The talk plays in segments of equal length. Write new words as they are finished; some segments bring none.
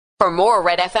For more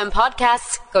Red FM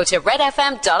podcasts, go to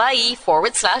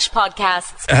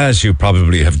redfm.ie/podcasts. As you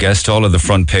probably have guessed, all of the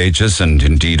front pages and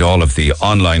indeed all of the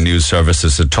online news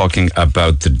services are talking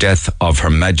about the death of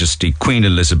Her Majesty Queen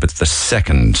Elizabeth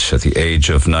II at the age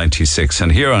of 96.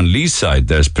 And here on Lee's side,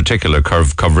 there's particular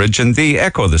coverage in the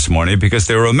Echo this morning because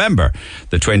they remember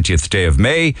the 20th day of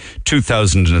May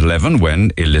 2011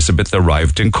 when Elizabeth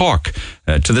arrived in Cork,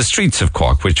 to the streets of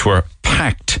Cork, which were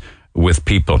packed with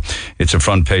people. It's a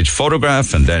front page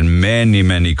photograph and then many,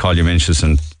 many column inches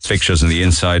and pictures on the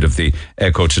inside of the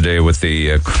Echo today with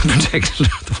the particular,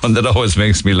 the one that always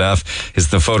makes me laugh is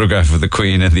the photograph of the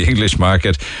Queen in the English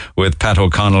market with Pat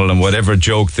O'Connell and whatever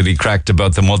joke that he cracked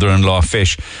about the mother-in-law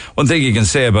fish. One thing you can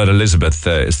say about Elizabeth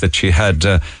is that she had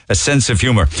a sense of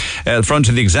humour. The front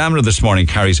of the Examiner this morning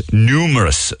carries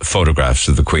numerous photographs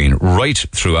of the Queen right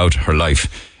throughout her life.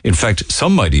 In fact,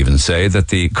 some might even say that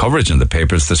the coverage in the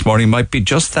papers this morning might be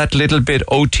just that little bit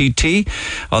OTT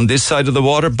on this side of the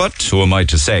water, but who am I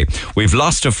to say? We've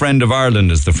lost a friend of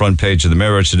Ireland is the front page of the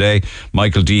Mirror today.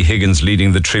 Michael D. Higgins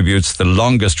leading the tributes. The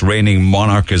longest reigning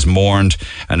monarch is mourned.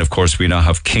 And of course, we now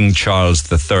have King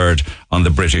Charles III on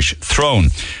the British throne.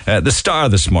 The Star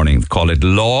this morning call it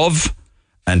Love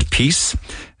and Peace.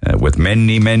 With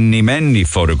many, many, many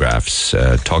photographs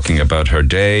talking about her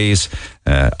days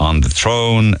on the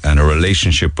throne and her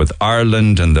relationship with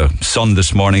Ireland. And the Sun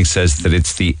this morning says that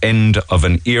it's the end of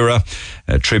an era.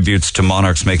 Tributes to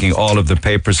monarchs making all of the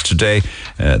papers today.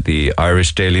 The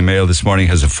Irish Daily Mail this morning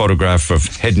has a photograph of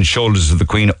head and shoulders of the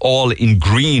Queen, all in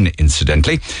green,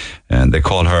 incidentally. And they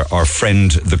call her our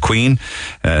friend, the Queen.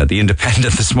 The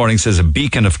Independent this morning says a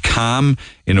beacon of calm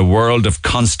in a world of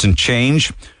constant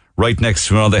change. Right next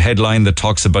to another headline that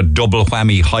talks about double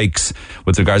whammy hikes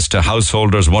with regards to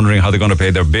householders wondering how they're going to pay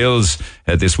their bills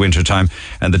this winter time.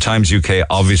 And the Times UK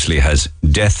obviously has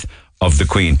death of the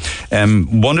Queen.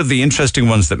 One of the interesting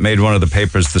ones that made one of the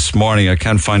papers this morning, I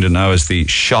can't find it now, is the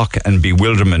shock and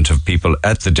bewilderment of people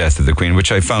at the death of the Queen,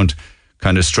 which I found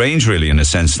kind of strange, really, in a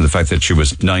sense, in the fact that she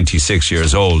was 96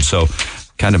 years old. So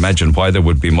can't imagine why there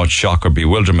would be much shock or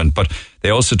bewilderment. But they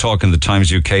also talk in the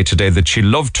Times UK today that she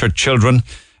loved her children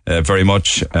very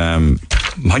much.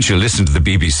 Mind you, listen to the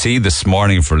BBC this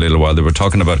morning for a little while. They were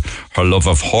talking about her love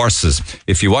of horses.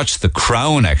 If you watch The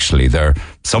Crown, actually, there are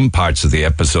some parts of the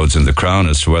episodes in The Crown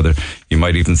as to whether you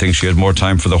might even think she had more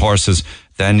time for the horses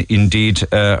than indeed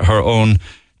her own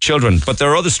children. But there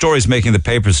are other stories making the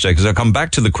papers today, because I'll come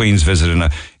back to the Queen's visit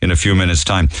in a few minutes'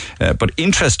 time. But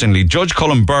interestingly, Judge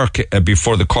Colin Burke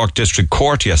before the Cork District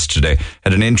Court yesterday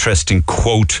had an interesting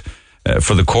quote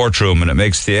for the courtroom, and it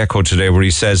makes the Echo today, where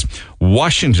he says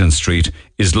Washington Street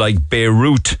is like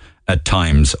Beirut at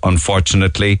times,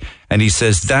 unfortunately, and he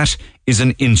says that is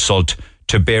an insult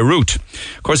to Beirut.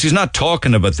 Of course, he's not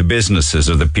talking about the businesses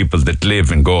or the people that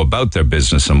live and go about their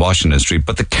business in Washington Street,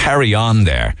 but the carry on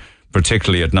there,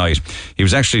 particularly at night. He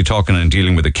was actually talking and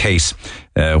dealing with a case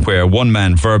where one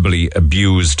man verbally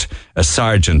abused a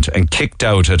sergeant and kicked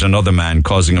out at another man,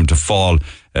 causing him to fall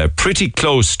pretty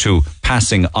close to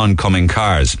passing oncoming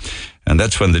cars. And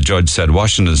that's when the judge said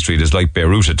Washington Street is like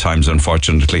Beirut at times,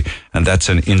 unfortunately, and that's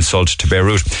an insult to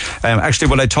Beirut. Actually,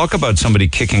 when I talk about somebody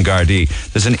kicking Gardaí,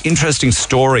 there's an interesting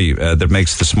story that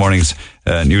makes this morning's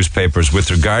newspapers with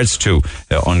regards to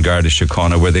An Garda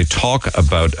Síochána, where they talk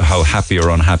about how happy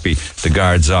or unhappy the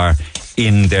guards are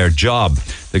in their job.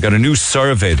 They got a new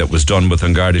survey that was done with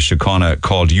An Garda Síochána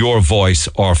called Your Voice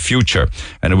or Future,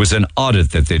 and it was an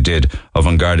audit that they did of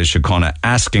An Garda Síochána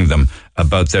asking them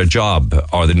about their job,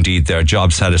 or indeed their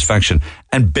job satisfaction.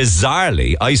 And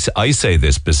bizarrely, I say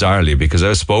this bizarrely because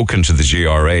I've spoken to the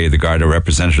GRA, the Garda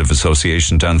Representative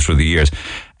Association, down through the years,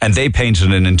 and they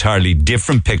painted an entirely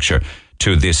different picture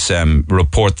to this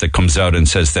report that comes out and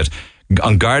says that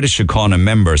An Garda Síochána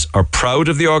members are proud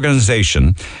of the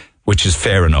organisation, which is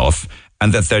fair enough,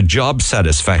 and that their job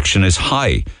satisfaction is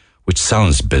high, which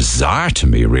sounds bizarre to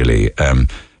me, really,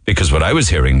 because what I was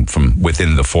hearing from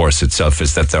within the force itself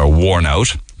is that they're worn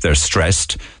out, they're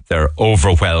stressed, they're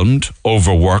overwhelmed,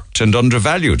 overworked and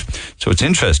undervalued. So it's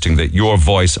interesting that Your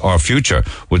Voice or Future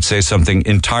would say something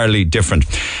entirely different.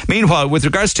 Meanwhile, with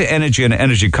regards to energy and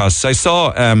energy costs, I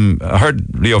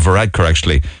heard Leo Varadkar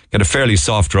actually get a fairly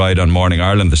soft ride on Morning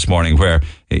Ireland this morning, where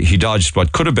he dodged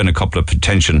what could have been a couple of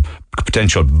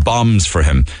potential bombs for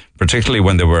him, particularly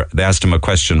when they asked him a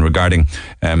question regarding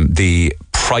the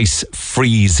price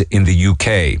freeze in the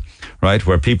UK, right,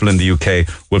 where people in the UK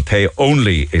will pay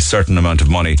only a certain amount of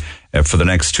money for the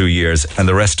next 2 years, and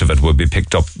the rest of it will be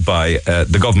picked up by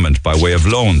the government by way of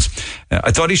loans.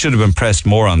 I thought he should have been pressed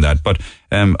more on that, but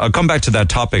I'll come back to that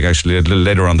topic actually a little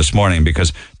later on this morning,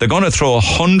 because they're going to throw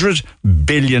 £100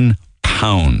 billion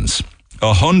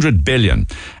 100 billion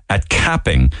at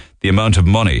capping the amount of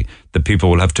money that people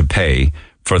will have to pay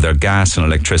for their gas and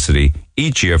electricity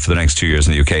each year for the next 2 years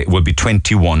in the UK. It will be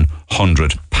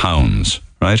 £2,100,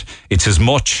 right? It's as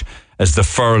much as the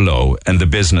furlough and the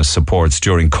business supports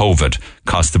during COVID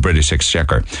cost the British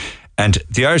Exchequer. And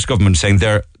the Irish government is saying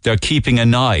they're keeping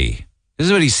an eye. This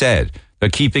is what he said. They're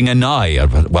keeping an eye on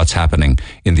what's happening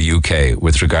in the UK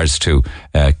with regards to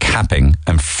capping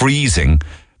and freezing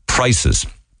prices.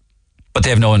 But they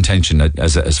have no intention,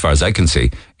 as far as I can see,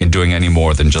 in doing any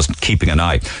more than just keeping an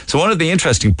eye. So one of the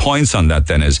interesting points on that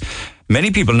then is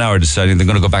many people now are deciding they're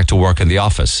going to go back to work in the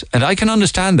office. And I can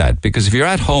understand that, because if you're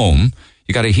at home,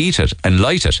 you got to heat it and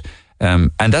light it.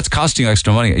 And that's costing you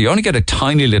extra money. You only get a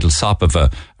tiny little sop of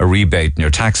a rebate in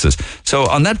your taxes. So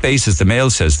on that basis, the Mail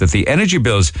says that the energy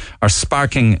bills are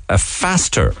sparking a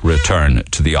faster return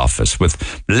to the office,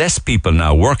 with less people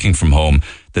now working from home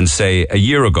than, say, a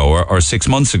year ago or 6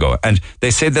 months ago. And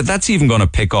they say that that's even going to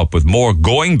pick up with more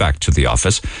going back to the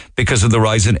office because of the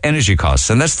rise in energy costs.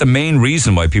 And that's the main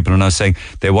reason why people are now saying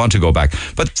they want to go back.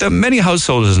 But many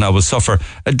households now will suffer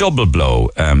a double blow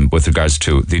with regards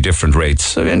to the different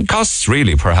rates. I mean, costs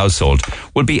really per household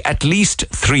will be at least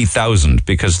 3,000,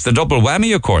 because the double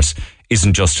whammy, of course,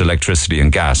 isn't just electricity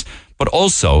and gas, but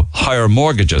also higher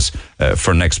mortgages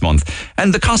for next month.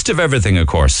 And the cost of everything, of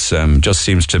course, just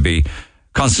seems to be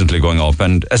constantly going up.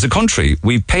 And as a country,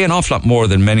 we pay an awful lot more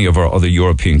than many of our other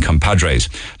European compadres.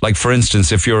 Like, for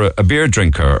instance, if you're a beer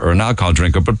drinker or an alcohol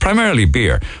drinker, but primarily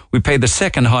beer, we pay the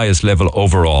second highest level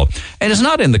overall. And it's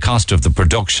not in the cost of the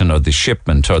production or the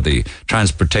shipment or the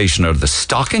transportation or the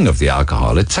stocking of the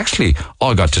alcohol. It's actually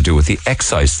all got to do with the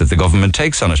excise that the government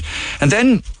takes on it. And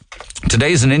then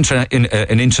today is an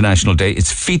international day.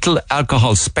 It's Fetal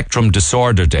Alcohol Spectrum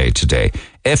Disorder Day today,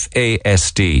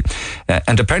 FASD.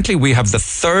 And apparently we have the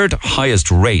third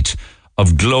highest rate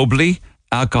of globally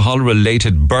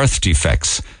alcohol-related birth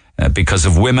defects because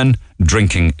of women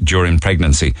drinking during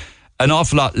pregnancy. An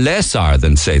awful lot less are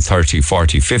than, say, 30,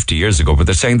 40, 50 years ago, but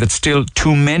they're saying that still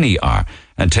too many are.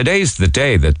 And today's the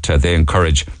day that they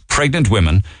encourage pregnant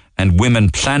women and women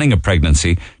planning a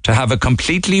pregnancy to have a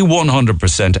completely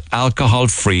 100%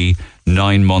 alcohol-free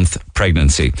 9-month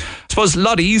pregnancy. I suppose a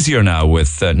lot easier now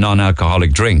with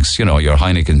non-alcoholic drinks, you know, your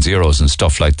Heineken Zeros and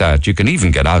stuff like that. You can even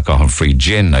get alcohol-free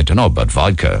gin. I don't know about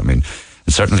vodka. I mean,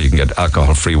 certainly you can get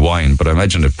alcohol-free wine, but I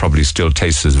imagine it probably still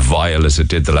tastes as vile as it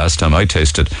did the last time I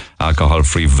tasted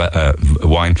alcohol-free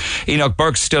wine. Enoch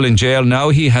Burke's still in jail now.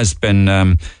 He has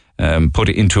been put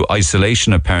into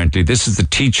isolation, apparently. This is the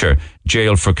teacher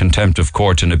jailed for contempt of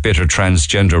court in a bitter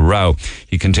transgender row.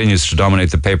 He continues to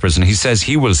dominate the papers, and he says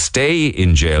he will stay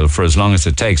in jail for as long as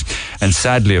it takes. And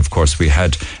sadly, of course, we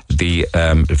had the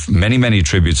many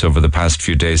tributes over the past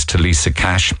few days to Lisa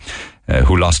Cash,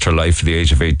 who lost her life at the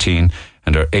age of 18,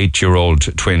 and her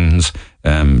 8-year-old twins,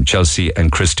 Chelsea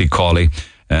and Christy Cawley.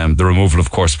 The removal, of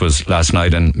course, was last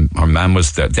night, and her mum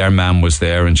was there. Their mum was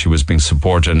there, and she was being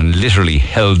supported and literally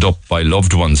held up by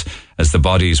loved ones as the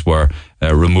bodies were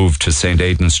removed to St.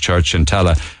 Aidan's Church in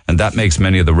Tala. And that makes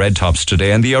many of the red tops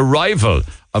today. And the arrival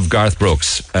of Garth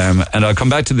Brooks. And I'll come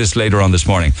back to this later on this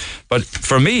morning. But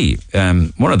for me,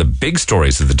 one of the big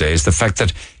stories of the day is the fact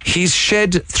that he's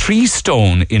shed 3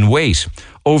 stone in weight,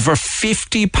 over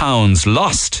 50 pounds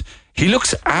lost. He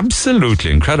looks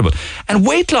absolutely incredible. And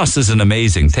weight loss is an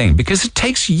amazing thing because it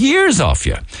takes years off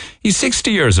you. He's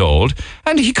 60 years old,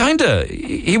 and he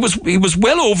was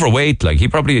well overweight. Like, he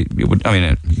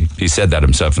said that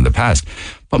himself in the past.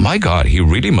 But my God, he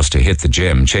really must have hit the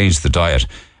gym, changed the diet,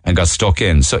 and got stuck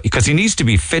in. So, because he needs to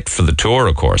be fit for the tour,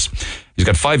 of course. He's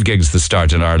got 5 gigs to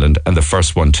start in Ireland, and the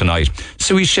first one tonight.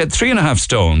 So he shed 3.5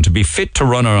 stone to be fit to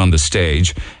run on the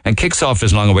stage, and kicks off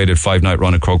his long-awaited 5-night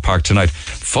run at Croke Park tonight.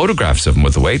 Photographs of him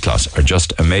with the weight loss are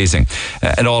just amazing.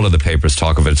 And all of the papers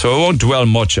talk of it. So I won't dwell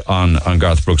much on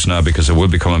Garth Brooks now, because I will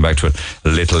be coming back to it a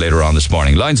little later on this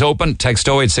morning. Lines open. Text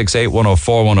 0868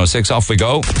 104 106. Off we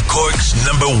go. Cork's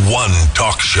 #1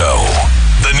 talk show.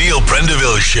 The Neil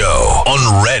Prendeville Show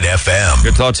on Red FM.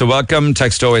 Your thoughts are welcome.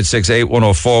 Text 0868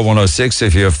 104 106.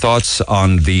 If you have thoughts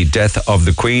on the death of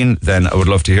the Queen, then I would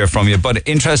love to hear from you. But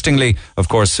interestingly, of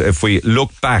course, if we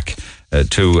look back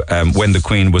to when the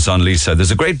Queen was on Lisa, there's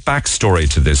a great backstory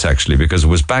to this, actually, because it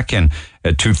was back in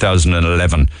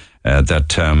 2011 that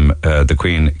the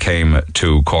Queen came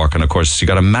to Cork. And of course, she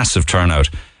got a massive turnout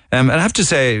And I have to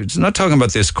say, it's not talking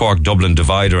about this Cork-Dublin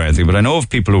divide or anything, but I know of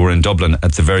people who were in Dublin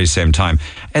at the very same time,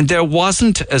 and there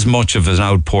wasn't as much of an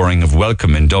outpouring of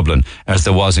welcome in Dublin as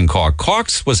there was in Cork.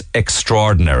 Cork's was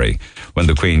extraordinary when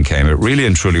the Queen came. It really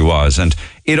and truly was. And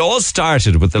it all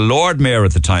started with the Lord Mayor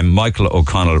at the time, Michael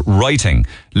O'Connell, writing,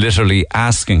 literally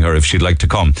asking her if she'd like to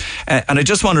come. And I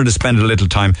just wanted to spend a little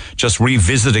time just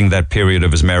revisiting that period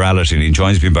of his mayoralty. And he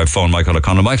joins me by phone, Michael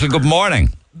O'Connell. Michael, good morning.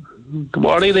 Good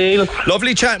morning, Neil.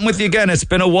 Lovely chatting with you again. It's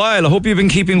been a while. I hope you've been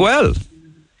keeping well.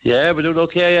 Yeah, we're doing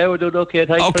okay.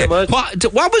 Thanks very much.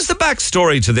 What was the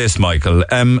backstory to this, Michael?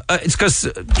 It's because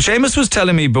Seamus was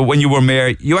telling me, but when you were mayor,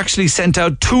 you actually sent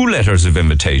out 2 letters of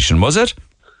invitation, was it?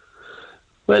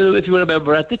 Well, if you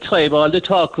remember, at the time, all the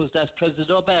talk was that President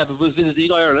Obama was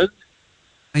visiting Ireland.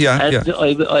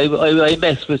 I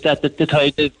messed with that at the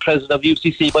time, the president of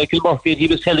UCC, Michael Murphy, and he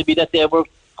was telling me that they were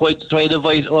going to try and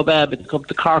invite Obama to come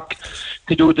to Cork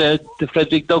to do the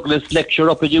Frederick Douglass lecture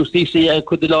up at UCC, and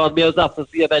could the Lord Mayor's office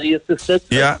be of any assistance?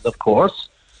 Yeah. And of course.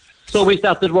 So we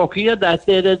started working on that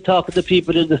then and talking to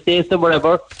people in the States and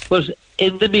wherever. But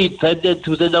in the meantime, then it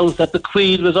was announced that the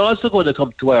Queen was also going to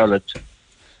come to Ireland.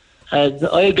 And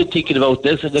I had been thinking about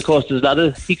this, and of course there's a lot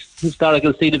of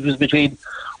historical significance between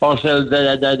ourselves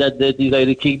and the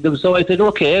United Kingdom. So I said,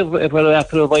 okay, if we're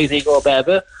after inviting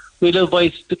Obama, we'll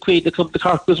invite the Queen to come to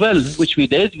Cork as well, which we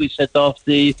did. We sent off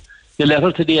the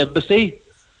letter to the embassy,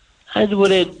 and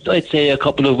within, I'd say, a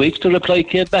couple of weeks, the reply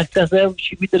came back that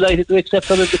she'd be delighted to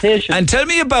accept our invitation. And tell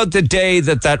me about the day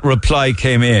that reply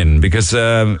came in, because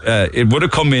it would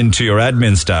have come in to your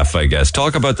admin staff, I guess.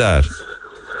 Talk about that.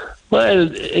 Well,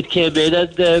 it came in,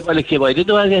 and it came in. I didn't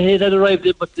know it had arrived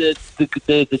in, but the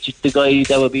guy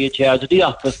that would be in charge of the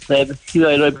office, I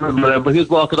remember he was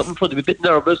walking up in front of me, a bit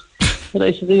nervous. And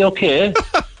I said, "Are you okay?"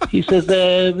 He says,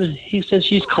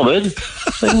 "She's coming."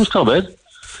 I said, "Who's coming?"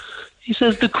 He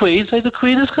says, "The Queen." I said, "The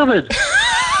Queen is coming."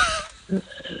 And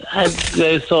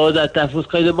I saw that was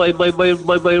kind of my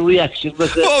reaction.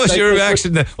 What was your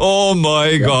reaction then? Oh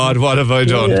my God, what have I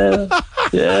done?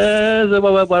 Yeah.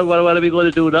 What are we going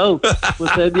to do now?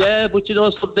 But you know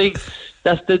something,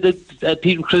 that's the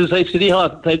people criticise City Hall.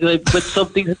 When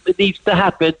something needs to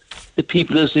happen, the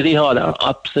people in City Hall are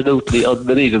absolutely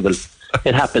unbelievable.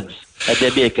 It happens, and they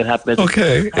make it happen.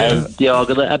 Okay. And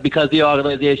because the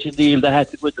organisation, Neil, they had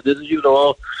to go into this,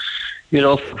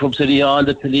 from City Hall,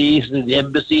 the police, and the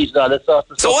embassies, and all that sort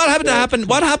of stuff. So what happened?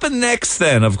 What happened next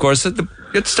then? Of course, you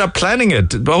had to start planning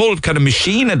it. The whole kind of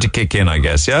machine had to kick in, I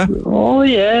guess, yeah? Oh,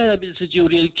 yeah. I mean, Sir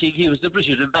Julian King, he was the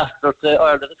British ambassador to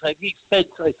Ireland at the time. He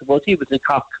spent, I suppose, he was in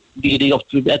Cork leading up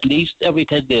to at least every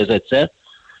 10 days, I'd say.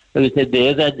 Every 10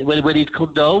 days. And when he'd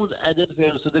come down, and in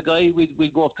fairness to the guy,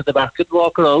 we'd go up to the market,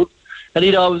 walk around, and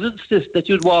he'd always insist that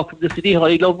you'd walk from the City Hall.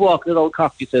 He loved walking around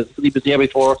Cork, he says, because he was there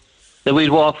before. Then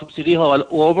we'd walk from City Hall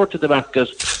over to the market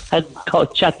and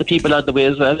chat to people on the way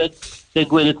as well, and then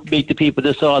go in and meet the people in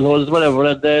the stall holders, whatever.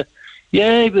 And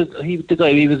he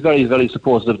was very, very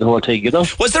supportive of the whole thing, you know.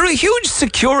 Was there a huge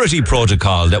security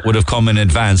protocol that would have come in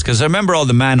advance? Because I remember all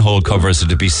the manhole covers had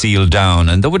to be sealed down,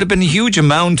 and there would have been a huge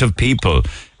amount of people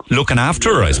looking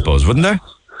after her, I suppose, wouldn't there?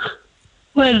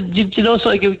 Well, so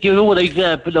I give you one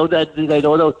example now that I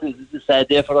know it's a sad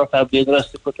day for our family and the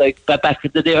rest of it, but like back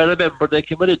in the day, I remember they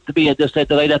came in to me and they said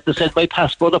that I'd have to send my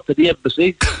passport up to the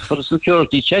embassy for a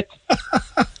security check.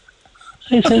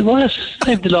 I said, "What?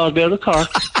 I'm the Lord Mayor of Cork."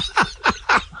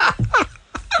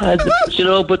 And,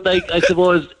 but like, I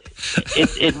suppose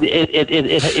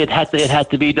it had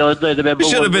to be done. I remember it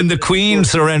should have been the Queen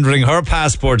surrendering her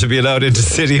passport to be allowed into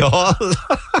City Hall.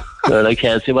 Well, I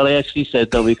can't say what I actually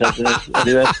said though, because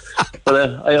anyway. But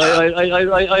I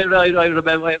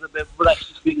remember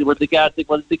actually speaking with the guard. They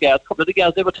were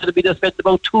telling me they spent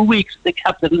about 2 weeks in the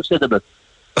Capitol Cinema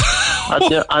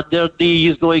on their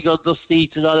knees, going under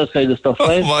seats and all that kind of stuff.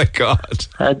 Right? Oh my God!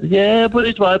 And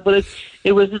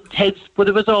it was intense, but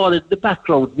it was all in the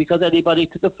background, because anybody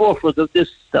to the forefront of this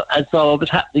and saw what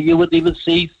was happening, you wouldn't even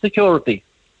see security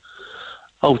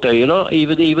out there.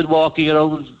 Even walking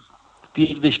around the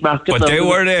English market. But they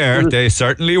were there. They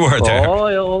certainly were there.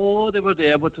 Oh, they were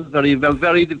there, but it was very,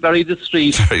 very, very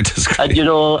discreet. Very discreet.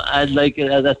 And like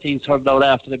as things turned out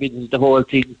after, I mean, the whole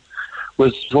thing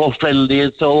was so friendly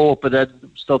and so open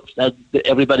and stuff, and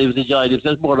everybody was enjoying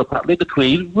themselves. More importantly, the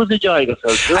Queen was enjoying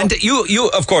herself. And you,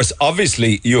 of course,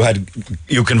 obviously,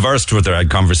 you conversed with her, had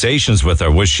conversations with her.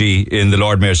 Was she in the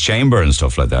Lord Mayor's chamber and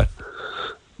stuff like that?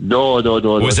 No.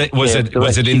 Was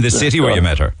it in the city where you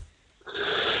met her?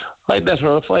 I met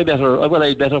her for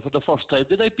the first time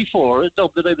the night before in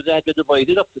Dublin. I had been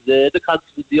invited up to the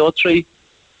concert in the O3,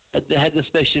 and they had a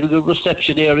special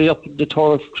reception area up in the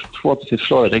 4th to 5th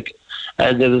floor, I think.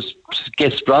 And there was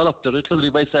guests brought up there,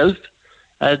 including myself.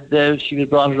 And she was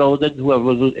brought around, and whoever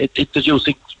was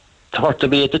introducing her to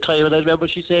me at the time. And I remember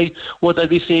she saying, "Would I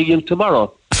be seeing you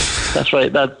tomorrow?" That's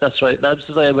right, ma'am. That's right, ma'am.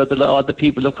 Says I am all the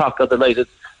people of Cork are delighted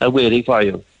and waiting for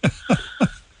you.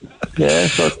 Yeah.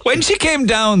 So when she came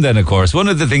down, then of course, one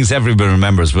of the things everybody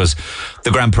remembers was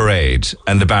the Grand Parade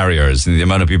and the barriers and the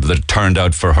amount of people that turned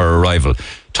out for her arrival.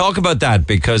 Talk about that,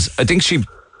 because I think she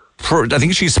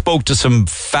spoke to some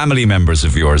family members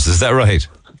of yours. Is that right?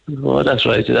 Oh, that's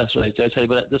right. I'll tell you about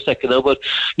that in a second now. But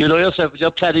you know yourself, when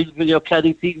you're planning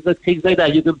things like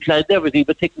that, you can plan everything,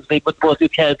 but what you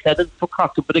can't plan, and for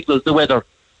Cork in particular, is the weather.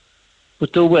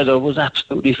 But the weather was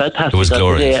absolutely fantastic. It was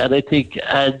glorious. And I think,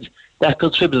 and that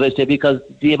contributed, I say, because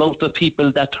the amount of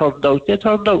people that turned out in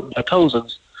their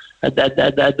thousands, and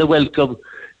the welcome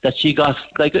that she got.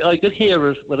 Like, I could hear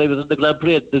her when I was in the Grand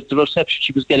Parade, the reception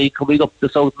she was getting coming up the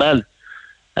South Mall.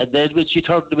 And then when she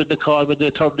turned them in the car, when they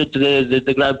turned into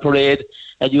the Grand Parade,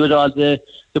 and you had all the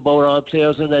Moran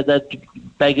players and then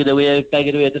banging away,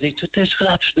 the thing, this was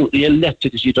absolutely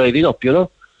electric as you driving up, you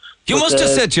know. You must have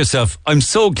said to yourself, "I'm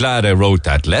so glad I wrote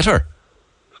that letter."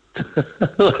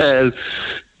 Well,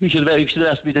 you should have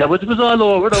asked me that, but it was all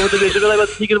over. I wasn't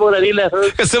thinking about any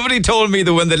letters. Because somebody told me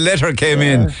that when the letter came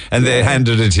in and they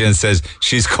handed it to you and says,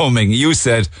 "She's coming," you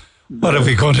said, "What are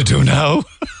we going to do now?"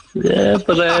 Yeah,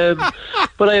 but I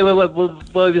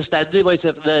was standing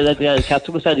myself, and the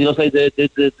captain was standing outside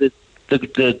the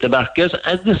market,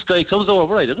 and this guy comes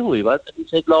over. I don't know who he was, and he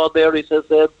said, "Lord Mayor," he says,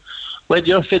 "when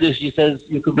you're finished," he says,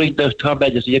 "you can bring Her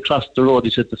Majesty across the road," he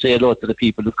said, "to say hello to the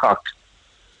people of Cork."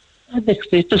 And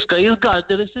next day, this guy is gone.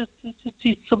 And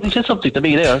somebody said something to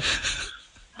me there.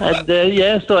 And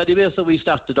so anyway, so we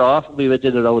started off, and we went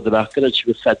in around the market, and she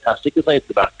was fantastic inside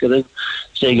the market, and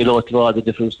saying hello to all the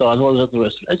different stallholders and the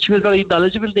rest. And she was very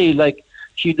knowledgeable, Neil. Like,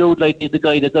 she knew, like, the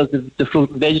guy that does the fruit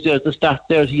and veg there at the start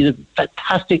there, he had a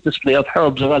fantastic display of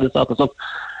herbs and all this other stuff.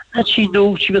 And she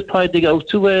knew, she was pointing out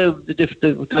to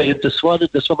the swan and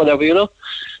the swan, whatever, you know.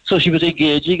 So she was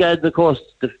engaging, and of course,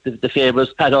 the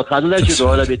famous Pat O'Connell, as you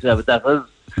know, I mean,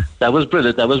 that was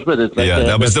brilliant. That was brilliant. Like,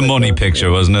 that was the money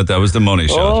picture, wasn't it? That was the money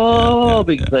shot. Oh,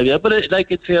 big time, yeah. But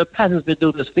it's fair. Pat has been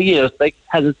doing this for years. Like,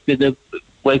 hasn't been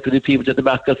welcoming people to the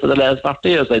market for the last 40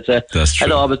 years, I'd say. That's true.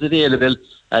 And always available,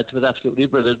 and it was absolutely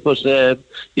brilliant. But we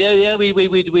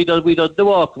done the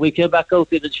walk. We came back out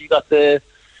in, and she got the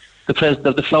present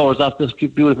of the flowers off this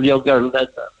beautiful young girl. And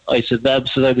I said, "Ma'am,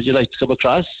 would you like to come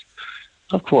across?"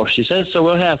 "Of course," she said. So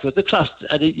we're half with the crust,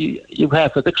 and you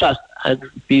half with the crust, and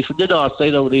be from the north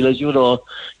side only, as you know,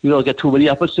 you don't get too many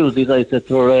opportunities. I said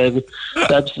to her,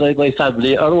 "That's like my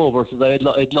family are over, so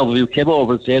I'd love if you came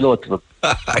over and say hello to them."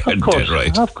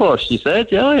 Of course, she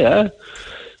said, yeah.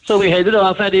 So we headed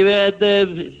off anyway, and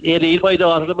Aileen, my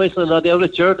daughter, and my son-in-law,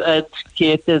 Richard, and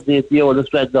Kate, the oldest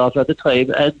granddaughter at the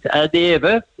time, and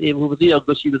Eva, who was the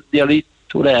youngest, she was nearly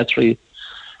 2.5, 3.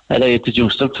 And I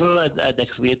introduced them to her, and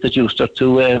next we introduced her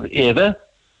to Eva.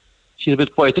 She's a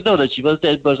bit quieter now than she was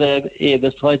then, but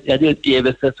Eva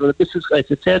said to her, "Mrs. I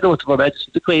said, say hello to Her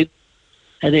Majesty the Queen."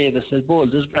 And Eva said,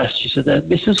 bold as brass, she said,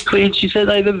 "Mrs. Queen," she said,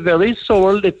 "I have a very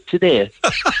sore lip today."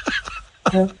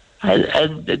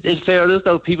 And in fairness,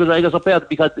 now people rang us up there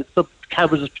because the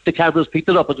cameras picked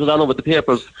it up, and it was all over the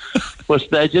papers. But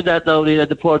imagine that now, and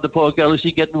the poor girl, is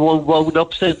she getting wound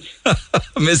up since?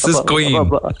 Mrs.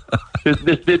 Queen.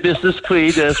 Mrs.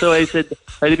 Queen. So I said,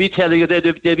 I'd be telling you,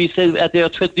 they'd be saying at their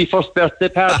 21st birthday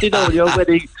party now, your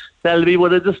wedding. That'll be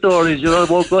one of the stories, you know.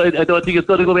 I don't think it's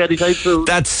going to go anytime soon.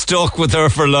 That's stuck with her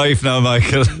for life now,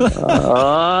 Michael.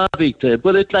 Big time.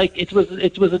 But it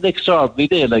was an extraordinary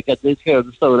day, like, at the here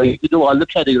and so, like, you know, all the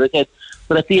planning like that.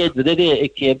 But at the end of the day,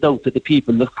 it came down to the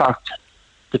people of Cork.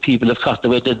 The people of Cork that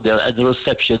went in there, and the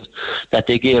reception that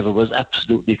they gave her was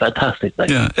absolutely fantastic. Like.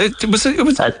 Yeah, it was. You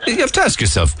have to ask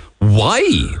yourself why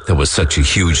there was such a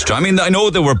huge. I mean, I know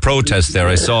there were protests there.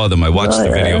 I saw them. I watched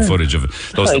the video footage of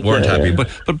those that weren't happy.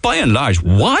 But by and large,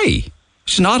 why?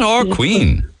 She's not our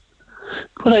queen.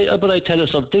 But I tell you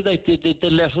something. Like the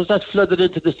letters that flooded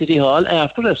into the city hall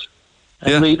after it.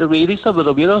 And really, some of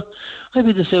them, you know. I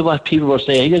mean, to say what people were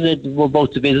saying, and then were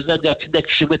motivated, and their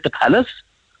connection with the palace.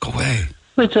 Go away.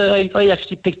 But I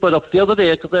actually picked one up the other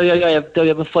day, because I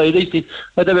have a file. I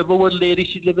remember one lady,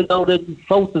 she's living down in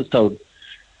Fountainstown,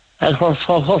 and her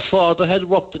father had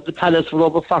worked in the palace for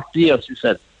over 40 years, she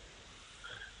said.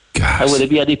 Gosh. And would there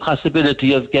be any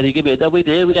possibility of getting him in? And we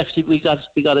did. We got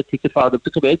a ticket for them to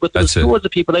come in, but there was loads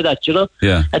of people like that, you know.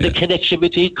 Yeah. And the connection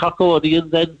between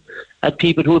Corkonians and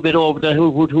people who have been over there,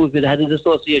 who have had an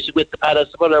association with the palace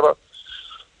or whatever.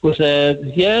 But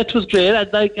it was great, and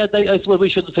I suppose we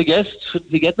shouldn't forget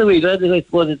the reader. I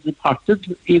suppose it's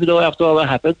important, even though after all that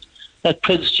happened, that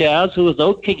Prince Charles, who was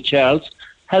now King Charles,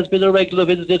 has been a regular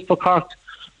visitor for Cork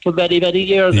for many, many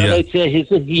years. Yeah. And I'd say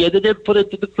he had an input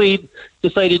into the Queen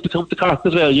deciding to come to Cork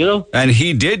as well, you know. And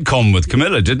he did come with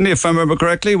Camilla, didn't he, if I remember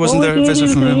correctly? Wasn't there a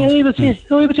visit from him? Yeah, he was here.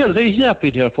 He's not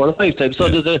been here 4 or 5 times. So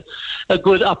there's a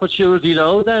good opportunity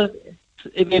now that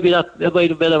it might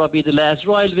have been the last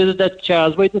royal visit that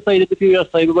Charles might decide in a few years'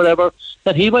 time or whatever,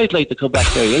 that he might like to come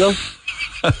back there, you know.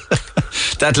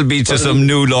 That'll be to some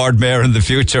new Lord Mayor in the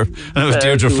future. And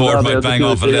Deirdre Ford might bang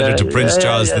off a letter to Prince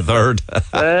Charles III.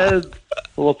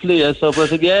 Hopefully, yes. So,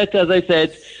 but as I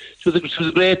said, it was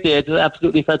a great day. It was an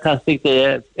absolutely fantastic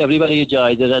day. Everybody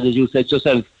enjoyed it, and as you said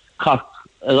yourself, Cork,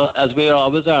 as we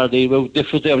always are, they were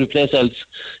different to every place else.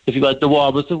 If you want the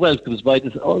warmest of welcomes,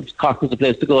 Cork was the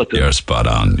place to go to. You're spot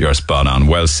on.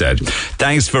 Well said.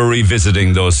 Thanks for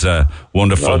revisiting those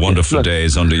wonderful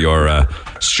days under your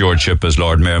stewardship as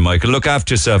Lord Mayor, Michael. Look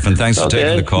after yourself, and thanks for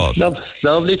taking the call.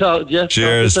 Lovely talking to you.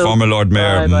 Cheers, former Lord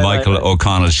Mayor Michael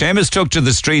O'Connell. Seamus took to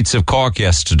the streets of Cork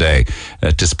yesterday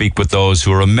to speak with those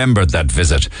who remembered that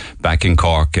visit back in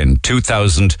Cork in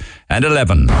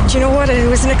 2011. Do you know what? It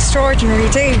was an extraordinary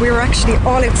day. We were actually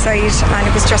all outside, and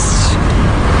it was just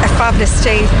a fabulous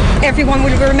day. Everyone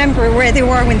will remember where they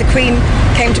were when the Queen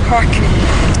came to Cork.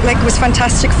 Like, it was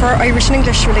fantastic for Irish and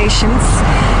English relations,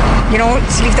 you know,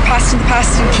 to leave the past in the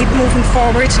past and keep moving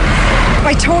forward.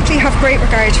 I totally have great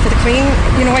regard for the Queen.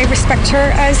 You know, I respect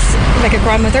her as like a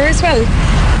grandmother as well.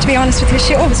 To be honest with you,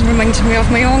 she always reminded me of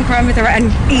my own grandmother,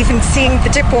 and even seeing the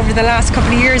dip over the last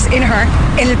couple of years in her,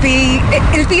 it'll be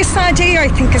a sad day, I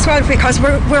think, as well, because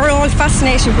we're all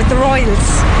fascinated with the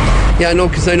royals. Yeah, no,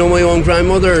 because I know my own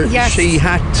grandmother. Yes. She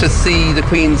had to see the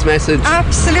Queen's message.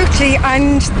 Absolutely,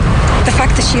 and the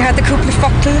fact that she had the couple of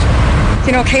focal,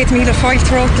 you know, Kate Meal Foil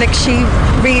throat, like, she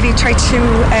really tried to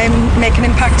make an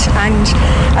impact. And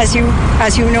as you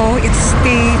know, it's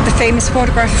the famous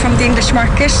photograph from the English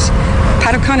market.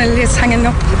 Pat O'Connell is hanging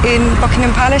up in Buckingham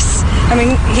Palace. I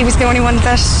mean, he was the only one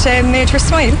that made her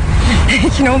smile,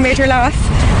 you know, made her laugh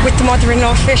with the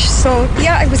mother-in-law fish. So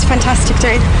yeah, it was a fantastic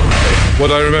day.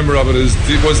 What I remember of it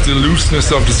was the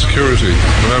looseness of the security.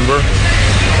 Remember,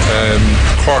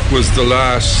 Cork was the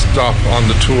last stop on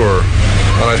the tour,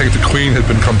 and I think the Queen had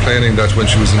been complaining that when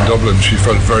she was in Dublin, she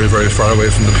felt very, very far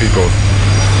away from the people.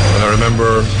 And I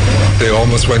remember they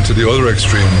almost went to the other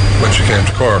extreme when she came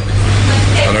to Cork.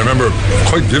 And I remember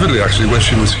quite vividly, actually, when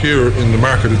she was here in the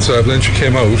market itself, then she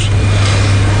came out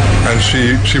and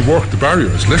she worked the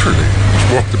barriers, literally. She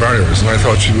worked the barriers, and I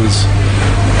thought she was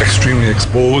extremely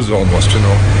exposed almost, you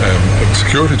know, in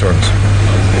security terms.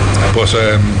 But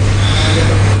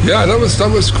yeah, that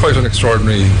was quite an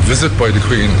extraordinary visit by the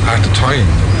Queen at the time,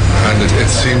 and it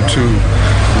seemed to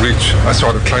reach a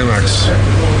sort of climax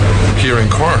here in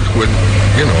Cork with,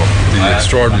 you know, the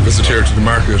extraordinary visit here to the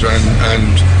market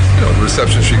and you know, the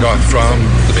reception she got from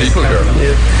the people here.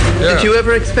 Yeah. Did you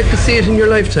ever expect to see it in your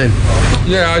lifetime?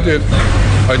 Yeah, I did.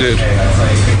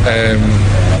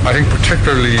 I think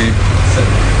particularly,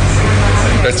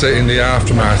 let's say, in the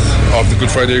aftermath of the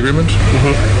Good Friday Agreement.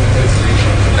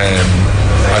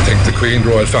 I think the Queen, the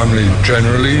royal family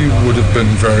generally would have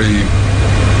been very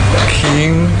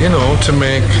keen, you know, to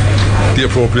make the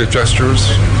appropriate gestures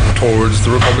towards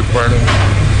the Republic of Ireland.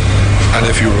 And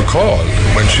if you recall,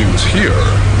 when she was here,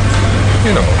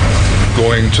 you know,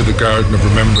 going to the Garden of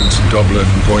Remembrance in Dublin,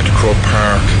 going to Croke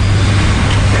Park,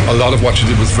 a lot of what she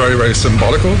did was very, very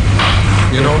symbolical,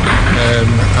 you know,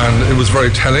 and it was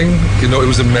very telling. You know, it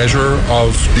was a measure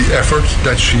of the effort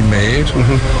that she made.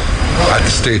 At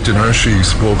the state dinner, she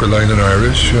spoke a line in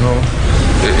Irish, you know.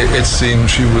 It seemed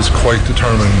she was quite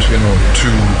determined, you know, to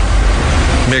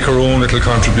make her own little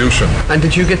contribution. And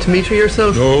did you get to meet her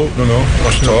yourself? No,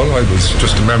 not at all. I was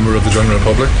just a member of the general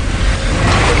public.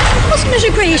 Wasn't it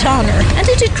a great honour? And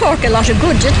it did Cork a lot of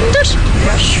good, didn't it?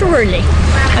 Surely.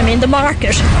 I mean, the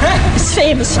market is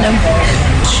famous now.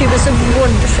 She was a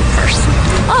wonderful person.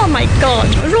 Oh my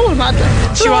God, a role model.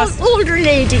 She was. Older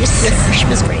ladies. Yes. She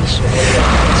was great.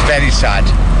 It's very sad.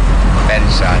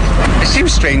 Very sad. It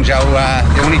seems strange how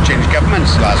they only changed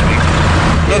governments last week.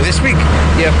 No, this week.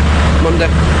 Yeah,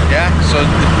 Monday. Yeah, so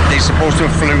they're supposed to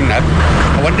have flown up.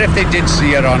 I wonder if they did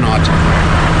see her or not.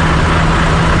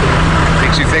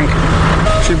 Makes you think.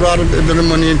 She brought a bit of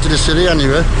money into the city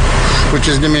anyway, which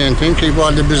is the main thing, keep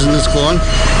all the business going.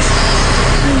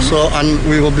 So, and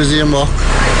we were busy in work,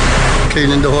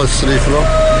 cleaning the whole city floor.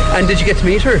 And did you get to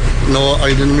meet her? No,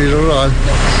 I didn't meet her at all.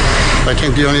 I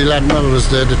think the only lad was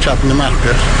the chap in the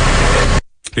market.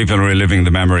 People reliving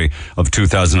the memory of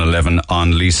 2011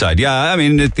 on Leeside. Yeah, I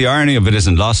mean, the irony of it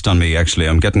isn't lost on me, actually.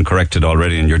 I'm getting corrected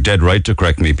already, and you're dead right to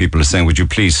correct me. People are saying, would you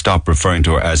please stop referring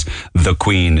to her as the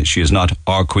Queen? She is not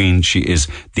our Queen. She is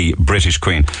the British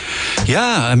Queen.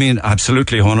 Yeah, I mean,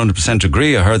 absolutely 100%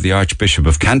 agree. I heard the Archbishop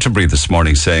of Canterbury this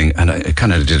morning saying, and I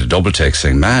kind of did a double take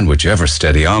saying, man, would you ever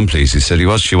steady on, please? He said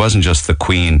she wasn't just the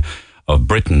Queen of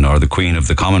Britain or the Queen of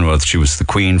the Commonwealth. She was the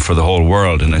Queen for the whole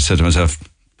world. And I said to myself,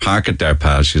 park it there,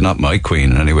 pal. She's not my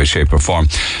Queen in any way, shape or form.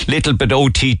 Little bit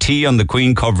OTT on the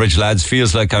Queen coverage, lads.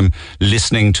 Feels like I'm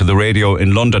listening to the radio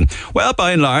in London. Well,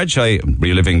 by and large, I'm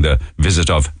reliving the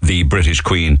visit of the British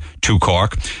Queen to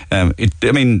Cork.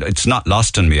 It's not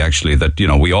lost on me, actually, that,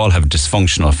 we all have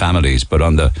dysfunctional families, but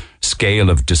on the scale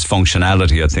of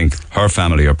dysfunctionality, I think her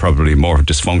family are probably more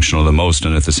dysfunctional than most,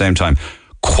 and at the same time,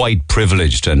 quite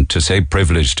privileged. And to say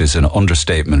privileged is an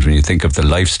understatement when you think of the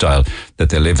lifestyle that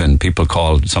they live in. People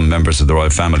call some members of the royal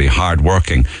family hard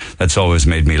working. That's always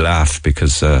made me laugh,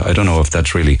 because I don't know if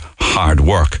that's really hard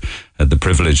work, the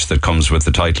privilege that comes with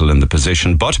the title and the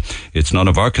position. But it's none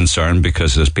of our concern,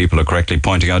 because as people are correctly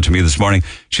pointing out to me this morning,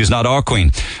 she's not our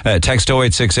Queen. Text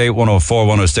 0868 104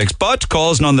 106, but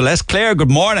calls nonetheless. Claire,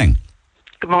 good morning.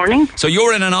 Good morning. So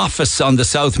you're in an office on the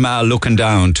South Mall looking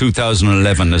down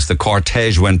 2011 as the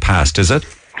cortege went past, is it?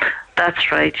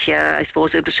 That's right, yeah. I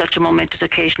suppose it was such a momentous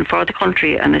occasion for the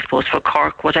country, and I suppose for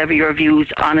Cork, whatever your views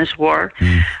on it were,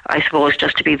 I suppose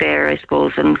just to be there,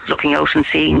 and looking out and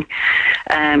seeing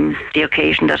the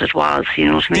occasion that it was, you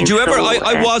know what I mean? Did you ever,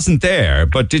 I wasn't there,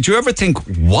 but did you ever think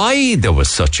why there was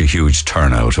such a huge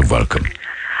turnout of welcome?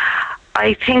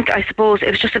 I suppose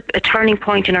it was just a turning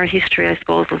point in our history, I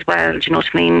suppose, as well, do you know what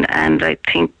I mean? And I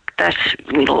think that,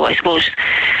 I suppose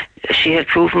she had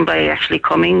proven by actually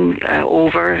coming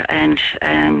over and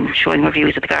showing her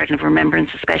views at the Garden of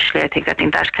Remembrance, especially. I think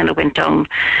that kind of went down,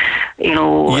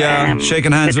 Yeah,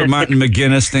 shaking hands with Martin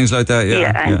McGuinness, things like that,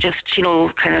 and just,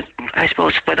 kind of, I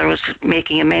suppose, whether it was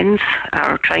making amends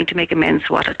or trying to make amends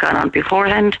for what had gone on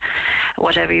beforehand,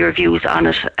 whatever your views on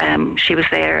it, she was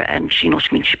there, and she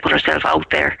put herself out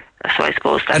there. So I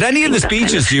suppose that... At any of the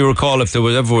speeches, do you recall if there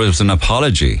ever was an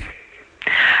apology?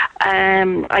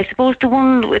 I suppose the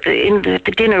one in the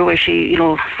dinner where she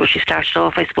started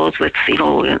off, I suppose, with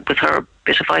her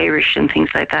bit of Irish and things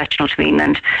like that, you know what I mean?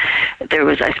 And there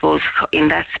was, I suppose, in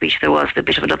that speech there was a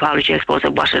bit of an apology, I suppose,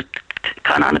 of what had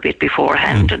gone on a bit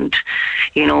beforehand, and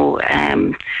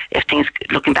if things,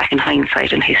 looking back in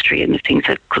hindsight and history, and if things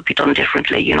that could be done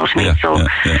differently, you know what I mean?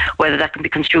 Whether that can be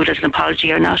construed as an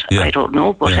apology or not, I don't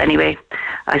know, but anyway,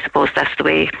 I suppose that's the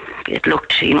way it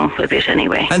looked, a bit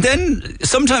anyway. And then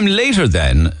sometime later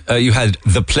then, you had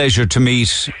the pleasure to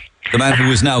meet the man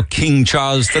who is now King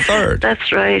Charles III.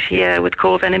 That's right, yeah. With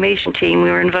Cove Animation Team, we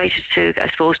were invited to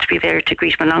be there to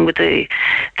greet him along with the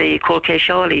Cork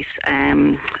Shawleys.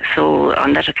 So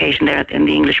on that occasion there in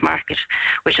the English market,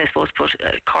 which I suppose put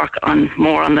Cork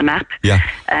more on the map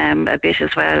a bit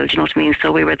as well, do you know what I mean?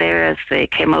 So we were there as they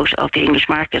came out of the English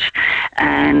market,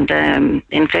 and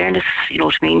in fairness, you know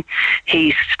what I mean,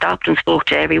 he stopped and spoke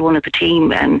to every one of the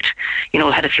team, and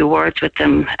had a few words with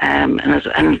them, and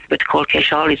with the Cork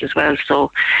Shawleys as well.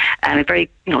 So, very,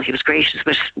 he was gracious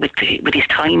with his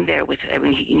time there.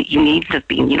 He needed to have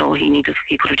been,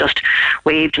 he could have just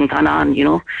waved and gone on,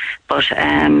 But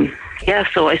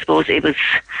so I suppose it was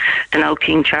the now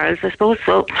King Charles, I suppose.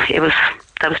 So that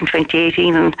was in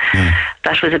 2018, and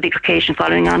that was a big occasion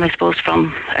following on, I suppose,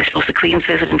 from the Queen's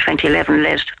visit in 2011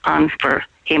 led on for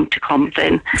him to come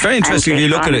then. Very interesting. If you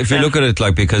look at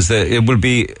it, because it will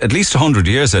be at least 100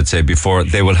 years, I'd say, before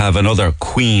they will have another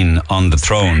Queen on the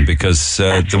throne, because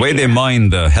the way they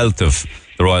mind the health of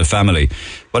the royal family.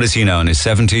 What is he now, in his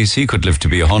 70s? He could live to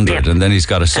be 100, and then he's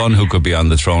got a son who could be on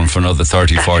the throne for another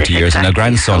 30, 40 years, and a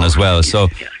grandson as well. So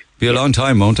be a long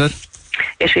time, won't it?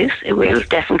 It is. It will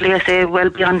definitely. I say well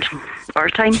beyond our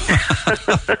time.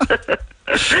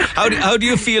 How do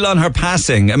you feel on her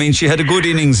passing? I mean, she had a good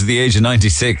innings at the age of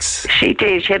 96. She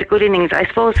did. She had a good innings. I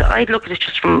suppose I'd look at it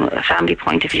just from a family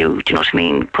point of view. Do you know what I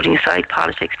mean? Putting aside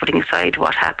politics, putting aside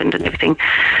what happened and everything.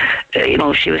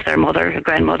 She was their mother,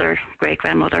 grandmother,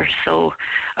 great-grandmother. So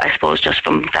I suppose just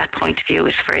from that point of view,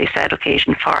 it's a very sad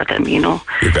occasion for them, You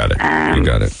got it. You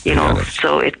got it.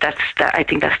 So I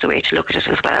think that's the way to look at it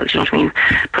as well. Do you know what I mean?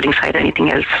 Putting aside anything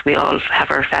else, we all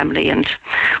have our family and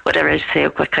whatever I say,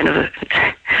 what kind of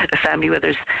a family, whether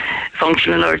it's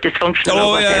functional or dysfunctional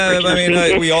or whatever. I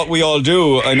mean, we all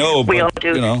do. I know. We all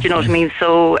do. Do you know what I mean?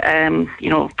 So,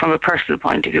 from a personal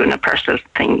point of view and a personal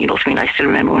thing, you know what I mean? I still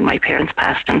remember when my parents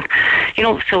passed, and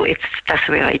so that's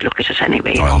the way I'd look at it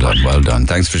anyway. Well done.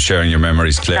 Thanks for sharing your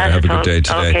memories, Claire. Have a good day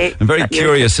today. Okay. I'm very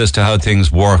curious as to how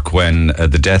things work when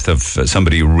the death of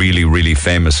somebody really, really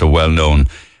famous or well-known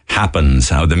happens,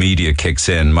 how the media kicks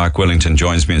in. Mark Willington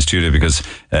joins me in studio because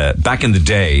back in the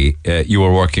day, you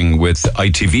were working with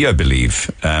ITV, I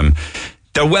believe.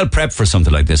 They're well prepped for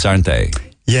something like this, aren't they?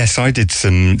 Yes, I did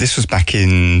this was back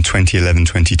in 2011,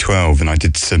 2012, and I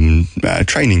did some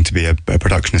training to be a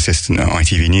production assistant at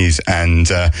ITV News, and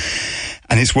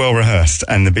it's well rehearsed,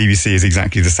 and the BBC is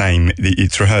exactly the same.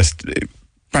 It's rehearsed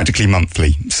practically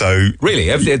monthly. So really,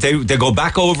 they go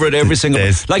back over it every single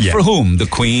for whom? The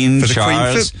Queen,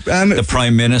 Charles, the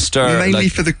Prime Minister. Mainly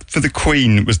for the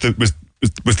Queen was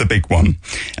the big one.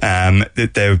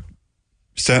 They're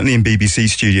certainly in BBC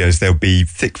studios, there'll be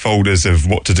thick folders of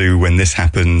what to do when this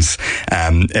happens.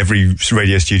 Every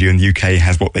radio studio in the UK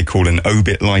has what they call an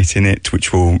obit light in it,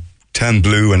 which will turn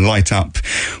blue and light up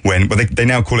when, they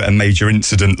now call it a major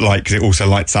incident light, because it also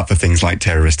lights up for things like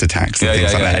terrorist attacks and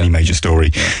things like that, any major story.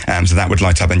 So that would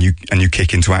light up and you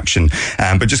kick into action.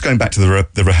 But just going back to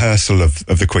the rehearsal of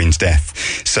the Queen's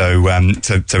death. So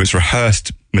it's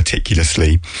rehearsed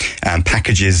meticulously.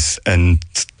 Packages and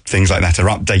things like that are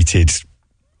updated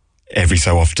every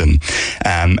so often.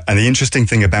 And the interesting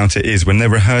thing about it is when they're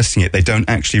rehearsing it, they don't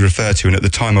actually refer to, and at the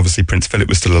time obviously Prince Philip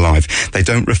was still alive, they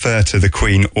don't refer to the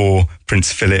Queen or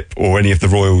Prince Philip or any of the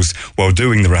royals while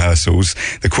doing the rehearsals.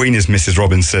 The Queen is Mrs.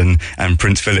 Robinson and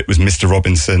Prince Philip was Mr.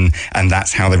 Robinson, and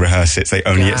that's how they rehearse it. So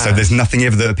there's nothing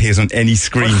ever that appears on any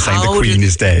screen saying the Queen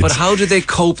is dead. But how did they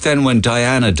cope then when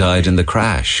Diana died in the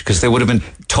crash? Because they would have been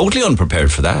totally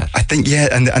unprepared for that. I think,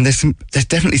 and there's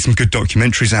definitely some good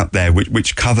documentaries out there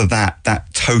which cover that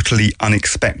totally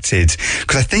unexpected.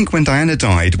 Because I think when Diana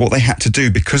died, what they had to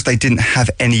do, because they didn't have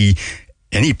any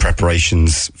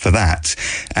preparations for that,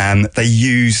 they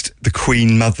used the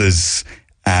Queen Mother's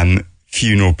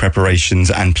funeral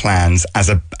preparations and plans as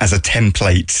a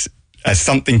template, as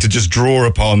something to just draw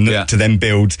upon to then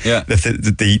build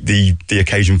the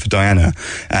occasion for Diana.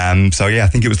 I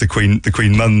think it was the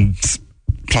Queen Mum's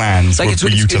plans were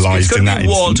utilised in that instance.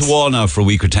 It's wall to wall now for a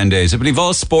week or 10 days. I believe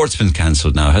all sport's been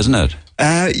cancelled now, hasn't it?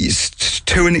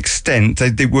 To an extent.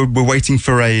 We're waiting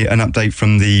for an update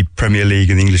from the Premier League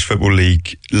and the English Football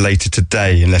League later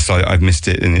today, unless I've missed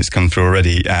it and it's come through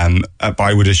already. But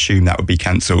I would assume that would be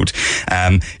cancelled.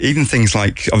 Even things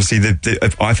like, obviously,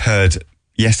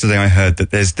 yesterday I heard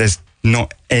that there's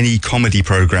not any comedy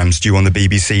programmes due on the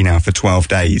BBC now for 12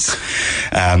 days.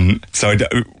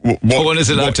 What is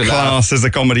allowed to class as a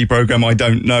comedy programme, I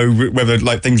don't know. Whether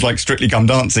things like Strictly Come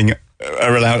Dancing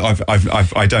are allowed,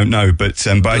 I don't know, but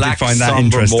I did find that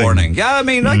interesting. Morning. Yeah, I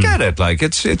mean, I get it.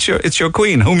 It's your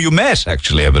Queen, whom you met,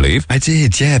 actually, I believe. I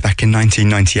did, back in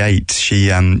 1998.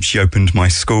 She opened my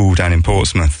school down in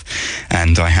Portsmouth,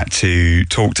 and I had to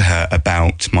talk to her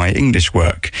about my English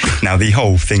work. Now, the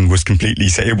whole thing was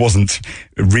it wasn't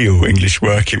real English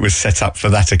work. It was set up for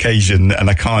that occasion, and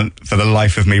I can't, for the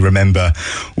life of me, remember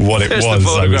what it was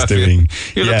I was doing.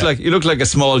 You look like a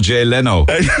small Jay Leno.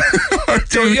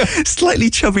 Slightly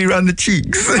chubby around the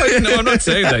cheeks. No, I'm not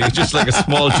saying that. You're just like a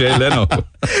small Jay Leno.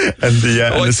 And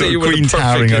the sort of Queen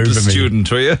towering over me. Student,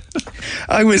 were you?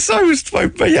 I was.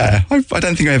 But yeah, I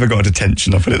don't think I ever got a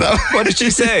detention. I'll put it that way. What did she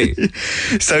say?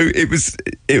 So it was.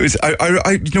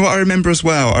 I you know what I remember as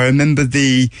well. I remember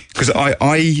because I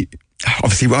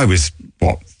obviously I was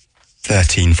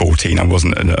 13, 14. I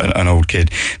wasn't an old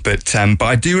kid, but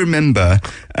I do remember,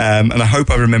 and I hope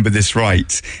I remember this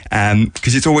right,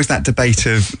 because it's always that debate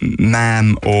of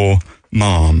ma'am or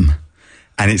ma'am,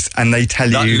 and they tell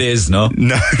not you Liz, no,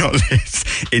 not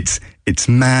Liz. It's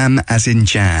ma'am as in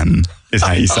jam is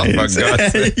how you say it. For God's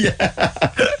sake. Yeah.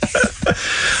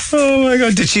 Oh my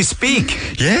God! Did she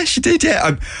speak? Yeah, she did.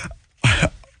 Yeah.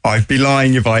 I'd be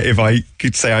lying if I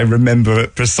could say I remember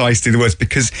precisely the words,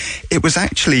 because it was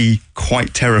actually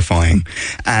quite terrifying.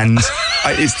 And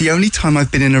it's the only time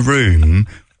I've been in a room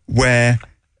where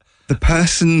the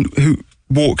person who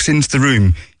walks into the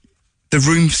room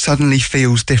suddenly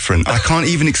feels different. I can't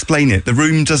even explain it. The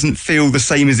room doesn't feel the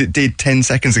same as it did 10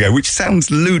 seconds ago, which sounds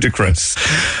ludicrous.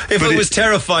 If it was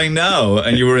terrifying now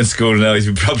and you were in school now,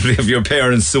 you'd probably have your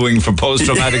parents suing for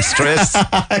post-traumatic stress.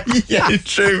 Yeah,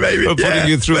 true, maybe. Or putting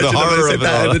you through the horror of it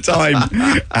all. At the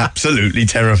time. Absolutely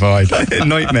terrified.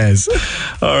 Nightmares.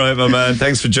 All right, my man.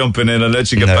 Thanks for jumping in. I'll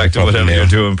let you get back to whatever you're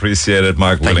doing. Appreciate it.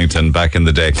 Mark Willington, back in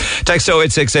the day. Text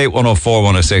 0868 104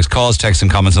 106. Calls, texts and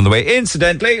comments on the way.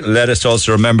 Incidentally, let us podcast.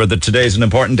 Also remember that today's an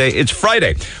important day. It's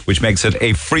Friday, which makes it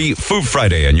a free Food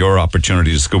Friday, and your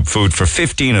opportunity to scoop food for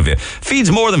 15 of you.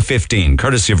 Feeds more than 15,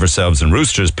 courtesy of yourselves and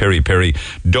Roosters, Piri Piri,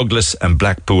 Douglas and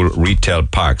Blackpool Retail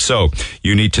Park. So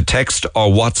you need to text or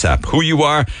WhatsApp who you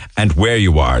are and where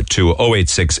you are to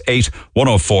 0868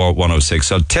 104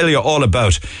 106. I'll tell you all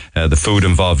about the food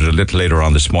involved a little later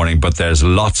on this morning, but there's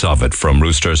lots of it from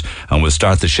Roosters, and we'll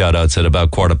start the shout outs at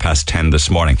about 10:15 this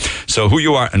morning. So who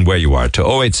you are and where you are to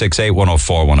 0868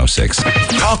 104 106.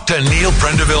 Talk to Neil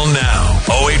Prendeville now.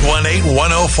 0818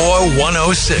 104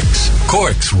 106.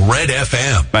 Cork's Red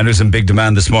FM. Man who's in big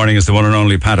demand this morning is the one and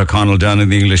only Pat O'Connell down in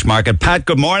the English market. Pat,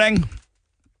 good morning.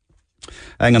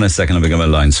 Hang on a second, let me get my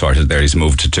line sorted there. He's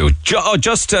moved to 2.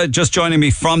 Just joining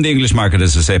me from the English market,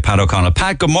 as I say, Pat O'Connell.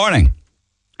 Pat, good morning.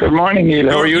 Good morning,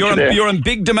 Neil. How are you today? You're in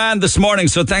big demand this morning,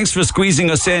 so thanks for squeezing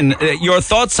us in. Your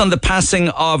thoughts on the passing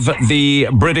of the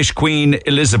British Queen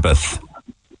Elizabeth?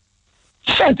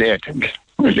 Sad day, I think.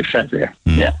 Really sad day.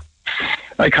 Yeah.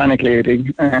 Iconic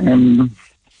lady.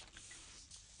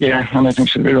 Yeah, and I think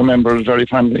she'll be remembered very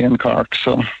fondly in Cork.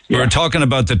 So yeah. We were talking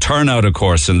about the turnout, of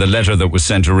course, and the letter that was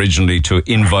sent originally to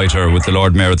invite her with the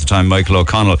Lord Mayor at the time, Michael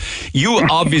O'Connell. You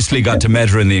obviously got to meet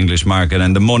her in the English market,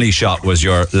 and the money shot was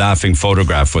your laughing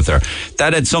photograph with her.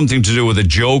 That had something to do with a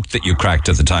joke that you cracked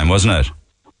at the time, wasn't it?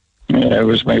 Yeah, it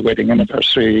was my wedding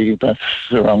anniversary. That's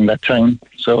around that time.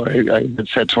 So I had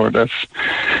said to her that,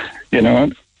 you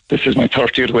know, this is my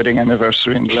 30th wedding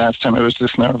anniversary, and the last time I was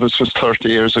this nervous was 30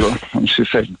 years ago. And she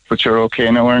said, but you're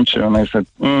okay now, aren't you? And I said,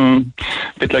 a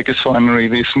bit like a swan,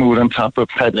 really smooth on top of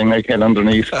paddling like hell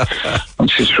underneath.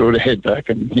 And she threw the head back,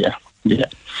 and yeah.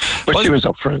 But she was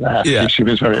up for that. Yeah. She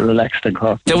was very relaxed and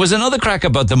Cork. There was another crack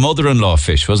about the mother-in-law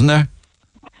fish, wasn't there?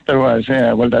 There was,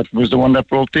 yeah. Well, that was the one that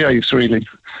broke the ice, really.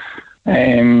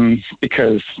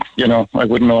 Because, you know, I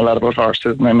wouldn't know a lot about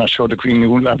horses, and I'm not sure the Queen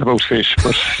knew a lot about fish,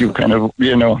 but you kind of,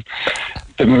 you know,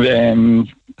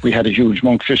 we had a huge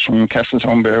monkfish from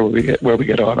Castletown Bear where we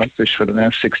get all our fish for the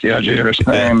last 60 odd years.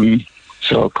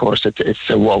 So of course it's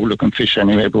a wow looking fish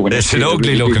anyway, but when it's an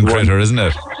ugly looking critter, isn't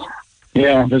it?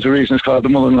 Yeah, there's a reason it's called the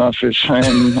mother-in-law fish.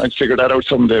 I'd figure that out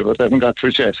someday, but I haven't got to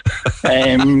it yet.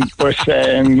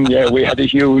 Yeah, we had a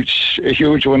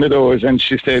huge one of those, and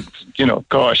she said, you know,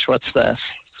 gosh, what's that?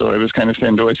 So I was kind of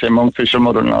saying, do I say monkfish or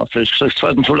mother-in-law fish? So it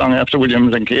wasn't too long after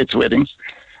William's and Kate's wedding.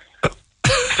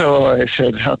 So I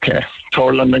said, okay,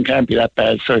 Tor London can't be that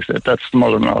bad. So I said, that's the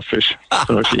mother-in-law fish.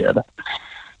 So she had it.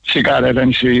 She got it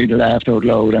and she laughed out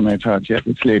loud, and I thought, yeah,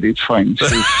 this lady's fine.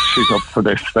 She's up for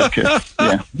this. Okay.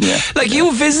 Yeah. Like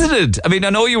you visited. I mean, I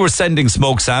know you were sending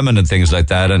smoked salmon and things like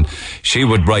that, and she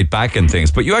would write back and things,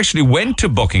 but you actually went to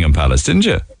Buckingham Palace, didn't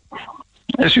you?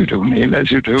 As you do, Neil, as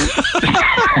you do.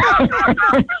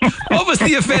 What was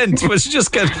the event? Was it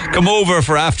just come over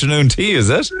for afternoon tea, is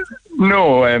it?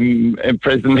 No,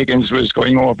 President Higgins was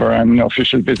going over on an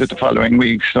official visit the following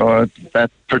week. So that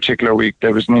particular week,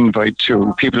 there was an invite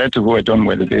to people who had done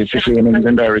well, basically in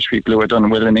England, Irish people who had done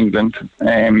well in England.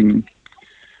 And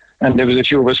there was a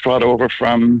few of us brought over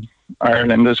from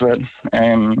Ireland as well.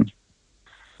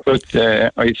 But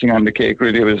icing on the cake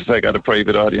really was I got a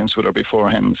private audience with her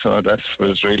beforehand, so that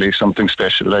was really something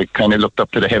special. I kind of looked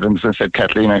up to the heavens and said,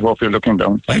 Kathleen, I hope you're looking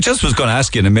down. I just was going to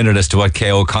ask you in a minute as to what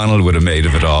Kay O'Connell would have made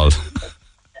of it all.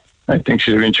 I think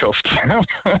she'd have been chuffed.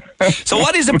 So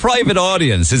what is a private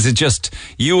audience? Is it just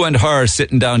you and her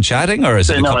sitting down chatting, or is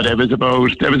it? No, there was about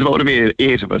to be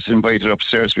 8 of us invited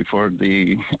upstairs before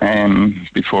the main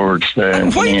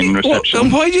reception.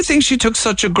 And why do you think she took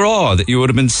such a graw that you would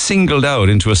have been singled out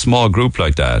into a small group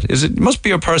like that? It must be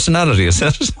your personality, is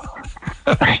it?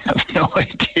 I have no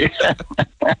idea.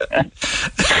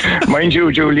 Mind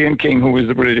you, Julian King, who was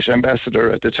the British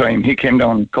ambassador at the time, he came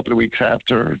down a couple of weeks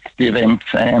after the event,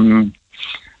 and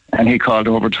he called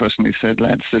over to us and he said,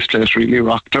 lads, this place really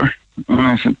rocked her. And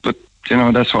I said, but, you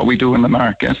know, that's what we do in the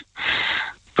market.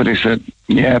 But he said,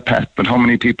 yeah, Pat, but how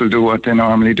many people do what they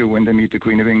normally do when they meet the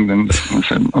Queen of England? I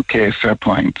said, okay, fair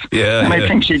point. Yeah, and I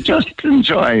think she just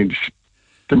enjoyed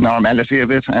the normality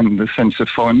of it and the sense of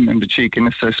fun and the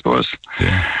cheekiness, I suppose.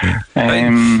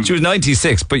 Yeah. She was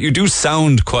 96, but you do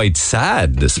sound quite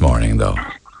sad this morning, though.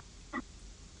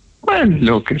 Well,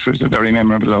 look, it was a very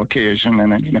memorable occasion,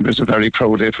 and I mean, it was a very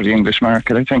proud day for the English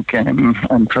market, I think,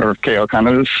 and for Kay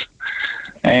O'Connell's.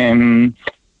 And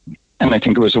I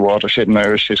think it was a watershed in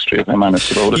Irish history, if I'm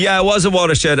honest about it. Yeah, it was a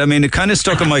watershed. I mean, it kind of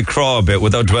stuck in my craw a bit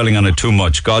without dwelling on it too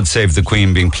much. God Save the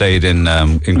Queen being played in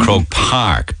Croke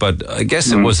Park. But I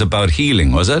guess it was about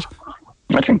healing, was it?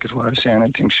 I think it was, yeah. And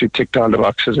I think she ticked all the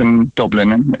boxes in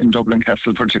Dublin, in Dublin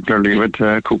Castle particularly, with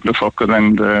Cúpla Focal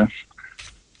and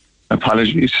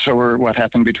apologies for what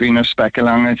happened between us back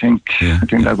along. I think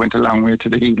that went a long way to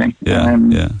the healing.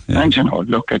 And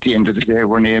look, at the end of the day,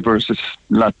 we're neighbours. It's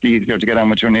a lot easier to get on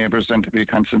with your neighbours than to be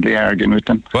constantly arguing with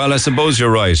them. Well, I suppose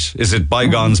you're right. Is it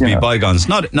bygones be bygones?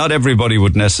 Not everybody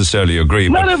would necessarily agree.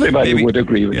 Not everybody would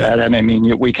agree with that. And I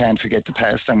mean, we can't forget the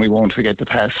past, and we won't forget the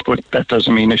past. But that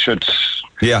doesn't mean it should.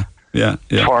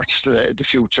 Towards the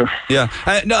future. Yeah.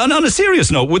 And on a serious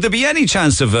note, would there be any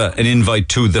chance of an invite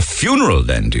to the funeral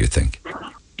then, do you think?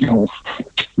 No.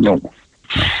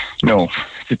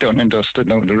 It's done and dusted.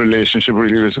 No, the relationship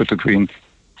really was with the Queen.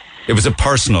 It was a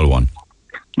personal one.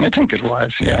 I think it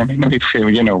was, I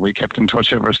mean, we kept in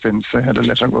touch ever since. I had a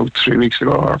letter about 3 weeks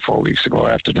ago or 4 weeks ago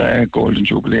after the Golden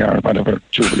Jubilee or whatever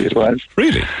Jubilee it was.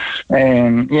 Really?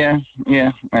 Yeah.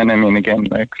 And I mean, again,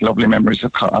 like lovely memories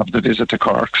of the visit to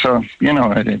Cork. So,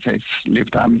 it's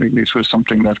lived on. Really, it was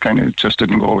something that kind of just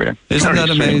didn't go away. Isn't that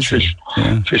amazing?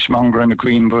 Fishmonger and the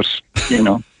Queen, but,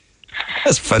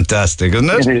 That's fantastic, isn't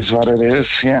it? It is what it is,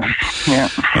 yeah.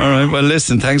 All right, well,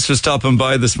 listen, thanks for stopping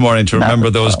by this morning to remember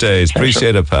those days.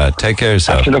 Appreciate it, Pat. Take care of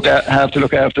yourself. Have to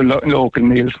look after local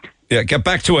meals. Yeah, get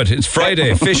back to it. It's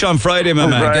Friday. Fish on Friday, my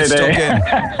man. Get stuck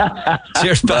in.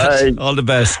 Cheers, Pat. All the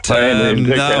best.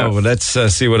 Now, let's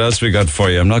see what else we got for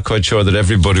you. I'm not quite sure that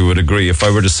everybody would agree. If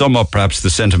I were to sum up perhaps the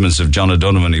sentiments of John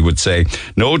O'Donovan, he would say,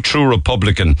 no true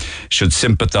Republican should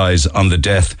sympathise on the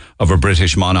death of a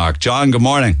British monarch. John, good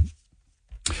morning.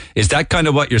 Is that kind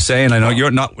of what you're saying? I know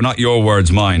you're not your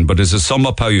words, mine, but does it sum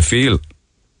up how you feel?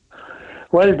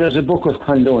 Well, there's a book of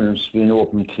condolence being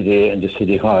opened today in the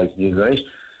City Hall, right?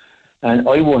 And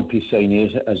I won't be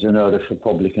signing it as an Irish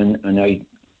Republican, and I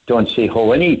don't see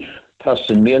how any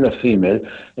person, male or female,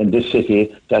 in this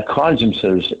city that calls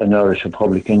themselves an Irish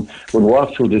Republican would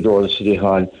walk through the door of City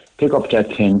Hall, pick up that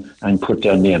pen and put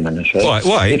their name on it, right?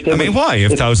 Why? Why?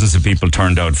 If thousands of people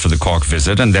turned out for the Cork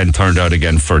visit and then turned out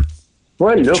again for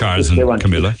Charles and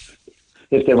Camilla?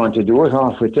 If they want to do it,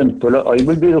 off with them. But I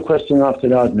will be requesting after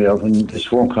that, Mayor, when this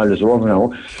phone call is over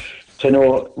now, to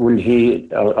know will he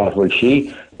or will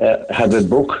she have a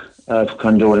book of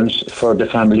condolence for the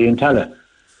family in Tala,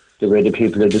 the way the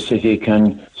people of the city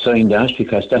can sign that,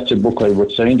 because that's a book I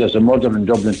would sign. There's a mother in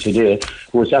Dublin today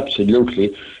who is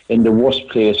absolutely in the worst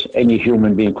place any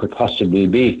human being could possibly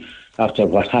be after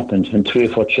what happened, and 3 or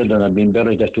 4 children have been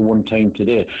buried at the one time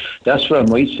today. That's where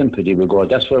my sympathy will go.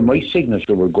 That's where my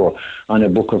signature will go on a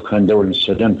book of condolence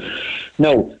to them.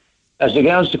 Now, as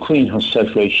regards the Queen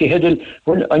herself, right, she had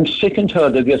I'm sick and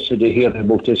tired of yesterday hearing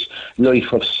about this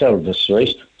life of service,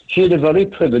 right? She had a very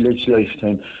privileged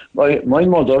lifetime. My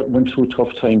mother went through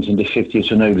tough times in the 50s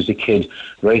when I was a kid,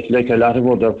 right, like a lot of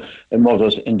other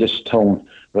mothers in this town,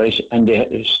 right, and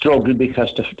they struggled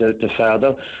because the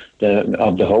father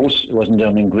of the house wasn't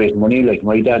earning great money like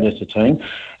my dad at the time,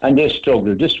 and they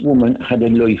struggled. This woman had a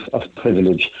life of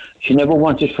privilege. She never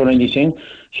wanted for anything.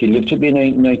 She lived to be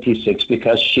 96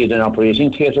 because she had an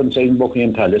operating theatre inside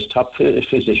Buckingham Palace, top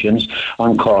physicians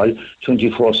on call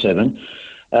 24/7.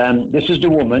 This is the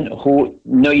woman who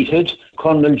knighted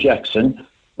Colonel Jackson,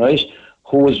 right,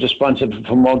 who was responsible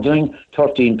for murdering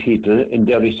 13 people in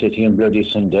Derry City on Bloody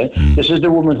Sunday. This is the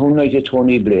woman who knighted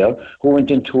Tony Blair, who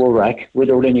went into Iraq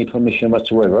without any permission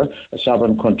whatsoever, a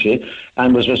sovereign country,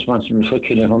 and was responsible for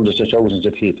killing hundreds of thousands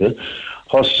of people.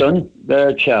 Her son,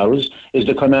 Charles, is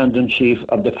the commander-in-chief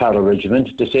of the Para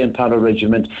Regiment, the same Para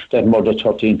Regiment that murdered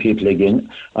 13 people again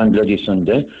on Bloody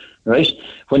Sunday. Right?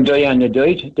 When Diana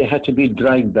died, they had to be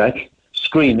dragged back,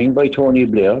 screaming by Tony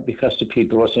Blair, because the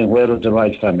people were saying, where is the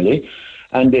right family?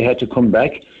 And they had to come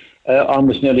back,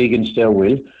 almost nearly against their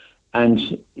will. And,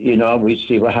 we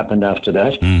see what happened after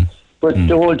that. But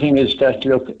the whole thing is that,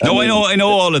 look... I know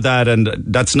all of that, and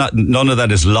none of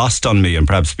that is lost on me and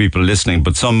perhaps people listening,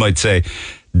 but some might say,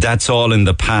 that's all in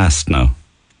the past now.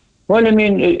 Well,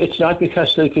 it's not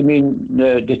because,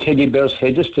 the teddy bear's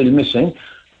head is still missing.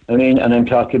 And I'm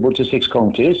talking about the 6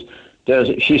 counties.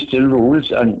 She still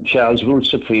rules, and Charles rules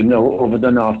supreme now over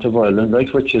the north of Ireland,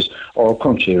 right, which is our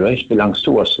country, right, belongs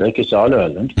to us, like it's all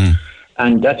Ireland.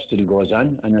 And that still goes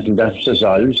on, and until that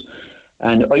dissolves.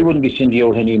 And I wouldn't be sending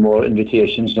out any more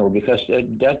invitations now, because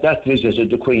that visit of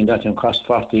the Queen, that cost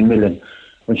 40 million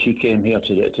when she came here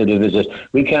to the visit.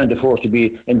 We can't afford to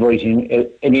be inviting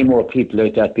any more people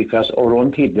like that, because our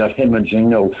own people are hemorrhaging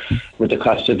now with the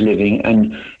cost of living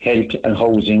and health and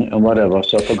housing and whatever.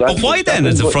 So but why then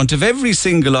is the front of every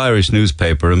single Irish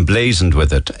newspaper emblazoned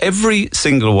with it? Every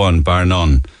single one, bar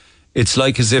none. It's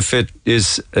like as if it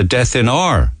is a death in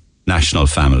our national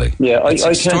family. Yeah, I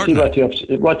can't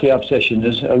see what the obsession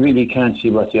is. I really can't see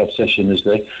what the obsession is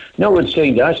like. No one's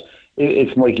saying that.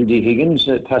 if Michael D. Higgins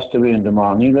passed away in the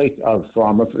morning, like, of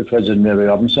former President Mary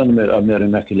Robinson or Mary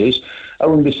McAleese, I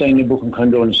wouldn't be signing a book in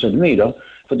condolence to them either.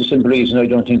 For the simple reason, I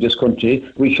don't think this country,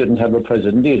 we shouldn't have a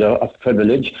president either of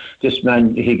privilege. This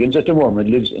man Higgins at the moment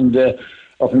lives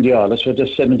up in the Isles where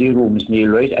there's 70 rooms, Neil,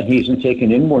 right? And he isn't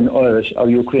taking in one Irish or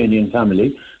Ukrainian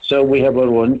family. So we have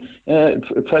our own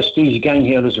prestige gang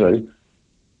here as well.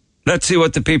 Let's see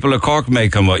what the people of Cork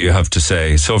make on what you have to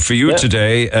say. So for you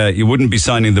today, you wouldn't be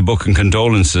signing the book in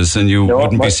condolences, and you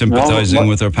wouldn't be sympathising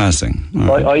with her passing.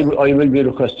 I will be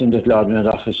requesting that Lord Mayor's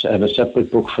office have a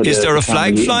separate book for. Is there a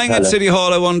flag flying at City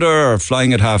Hall, I wonder, or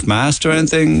flying at half-mast or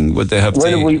anything? Would they have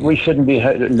we shouldn't be,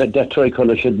 that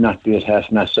tricolour should not be at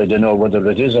half-mast. I don't know whether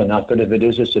it is or not, but if it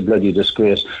is, it's a bloody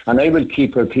disgrace. And I will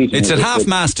keep repeating it's at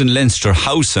half-mast in Leinster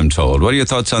House, I'm told. What are your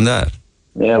thoughts on that?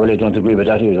 Yeah, well, I don't agree with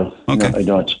that either. Okay. No, I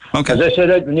don't. Okay. As I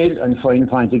said, Neil, and final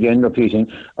point again, repeating,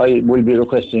 I will be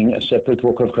requesting a separate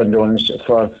book of condolence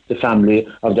for the family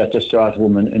of that distraught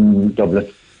woman in Dublin.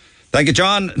 Thank you,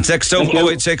 John. Text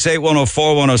 0868 104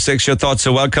 106. Your thoughts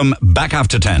are welcome. Back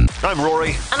after 10. I'm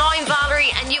Rory. And I'm Valerie,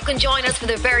 and you can join us for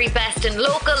the very best in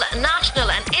local, national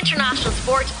and international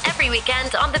sport every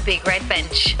weekend on the Big Red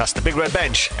Bench. That's the Big Red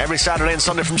Bench, every Saturday and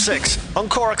Sunday from 6 on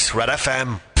Cork's Red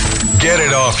FM. Get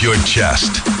it off your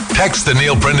chest. Text the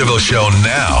Neil Prendeville Show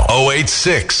now.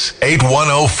 086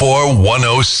 8104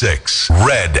 106.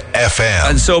 Red FM.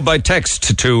 And so by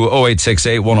text to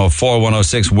 0868 104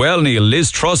 106. Well, Neil, Liz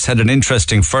Truss had an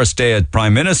interesting first day as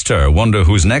Prime Minister. Wonder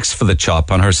who's next for the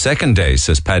chop on her second day,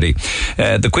 says Paddy.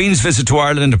 The Queen's visit to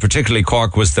Ireland, and particularly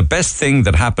Cork, was the best thing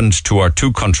that happened to our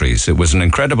two countries. It was an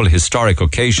incredible historic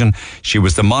occasion. She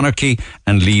was the monarchy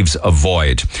and leaves a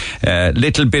void.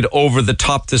 Little bit over the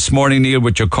top this morning, Neil,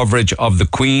 with your coverage of the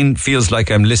Queen. Feels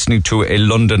like I'm listening to a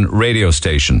London radio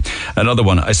station. Another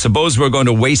one. I suppose we're going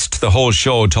to waste the whole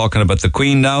show talking about the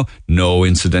Queen now? No,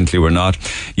 incidentally, we're not.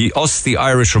 Us, the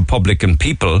Irish Republican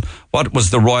people, what was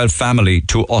the royal family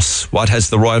to us? What has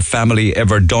the royal family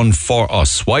ever done for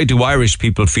us? Why do Irish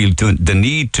people feel the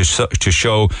need to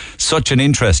show such an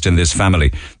interest in this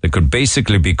family that could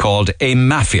basically be called a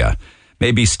mafia?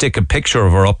 Maybe stick a picture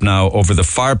of her up now over the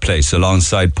fireplace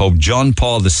alongside Pope John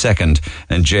Paul II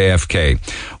and JFK.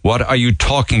 What are you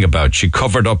talking about? She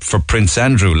covered up for Prince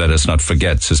Andrew, let us not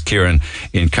forget, says Kieran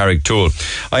in Carricktool.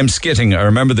 I'm skitting. I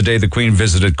remember the day the Queen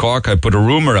visited Cork. I put a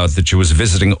rumour out that she was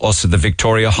visiting us at the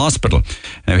Victoria Hospital.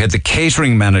 And we had the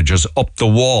catering managers up the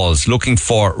walls looking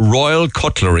for royal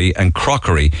cutlery and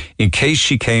crockery in case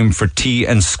she came for tea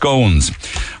and scones.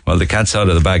 Well, the cat's out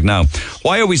of the bag now.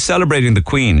 Why are we celebrating the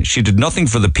Queen? She did nothing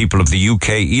for the people of the UK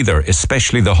either,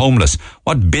 especially the homeless.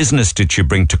 What business did she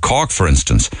bring to Cork, for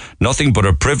instance? Nothing but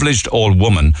a privileged old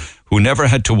woman who never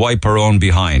had to wipe her own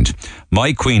behind.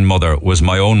 My Queen mother was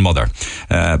my own mother.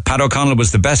 Pat O'Connell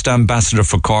was the best ambassador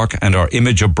for Cork and our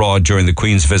image abroad during the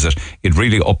Queen's visit. It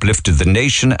really uplifted the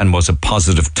nation and was a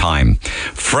positive time.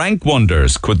 Frank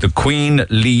wonders, could the Queen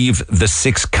leave the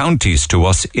 6 counties to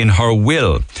us in her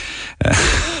will?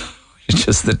 It's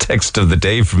just the text of the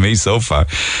day for me so far.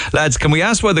 Lads, can we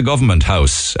ask why the Government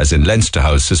House, as in Leinster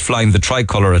House, is flying the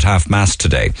tricolour at half-mast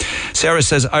today? Sarah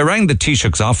says, I rang the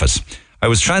Taoiseach's office. I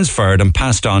was transferred and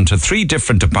passed on to 3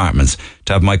 different departments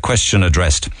to have my question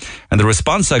addressed. And the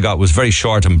response I got was very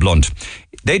short and blunt.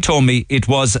 They told me it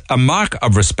was a mark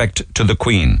of respect to the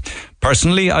Queen.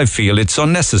 Personally, I feel it's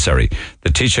unnecessary.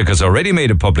 The Taoiseach has already made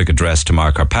a public address to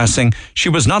mark her passing. She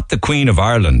was not the Queen of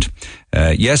Ireland.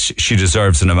 Yes, she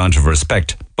deserves an amount of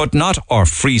respect, but not our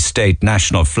Free State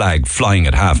national flag flying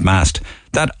at half-mast.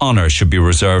 That honour should be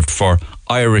reserved for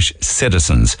Irish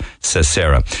citizens, says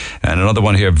Sarah. And another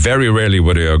one here, very rarely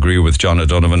would I agree with John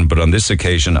O'Donovan, but on this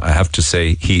occasion I have to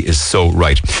say he is so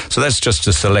right. So that's just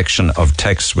a selection of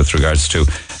texts with regards to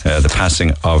the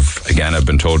passing of, again, I've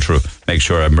been told to make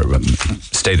sure I'm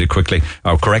stated quickly,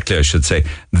 or correctly I should say,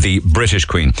 the British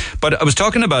Queen. But I was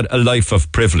talking about a life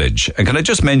of privilege, and can I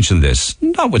just mention this,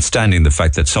 notwithstanding the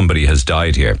fact that somebody has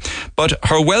died here, but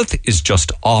her wealth is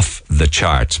just off the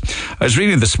charts. I was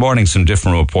reading this morning some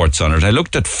different reports on it. I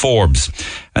looked at Forbes,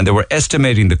 and they were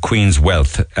estimating the Queen's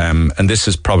wealth, and this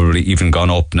has probably even gone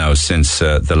up now since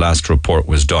the last report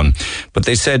was done. But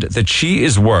they said that she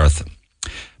is worth,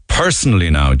 personally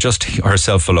now, just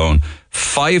herself alone,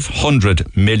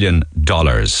 $500 million,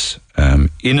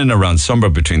 in and around somewhere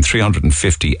between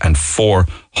 350 and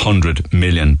 400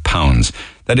 million pounds.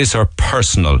 That is her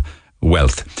personal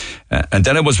wealth. And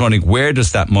then I was wondering, where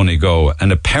does that money go?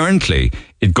 And apparently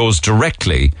it goes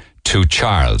directly to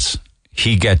Charles.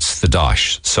 He gets the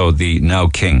dosh. So the now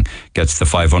king gets the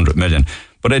 500 million.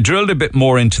 But I drilled a bit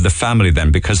more into the family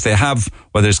then, because they have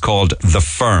what is called the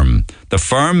firm. The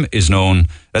firm is known,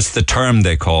 that's the term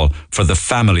they call for the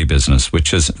family business,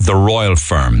 which is the royal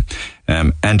firm.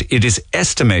 And it is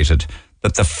estimated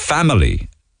that the family,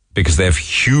 because they have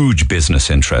huge business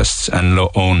interests and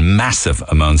own massive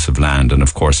amounts of land, and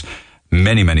of course,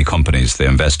 many, many companies they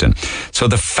invest in. So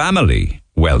the family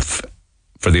wealth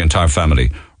for the entire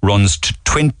family runs to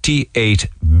 $28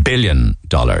 billion.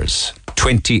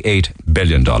 $28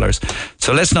 billion.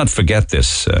 So let's not forget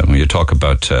this when you talk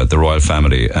about the royal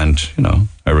family. And, you know,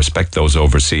 I respect those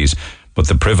overseas, but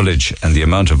the privilege and the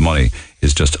amount of money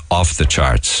is just off the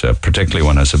charts, particularly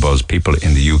when I suppose people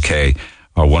in the UK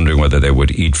are wondering whether they would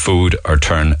eat food or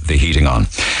turn the heating on.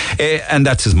 And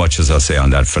that's as much as I'll say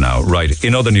on that for now. Right,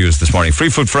 in other news this morning, Free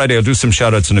Food Friday, I'll do some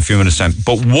shout-outs in a few minutes' time.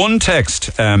 But one text,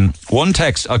 I'll do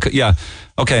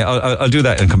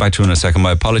that and come back to you in a second.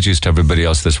 My apologies to everybody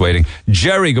else that's waiting.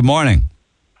 Jerry, good morning.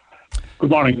 Good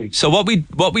morning. So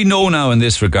what we know now in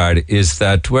this regard is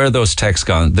that, where are those texts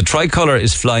gone? The tricolour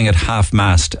is flying at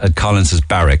half-mast at Collins's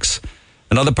barracks.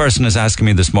 Another person is asking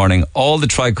me this morning, all the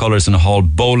tricolours in Hall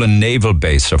Boland Naval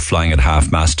Base are flying at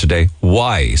half-mast today.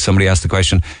 Why? Somebody asked the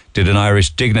question, did an Irish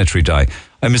dignitary die?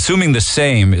 I'm assuming the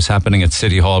same is happening at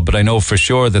City Hall, but I know for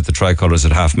sure that the tricolours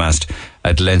at half-mast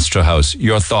at Leinster House.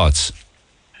 Your thoughts?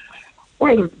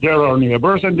 Well, they're our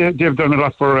neighbours, and they've done a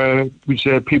lot for,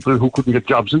 people who couldn't get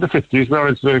jobs in the 50s,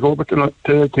 whereas they go back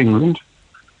to England.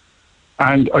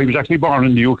 And I was actually born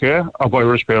in the UK of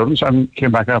Irish parents and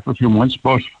came back after a few months,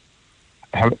 but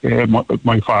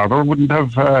my father couldn't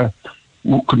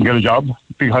get a job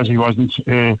because he wasn't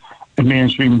a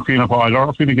mainstream Fianna Fáiler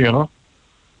or Fine Gael.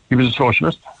 He was a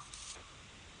socialist.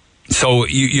 So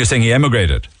you're saying he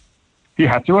emigrated? He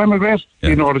had to emigrate. Yeah. He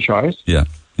had no other choice. Yeah.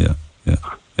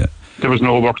 There was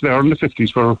no work there in the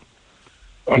 50s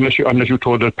unless you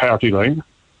told the party line.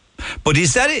 But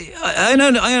is that...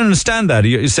 I understand that.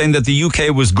 You're saying that the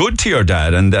UK was good to your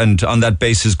dad and on that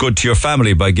basis good to your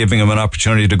family by giving him an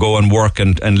opportunity to go and work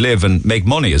and live and make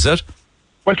money, is it?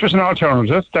 Well, it was an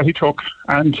alternative that he took,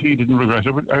 and he didn't regret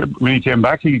it. When he came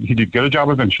back, he did get a job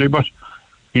eventually, but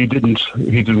he didn't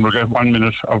regret 1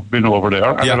 minute of being over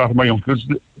there. And a lot of my uncles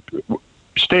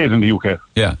stayed in the UK.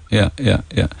 Yeah.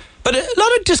 But a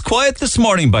lot of disquiet this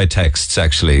morning by texts,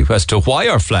 actually, as to why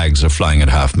our flags are flying at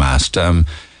half-mast.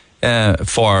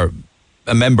 For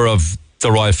a member of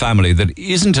the royal family that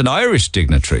isn't an Irish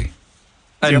dignitary.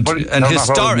 And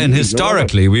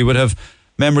historically, we would have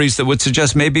memories that would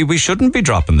suggest maybe we shouldn't be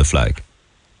dropping the flag.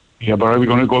 Yeah, but are we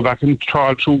going to go back and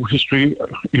trawl through history,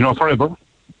 forever?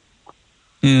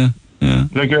 Yeah.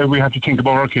 Like, we have to think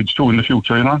about our kids, too, in the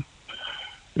future,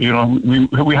 we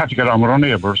have to get on with our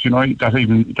neighbours, that's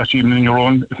even in your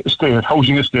own estate,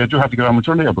 housing estate, you have to get on with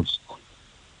your neighbours.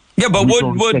 Yeah, but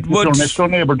would your next door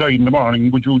neighbour died in the morning,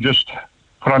 would you just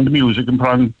put on the music and put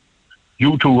on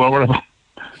U2 or whatever?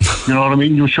 You know what I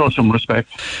mean? You show some respect.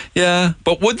 Yeah,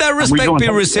 but would that respect be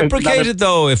reciprocated,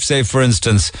 though, if, say, for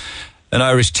instance, an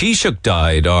Irish Taoiseach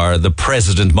died or the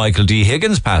President Michael D.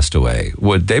 Higgins passed away?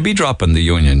 Would they be dropping the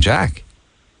Union Jack?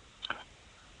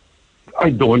 I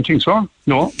don't think so,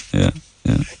 no. Yeah.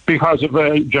 Because of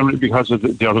they're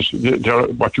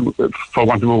what you, for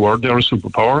want of a word, they're a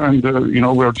superpower, and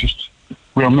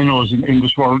we're minnows in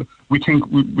this world. We think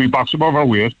we box above our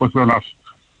weight, but we're not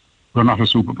a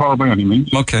superpower by any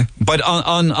means. Okay, but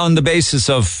on the basis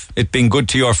of it being good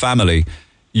to your family,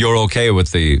 you're okay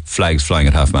with the flags flying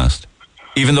at half-mast,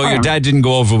 even though your dad didn't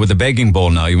go over with a begging bowl.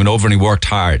 Now he went over and he worked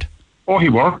hard. Oh, he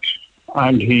worked.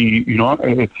 And he,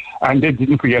 and they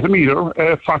didn't forget him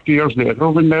either. 40 years later,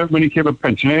 when he came of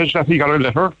pension age, that he got a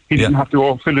letter. He didn't have to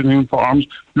go filling in forms,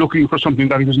 looking for something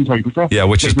that he was entitled to. Yeah,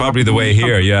 which is probably the way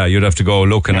here. Yeah, you'd have to go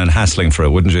looking and hassling for it,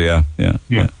 wouldn't you? Yeah.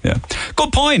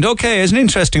 Good point. Okay, it's an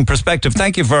interesting perspective.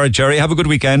 Thank you for it, Jerry. Have a good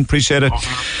weekend. Appreciate it.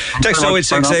 Text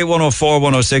 0868 104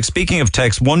 106. Speaking of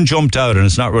text, one jumped out, and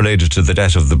it's not related to the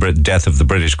death of the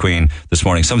British Queen this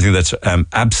morning. Something that's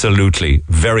absolutely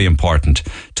very important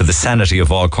to the sanity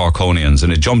of all Corkonians,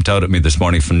 and it jumped out at me this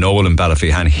morning from Noel in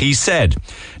Ballyfihan. He said,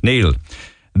 Neil,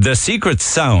 the secret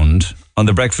sound on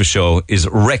the breakfast show is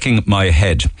wrecking my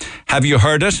head. Have you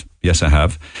heard it? Yes, I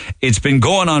have. It's been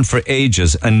going on for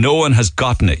ages and no one has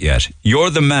gotten it yet. You're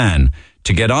the man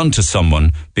to get on to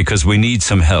someone because we need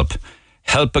some help.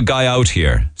 Help a guy out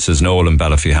here, says Noel in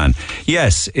Ballyfihan.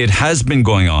 Yes, it has been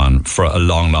going on for a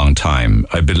long, long time.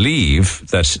 I believe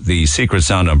that the secret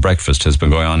sound on breakfast has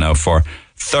been going on now for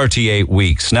 38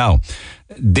 weeks. Now,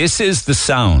 this is the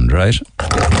sound, right?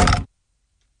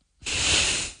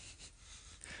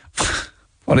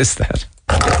 What is that?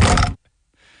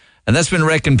 And that's been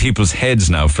wrecking people's heads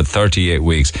now for 38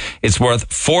 weeks. It's worth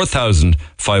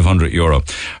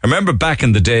 €4,500. I remember back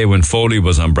in the day when Foley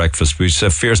was on breakfast, we used to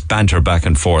have fierce banter back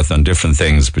and forth on different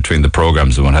things between the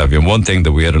programs and what have you. And one thing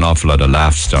that we had an awful lot of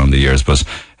laughs down the years was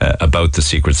about the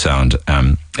secret sound.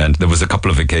 And there was a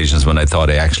couple of occasions when I thought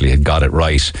I actually had got it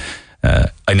right.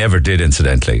 I never did,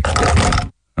 incidentally.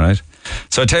 All right.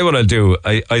 So I tell you what I'll do.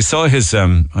 I saw his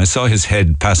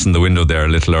head passing the window there a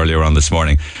little earlier on this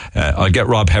morning. I'll get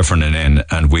Rob Heffernan in,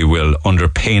 and we will, under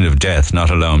pain of death, not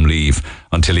allow him leave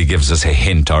until he gives us a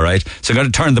hint. All right. So I'm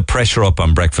going to turn the pressure up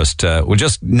on breakfast. We'll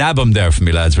just nab him there for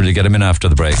me, lads. Will you get him in after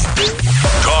the break?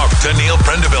 Talk to Neil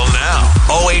Prendeville now.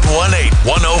 0818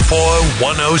 104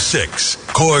 106.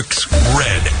 Cork's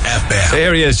Red FM. So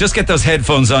here he is. Just get those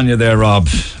headphones on you there, Rob.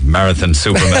 Marathon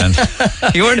Superman.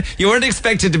 You weren't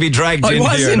expected to be dragged in here.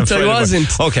 I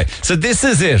wasn't. Okay, so this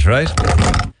is it, right?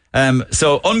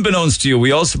 So unbeknownst to you,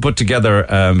 we also put together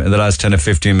in the last 10 or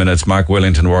 15 minutes, Mark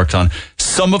Willington worked on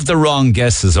some of the wrong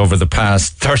guesses over the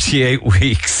past 38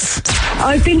 weeks.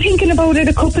 I've been thinking about it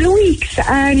a couple of weeks,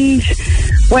 and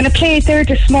when I played there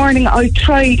this morning, I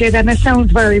tried it and it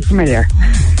sounds very familiar.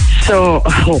 So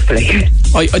hopefully.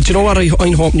 Do you know what?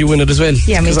 I'm hoping you win it as well.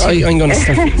 Yeah, me too. I'm going to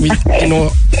start.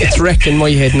 It's wrecking my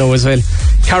head now as well.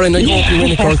 Karen, I hope you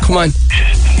win it, girl. Come on.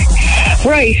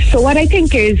 Right, so what I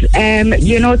think is,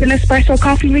 you know the Nespresso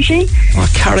coffee machine? Oh,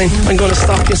 Karen, I'm going to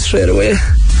stop you straight away.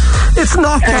 It's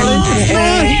not, Karen. It's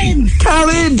not.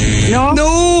 Karen. No.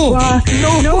 No.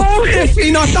 No.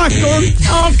 Definitely not that, girl.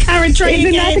 Oh, Karen, try Isn't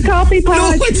again. Isn't that the coffee pod?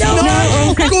 No, it's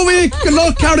not. Okay. Go away. Good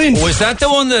luck, Karen. Was that the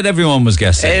one that everyone was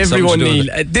guessing? Everyone, Neil.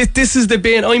 This is the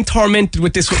bane. I'm tormented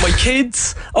with this with my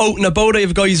kids out and about. I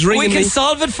have guys ringing me. We can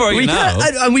solve it for you now.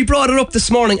 And we brought it up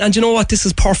this morning. And you know what? This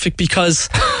is perfect because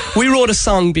we wrote a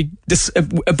song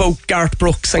about Garth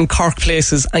Brooks and Cork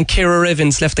places, and Ciara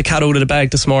Evans left the cat out of the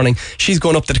bag this morning. She's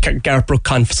going up to the Garth Brooks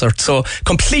concert. So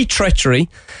complete treachery.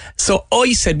 So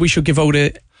I said we should give out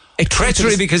a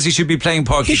treachery because he should be playing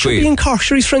Parky He should be in Cork.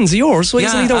 Sure, he's friends of yours. Why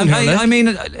isn't he down here? I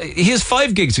mean, he has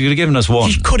 5 gigs. He could have given us one.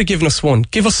 He could have given us one.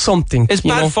 Give us something. It's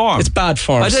bad form. It's bad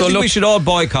form. I don't think we should all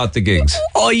boycott the gigs.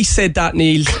 I said that,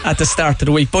 Neil, at the start of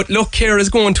the week. But look, Ciara's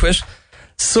going to it.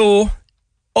 So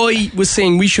I was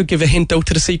saying we should give a hint out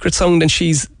to the secret sound, and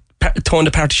she's torn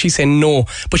apart. She's saying no,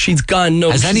 but she's gone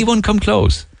no. Has anyone come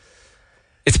close?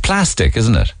 It's plastic,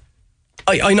 isn't it?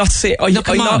 I'm not saying.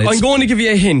 I'm going to give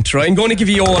you a hint, right? I'm going to give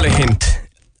you all a hint,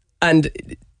 and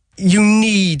you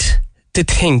need to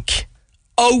think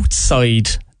outside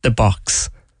the box.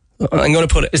 I'm going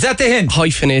to put it. Is that the hint?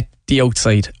 Hyphenate the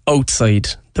outside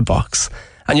the box.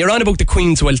 And you're on about the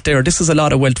Queen's wealth there. This is a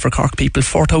lot of wealth for Cork people.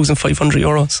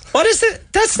 €4,500. What is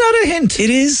it? That's not a hint. It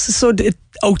is. So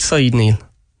outside, Neil.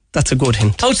 That's a good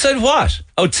hint. Outside what?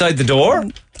 Outside the door?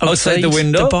 Outside the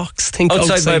window? The box. Think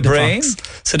outside my brain?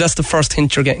 Box. So that's the first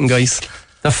hint you're getting, guys.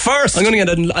 The first? I'm going to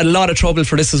get a lot of trouble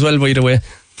for this as well, by the way.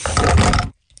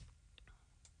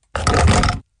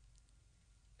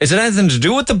 Is it anything to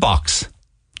do with the box?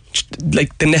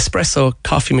 Like the Nespresso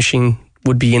coffee machine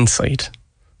would be inside.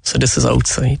 So this is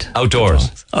outside.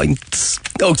 Outdoors.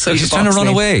 Outside. He's trying to run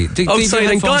away.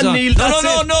 Outside and gone, Neil.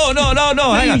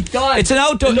 No. Hang on. God. It's an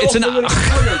outdoor. It's an.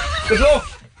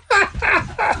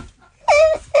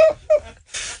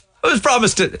 I was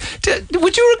promised to.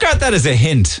 Would you regard that as a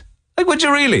hint? Like, would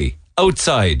you really?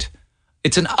 Outside.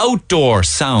 It's an outdoor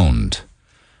sound.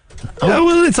 Yeah,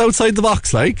 well, it's outside the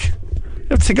box, like. You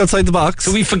have to think outside the box.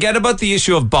 So we forget about the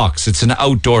issue of box. It's an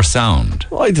outdoor sound.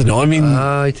 Well, I don't know. I mean,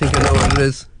 I think I know what it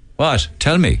is. What?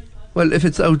 Tell me. Well, if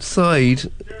it's outside,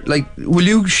 like, will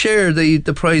you share the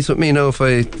prize with me now if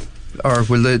I... Or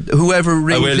will whoever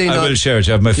rings in... I will share it.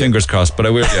 I have my fingers crossed, but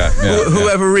I will, yeah.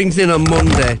 Whoever rings in on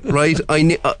Monday, right?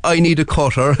 I need a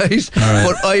cut, all right?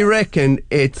 But I reckon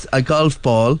it's a golf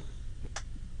ball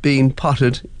being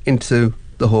potted into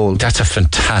the hole. That's a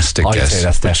fantastic guess. I'd say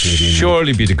that's definitely been...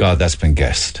 Surely be to God that's been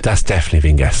guessed. That's definitely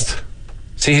been guessed.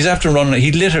 See, he's after running...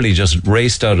 He literally just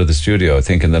raced out of the studio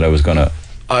thinking that I was going to...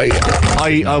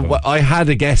 I had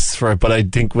a guess for it, but I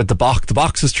think with the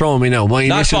box is throwing me now.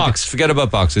 Not box, forget about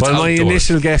box. It's my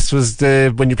initial guess was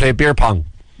when you play beer pong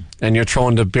and you're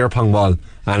throwing the beer pong ball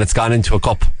and it's gone into a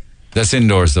cup. That's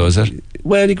indoors though, is it?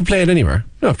 Well, you can play it anywhere.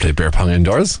 You don't play beer pong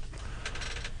indoors.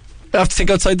 You have to think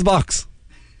outside the box.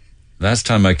 Last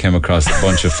time I came across a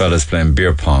bunch of fellas playing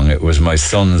beer pong, it was my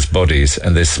son's buddies,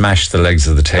 and they smashed the legs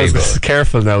of the table.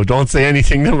 Careful now, don't say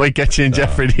anything that might get you in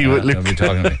jeopardy. Don't be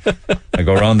talking to me. I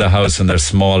go around the house and there's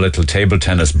small little table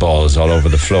tennis balls all over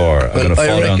the floor. I'm going to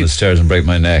fall down the stairs and break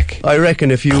my neck. I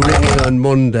reckon if you ring in on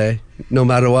Monday, no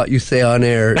matter what you say on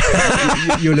air,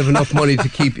 you'll have enough money to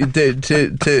keep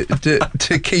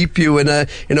to keep you in a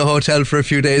hotel for a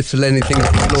few days till anything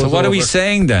blows So what over. are we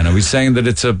saying then? Are we saying that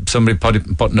it's somebody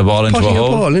putting a ball into a hole? Putting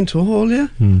a ball into a hole, yeah.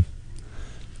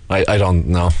 I don't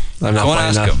know. I'm not Go and buying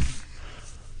ask that. him.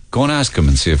 Go and ask him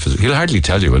and see if he'll hardly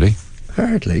tell you, will he?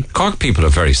 Hardly. Cork people are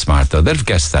very smart, though. They'd have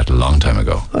guessed that a long time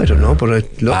ago. I don't know, but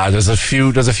there's a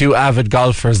few avid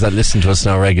golfers that listen to us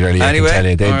now regularly. Anyway, I can tell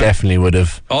you, they definitely would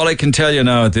have. All I can tell you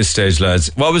now at this stage,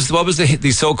 lads, what was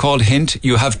the so-called hint?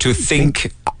 You have to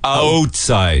think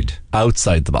outside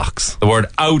the box. The word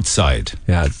outside.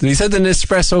 Yeah, he said an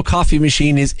espresso coffee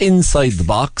machine is inside the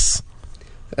box.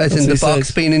 As in the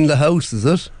box being in the house, is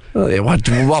it? Oh, yeah,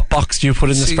 what box do you put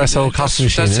in the espresso coffee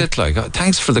machine? That's it, like.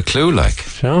 Thanks for the clue, like.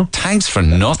 Thanks for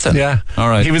nothing. Yeah. All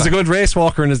right. He was a good race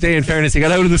walker in his day, in fairness. He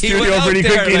got out of the studio pretty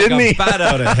quickly, didn't he? Bat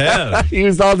out of hell. He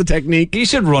used all the technique. He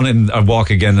should run in and walk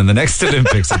again in the next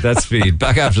Olympics at that speed.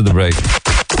 Back after the break.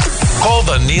 Call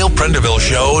the Neil Prendeville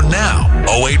Show now.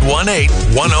 0818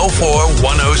 104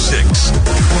 106.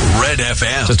 Red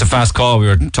FM. Just a fast call. We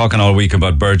were talking all week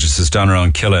about Burgess's down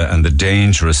around Killa and the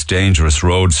dangerous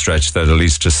road stretch that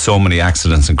leads to so many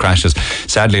accidents and crashes.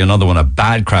 Sadly, another one, a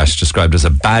bad crash, described as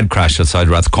a bad crash outside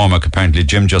Rathcormac. Apparently,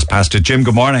 Jim just passed it. Jim,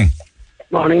 good morning.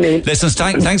 Morning, Neil. Listen,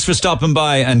 thanks for stopping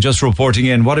by and just reporting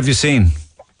in. What have you seen?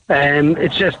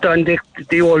 It's just on the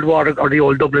old the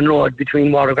old Dublin Road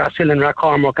between Watergrass Hill and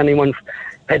Rathcormac. Anyone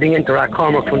heading into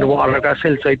Rathcormac from the Watergrass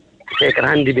Hill side, take it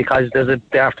handy because there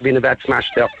after being a bad smash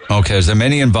there. Okay, is there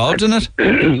many involved in it?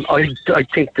 I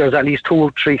think there's at least 2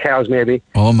 or 3 cars maybe.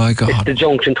 Oh my God. It's the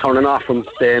junction turning off from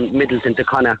the Middleton to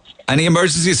Connacht. Any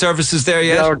emergency services there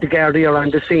yet? The Gardaí are on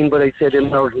the scene, but I said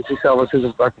emergency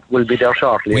services will be there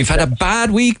shortly. We've had a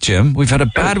bad week, Jim. We've had a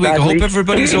bad week. I hope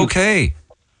everybody's okay.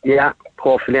 Yeah,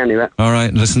 hopefully anyway. All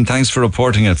right, listen, thanks for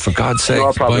reporting it. For God's sake,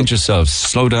 mind yourselves.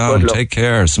 Slow down, take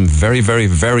care. Some very, very,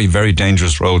 very, very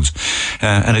dangerous roads.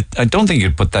 And I don't think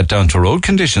you'd put that down to road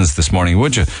conditions this morning,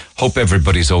 would you? Hope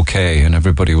everybody's okay and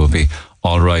everybody will be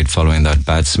all right following that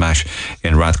bad smash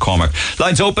in Rathcormac.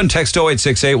 Lines open, text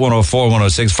 0868 104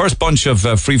 106. First bunch of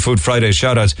Free Food Friday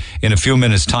shout-outs in a few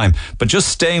minutes' time. But just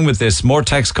staying with this, more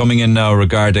texts coming in now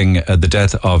regarding the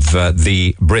death of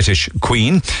the British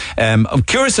Queen. I'm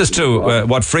curious as to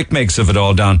what Frick makes of it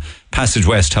all down Passage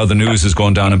West, how the news is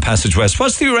going down in Passage West.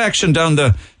 What's the reaction down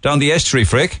the estuary,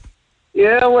 Frick?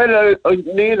 Yeah, well,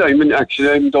 Neil,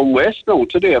 I'm down west now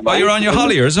today. Oh, you're on your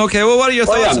Holliers? Okay, well, what are your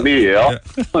thoughts? I am here. Yeah.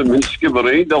 I'm in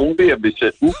Skibbereen, down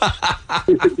babysitting.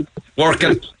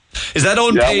 Working. Is that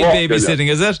unpaid babysitting,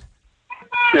 is it?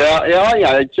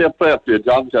 Yeah, it's a appropriate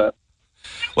job, yeah.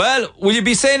 Well, will you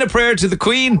be saying a prayer to the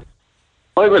Queen?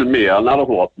 I will, Mayor, not a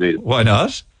hope, Neil. Why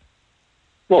not?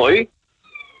 Why?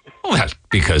 Well,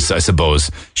 because I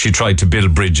suppose she tried to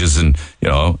build bridges and,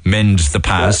 mend the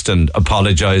past and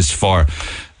apologised for,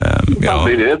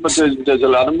 Probably did, but there's a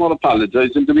lot of more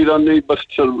apologising to be done, Neil, but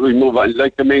till we move on.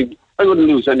 I wouldn't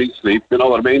lose any sleep, you know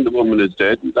what I mean? The woman is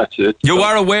dead, and that's it. You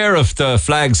are aware of the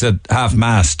flags at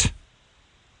half-mast?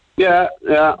 Yeah,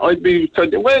 I'd be...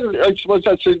 Well, I suppose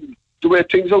that's the way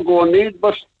things are going, Neil,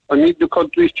 but the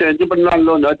country's changing, but not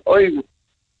alone that.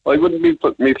 I wouldn't be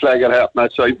putting my flag at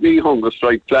half-mast, so I'd be hunger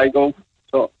strike flag out.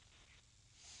 So,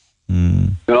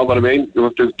 you know what I mean? You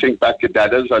have to think back at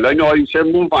that as well. I know you say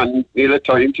move on, Neil, at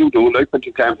times you do, but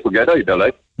you can't forget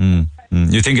either,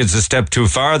 You think it's a step too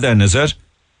far then, is it?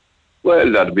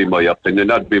 Well, that'd be my opinion.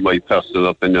 That'd be my personal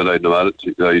opinion. I don't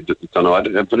know.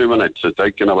 Everyone else,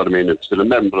 you know what I mean? It's still a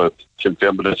member of Sinn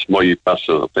Féin, but it's my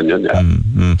personal opinion, yeah.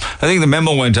 I think the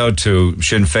memo went out to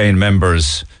Sinn Féin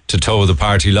members to toe the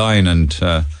party line and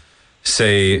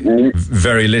say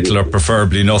very little or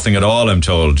preferably nothing at all, I'm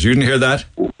told. You didn't hear that?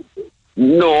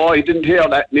 No, I didn't hear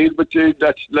that, Neil, but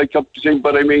that's up to thing.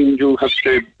 But you have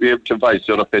to be able to voice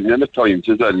your opinion at times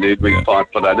as well, Neil. We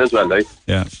fought for that as well,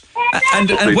 Yeah.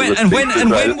 And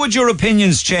when would your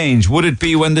opinions change? Would it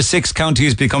be when the 6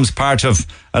 counties becomes part of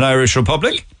an Irish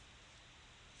Republic?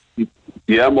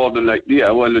 Yeah, more than likely.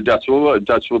 Yeah, well, that's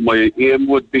what my aim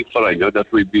would be for. I know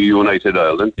that we'd be United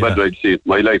Ireland, whether I'd see it in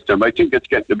my lifetime. I think it's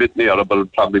getting a bit nearer, but it'll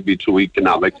probably be through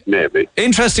economics, maybe.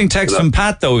 Interesting text from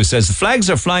Pat, though, who says the flags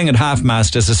are flying at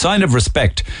half-mast as a sign of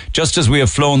respect, just as we have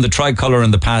flown the tricolour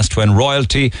in the past when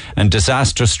royalty and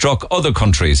disaster struck other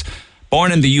countries.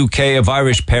 Born in the UK of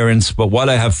Irish parents, but while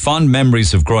I have fond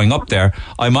memories of growing up there,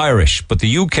 I'm Irish. But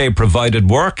the UK provided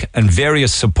work and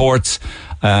various supports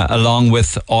along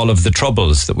with all of the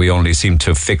troubles that we only seem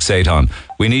to fixate on.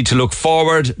 We need to look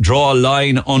forward, draw a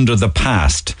line under the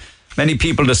past. Many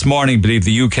people this morning believe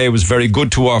the UK was very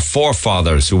good to our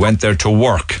forefathers who went there to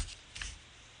work.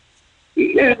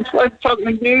 It's like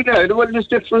talking Neil. Well, there's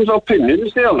different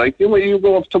opinions there. Like, you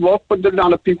go off to work, but a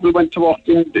lot of people went to work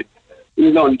in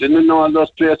London and all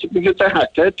those places because they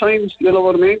had to at times, you know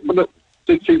what I mean? But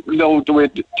the people know the way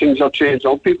things are changed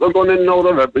now. People are going in and out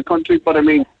of every country, but I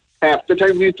mean, half the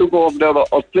time we used to go over there,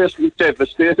 our place was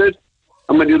devastated.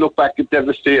 And when you look back at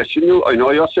devastation, I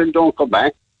know you're saying don't come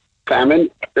back, famine,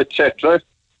 etc.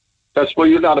 That's why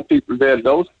a lot of people bailed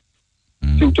out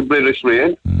due to British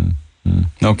rain.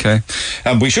 Okay.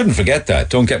 We shouldn't forget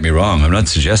that. Don't get me wrong. I'm not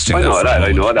suggesting I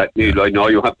that. know that, Neil. I know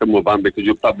you have to move on because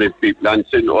you probably have people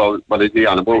answering, what is he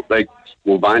on about? Like,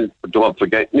 move on. But don't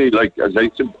forget, Neil, like, as I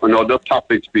said on other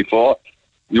topics before,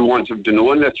 you want them to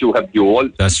know unless you have the all.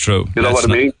 That's true. You know what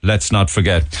I mean? Let's not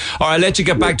forget. All right, I'll let you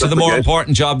get back to the more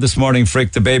important job this morning,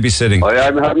 Frick, the babysitting.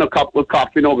 I'm having a cup of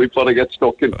coffee now before I get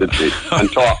stuck into this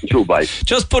and talking to you, bye.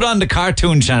 Just put on the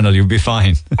cartoon channel, you'll be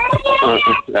fine.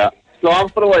 Yeah. Go on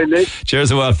for a while, Nick. Cheers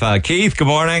a while, pal. Keith, good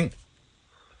morning.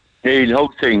 Neil,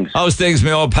 how's things,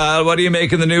 my old pal? What are you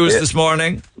making the news this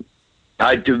morning?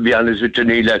 To be honest with you,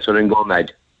 Neil, that's what I'm going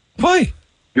mad. Why?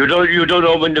 You don't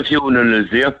know when the funeral is,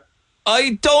 do you?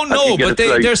 I don't know, but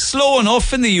they're slow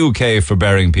enough in the UK for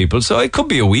burying people, so it could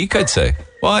be a week, I'd say.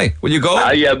 Why? Will you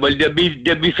go? Yeah, well, they'll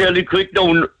be fairly quick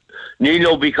now,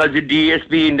 Neil, because of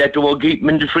DSB and that they won't keep them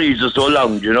in the freezer so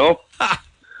long, you know?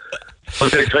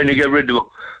 But they're trying to get rid of them.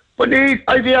 But Neil,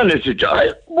 I'll be honest with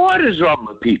you, what is wrong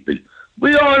with people?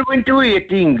 We all went away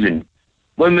to England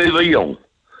when we were young,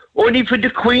 only for the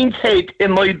Queen's head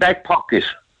in my back pocket.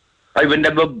 I would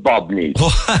never bob, Neil.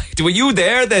 Were you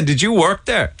there then? Did you work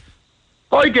there?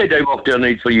 I did. I worked there,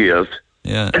 Neil, for years.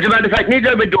 Yeah. As a matter of fact, Neil,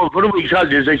 I went over for a week's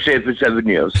holidays. I stayed for 7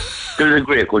 years. It was a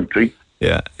great country.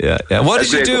 Yeah. What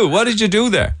did you do? What did you do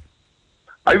there?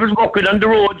 I was walking on the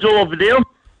roads over there.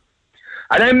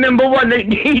 And I remember one night,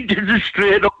 Neil did a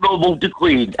straight up know about the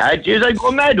Queen. I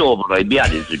go mad over it, I'll be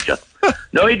honest with you.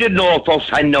 No, I didn't know first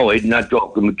hand, no, I'm not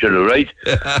talking with you, right?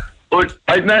 But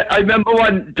I remember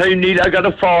one time, Neil, I got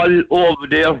a fall over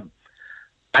there.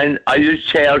 And I was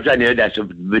chairs and that's a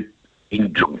bit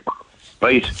drunk,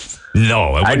 right?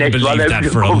 No, I wouldn't believe that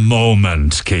for a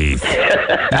moment, Keith.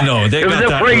 No, they got that wrong. It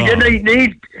was a Friday night,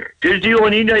 Neil. This is the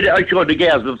only night I saw the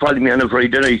girls that followed me on a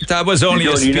Friday night. That was only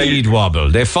a speed wobble.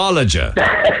 They followed you.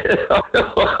 But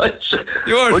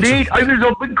Neil, I was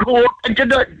up in court and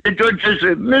the judge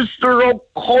said, Mr.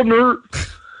 O'Connor,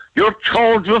 your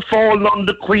charge was falling on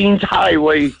the Queen's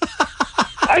Highway.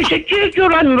 I said, Jake,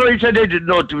 you're on. I said, I didn't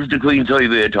know it was the Queen's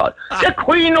Highway at all. The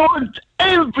Queen owns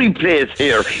every place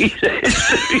here, he says.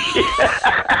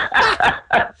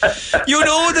 You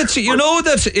know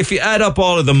that if you add up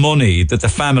all of the money that the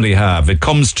family have, it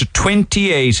comes to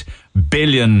 $28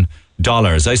 billion.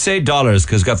 I say dollars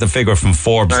because I got the figure from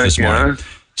Forbes this morning.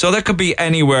 So that could be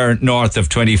anywhere north of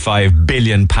 £25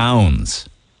 billion.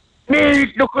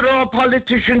 Mate, look at all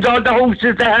politicians, all the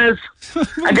houses they have,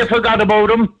 and they forgot about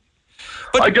them.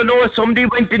 But I don't know if somebody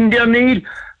went in there, Neil,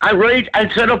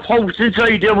 and set up house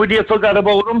inside there where they forgot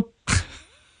about them.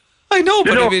 I know,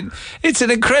 I mean, it's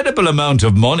an incredible amount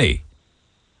of money.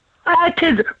 It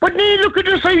is. But Neil, look at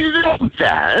the size of the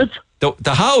house.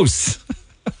 The house?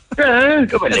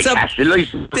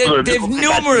 They've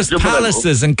numerous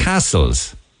palaces and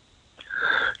castles.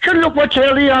 So look what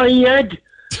area he had.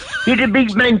 He had a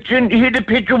big mansion. He had a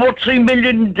picture worth €3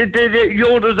 million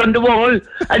euros on the wall,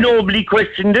 and nobody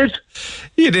questioned it.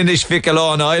 He had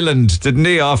Inishvikalon Island, didn't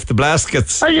he, off the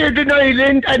Blaskets? He had an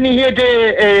island, and he had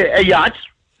a yacht.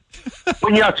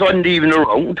 When yachts weren't even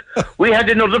around. We had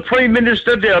another Prime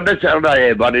Minister there that said,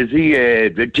 what is he,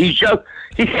 the Taoiseach?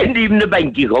 He hadn't even a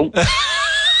bank account.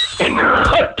 And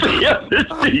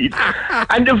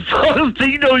the first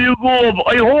thing now you go over,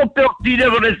 I hope that he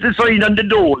never has to sign on the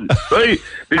dole, right?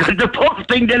 Because the first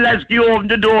thing they'll ask you over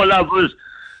the dole of was,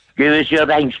 give us your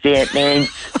bank statement.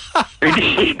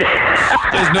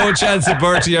 There's no chance of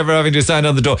Bertie ever having to sign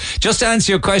on the door. Just to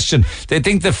answer your question, they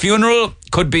think the funeral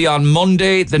could be on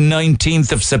Monday, the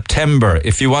 19th of September.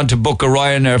 If you want to book a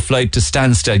Ryanair flight to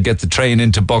Stansted, get the train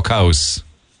into Buckhouse.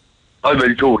 I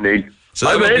will too, Neil. So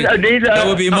that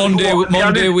would be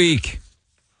Monday week.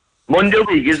 Monday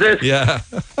week, is it? Yeah.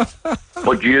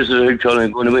 But Jesus, I'm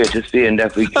going away to Spain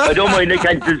that week. I don't mind, I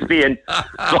can't to Spain.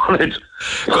 Solid.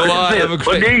 Go on, have a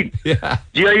great... Yeah.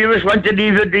 The Irish want to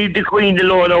leave the Queen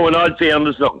alone now and all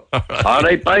fairness now. All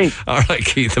right, bye. All right,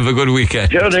 Keith, have a good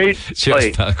weekend. Sure, Neil.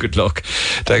 Cheers, pal. Good luck.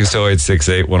 Thanks to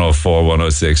 0868 104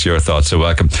 106. Your thoughts are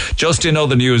welcome. Just in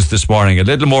other news this morning, a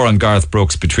little more on Garth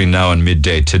Brooks between now and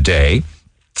midday today.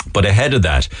 But ahead of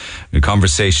that, a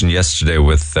conversation yesterday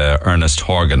with Ernest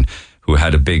Horgan, who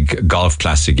had a big golf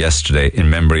classic yesterday in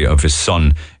memory of his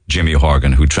son, Jimmy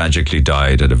Horgan, who tragically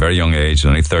died at a very young age,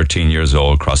 only 13 years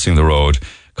old, crossing the road,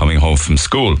 coming home from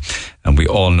school. And we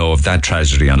all know of that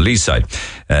tragedy on Leaside.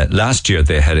 Last year,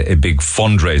 they had a big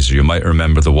fundraiser. You might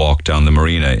remember the walk down the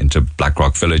marina into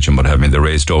Blackrock Village and what have you. They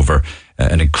raised over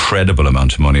an incredible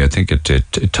amount of money. I think it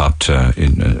topped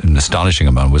an astonishing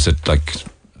amount. Was it like...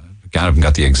 I haven't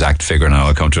got the exact figure now.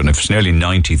 I'll come to it. It was nearly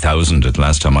 90,000 at the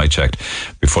last time I checked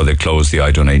before they closed the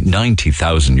I Donate.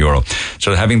 90,000 euro.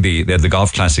 So they had the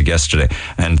golf classic yesterday,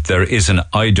 and there is an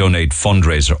I Donate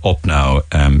fundraiser up now,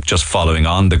 just following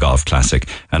on the golf classic,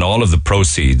 and all of the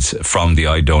proceeds from the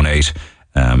I Donate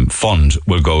fund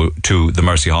will go to the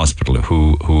Mercy Hospital,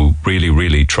 who really,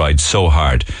 really tried so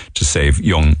hard to save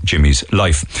young Jimmy's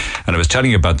life. And I was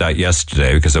telling you about that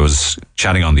yesterday because I was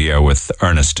chatting on the air with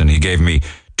Ernest, and he gave me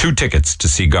 2 tickets to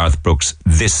see Garth Brooks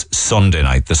this Sunday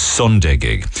night, the Sunday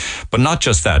gig. But not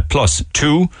just that, plus a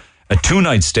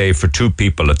 2-night stay for 2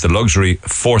 people at the luxury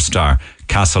 4-star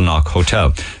Castleknock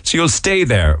Hotel. So you'll stay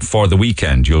there for the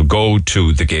weekend. You'll go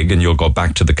to the gig and you'll go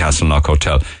back to the Castleknock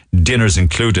Hotel. Dinner's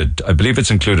included. I believe it's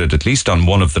included at least on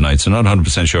one of the nights. I'm not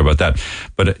 100% sure about that.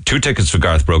 But 2 tickets for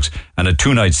Garth Brooks and a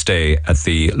 2-night stay at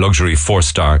the luxury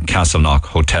 4-star Castleknock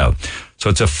Hotel. So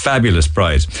it's a fabulous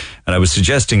prize. And I was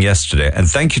suggesting yesterday, and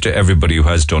thank you to everybody who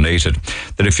has donated,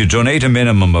 that if you donate a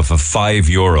minimum of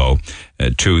 €5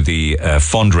 to the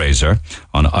fundraiser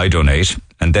on iDonate,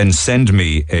 and then send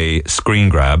me a screen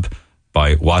grab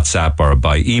by WhatsApp or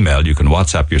by email, you can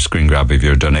WhatsApp your screen grab of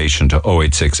your donation to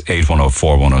 086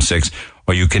 8104 106,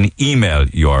 or you can email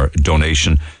your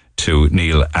donation to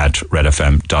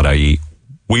neil@redfm.ie.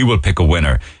 We will pick a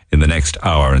winner in the next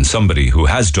hour, and somebody who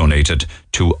has donated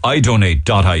to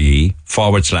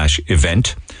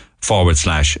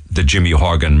idonate.ie/event/the Jimmy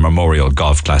Horgan Memorial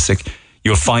Golf Classic.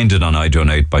 You'll find it on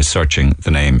iDonate by searching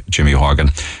the name Jimmy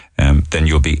Horgan. Then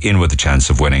you'll be in with a chance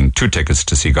of winning 2 tickets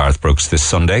to see Garth Brooks this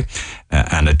Sunday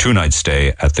and a 2-night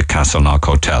stay at the Castleknock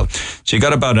Hotel. So you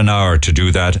got about an hour to do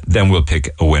that. Then we'll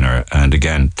pick a winner. And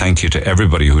again, thank you to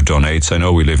everybody who donates. I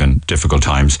know we live in difficult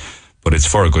times, but it's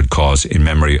for a good cause in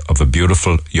memory of a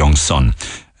beautiful young son,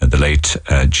 the late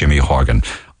Jimmy Horgan.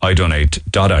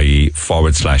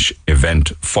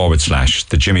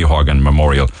 idonate.ie/event/the Jimmy Horgan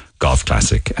Memorial Golf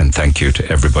Classic. And thank you to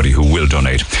everybody who will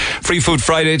donate. Free Food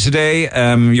Friday today.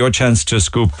 Your chance to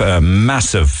scoop a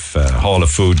massive haul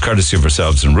of food courtesy of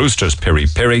ourselves and Roosters, Piri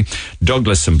Piri,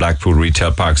 Douglas and Blackpool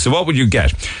Retail Park. So what would you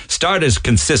get? Starters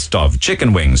consist of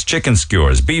chicken wings, chicken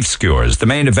skewers, beef skewers. The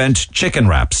main event, chicken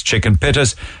wraps, chicken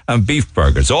pittas and beef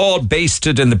burgers, all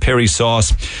basted in the Piri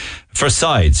sauce. For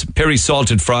sides, Piri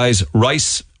salted fries,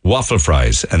 rice, waffle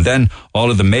fries, and then all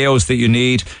of the mayos that you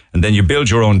need, and then you build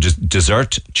your own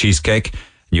dessert, cheesecake.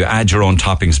 You add your own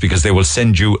toppings because they will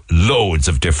send you loads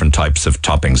of different types of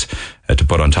toppings to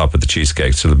put on top of the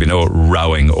cheesecake, so there'll be no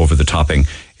rowing over the topping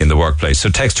in the workplace. So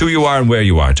text who you are and where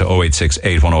you are to 086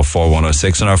 8104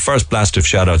 106. And our first blast of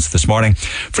shout-outs this morning.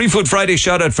 Free Food Friday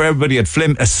shout-out for everybody at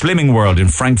Slimming World in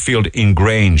Frankfield in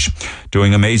Grange,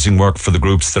 doing amazing work for the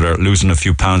groups that are losing a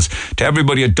few pounds. To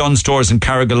everybody at Dunn Stores in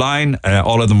Carrigaline,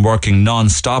 all of them working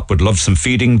non-stop, would love some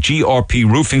feeding. GRP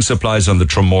Roofing Supplies on the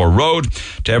Tramore Road.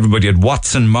 To everybody at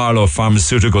Watson Marlow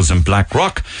Pharmaceuticals in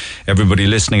Blackrock. Everybody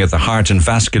listening at the Heart and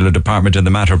Vascular Department in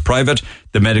the Mater Private.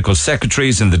 The medical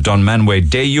secretaries in the Dunmanway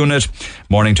Day Unit.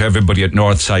 Morning to everybody at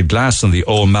Northside Glass on the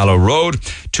Old Mallow Road.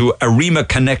 To Arima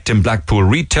Connect in Blackpool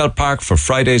Retail Park for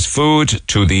Friday's food.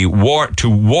 To the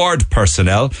ward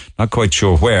personnel, not quite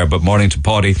sure where, but morning to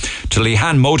Paddy. To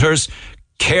Lehan Motors.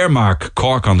 Caremark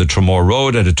Cork on the Tramore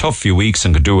Road. Had a tough few weeks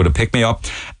and could do with a pick-me-up.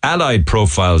 Allied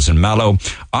Profiles in Mallow.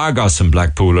 Argos and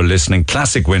Blackpool are listening.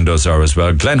 Classic Windows are as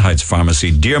well. Glen Heights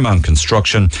Pharmacy. Dearmount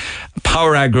Construction.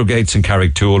 Power Aggregates in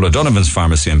Carricktool. O'Donovan's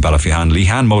Pharmacy in Ballyfihan.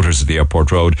 Lehan Motors at the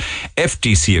Airport Road.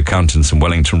 FDC Accountants in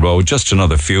Wellington Road. Just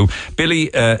another few.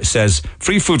 Billy says,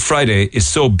 Free Food Friday is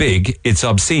so big, it's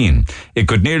obscene. It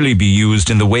could nearly be used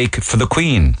in the wake for the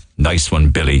Queen. Nice one,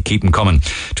 Billy. Keep them coming.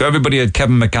 To everybody at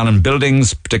Kevin McAllen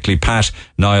Buildings, particularly Pat,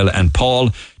 Niall and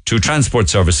Paul. To Transport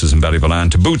Services in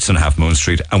Ballybolan. To Boots on Half Moon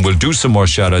Street. And we'll do some more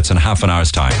shout-outs in half an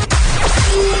hour's time.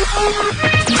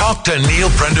 Talk to Neil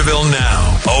Prendeville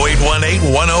now.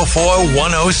 0818 104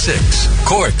 106.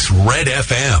 Cork's Red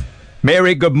FM.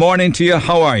 Mary, good morning to you.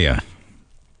 How are you?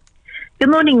 Good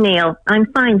morning, Neil. I'm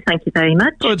fine, thank you very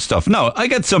much. Good stuff. Now, I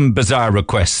get some bizarre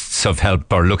requests of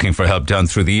help or looking for help down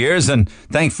through the years, and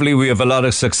thankfully we have a lot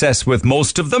of success with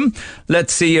most of them.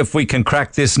 Let's see if we can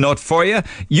crack this nut for you.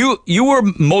 You were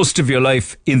most of your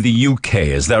life in the UK,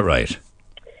 is that right?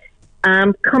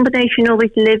 Combination, always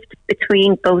lived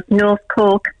between both North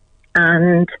Cork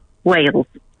and Wales.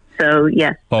 So,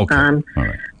 yes. Okay. All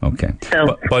right. Okay.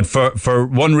 So, but for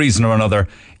one reason or another,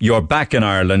 you're back in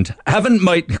Ireland. Haven't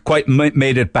quite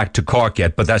made it back to Cork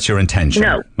yet, but that's your intention.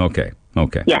 No. Okay.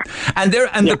 Okay. Yeah. And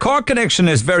the Cork connection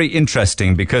is very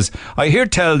interesting because I hear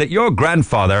tell that your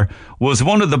grandfather was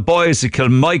one of the boys at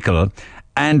Kilmichael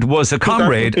and was a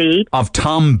comrade of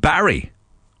Tom Barry.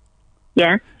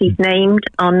 Yes, he's named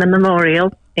on the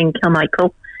memorial in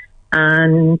Kilmichael,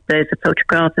 and there's a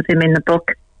photograph of him in the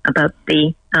book about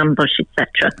the ambush,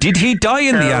 etc. Did he die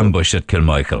in the ambush at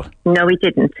Kilmichael? No, he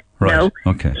didn't. Right. No.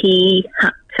 Okay. He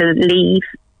had to leave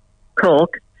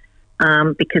Cork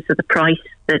because of the price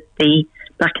that the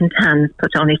Black and Tans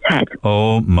put on his head.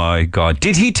 Oh my God!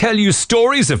 Did he tell you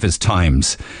stories of his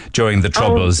times during the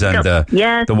Troubles and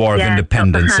the War of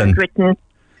Independence? Handwritten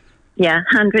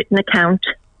account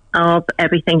of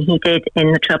everything he did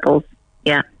in the Troubles.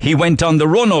 Yeah. He went on the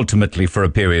run ultimately for a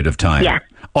period of time. Yeah.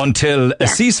 Until a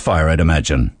ceasefire, I'd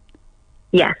imagine.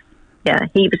 Yes. Yeah.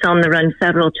 He was on the run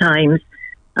several times.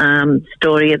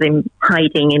 Story of him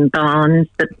hiding in barns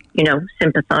that,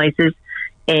 sympathisers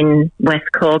in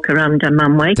West Cork around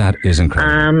Ammanway. That is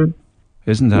incredible.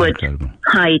 Isn't that incredible?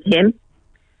 Hide him.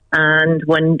 And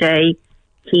one day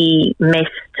he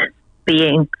missed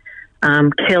being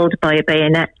killed by a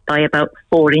bayonet by about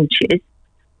 4 inches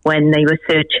when they were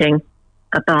searching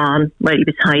a barn where he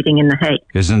was hiding in the hay.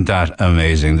 Isn't that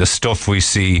amazing? The stuff we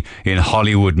see in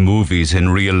Hollywood movies in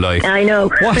real life. I know.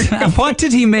 What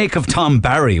did he make of Tom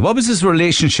Barry? What was his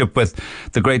relationship with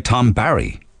the great Tom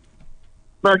Barry?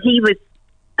 Well, he was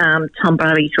Tom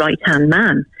Barry's right-hand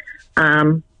man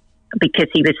because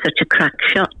he was such a crack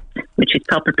shot, which is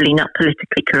probably not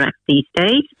politically correct these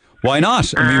days. Why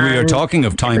not? I mean, we are talking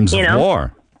of times of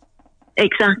war.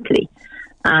 Exactly.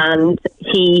 And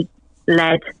he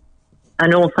led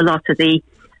an awful lot of the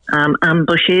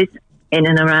ambushes in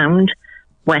and around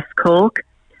West Cork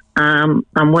and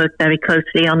worked very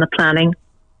closely on the planning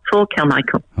for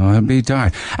Kilmichael. Oh, I'll be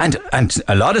darned. And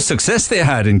a lot of success they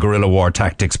had in guerrilla war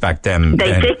tactics back then.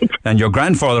 They did. And your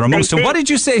grandfather amongst them. What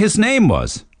did you say his name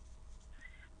was?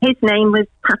 His name was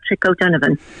Patrick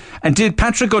O'Donovan. And did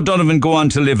Patrick O'Donovan go on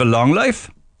to live a long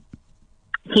life?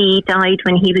 He died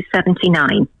when he was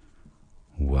 79.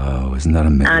 Wow, isn't that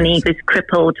amazing? And he was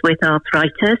crippled with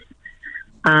arthritis.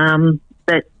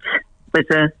 That was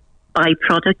a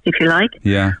byproduct, if you like,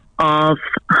 of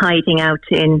hiding out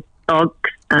in bogs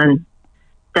and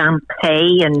damp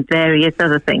hay and various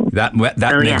other things. That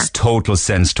makes total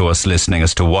sense to us listening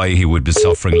as to why he would be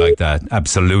suffering like that.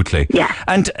 Absolutely. Yeah.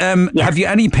 And have you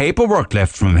any paperwork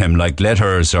left from him, like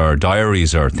letters or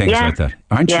diaries or things like that?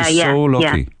 Aren't you so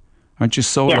lucky? Yeah. Aren't you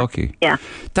so lucky? Yeah.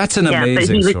 That's an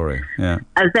amazing story. Yeah.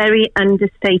 A very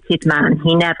understated man.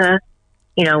 He never,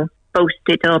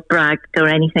 boasted or bragged or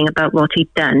anything about what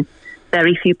he'd done.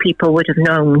 Very few people would have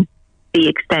known the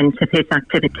extent of his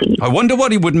activities. I wonder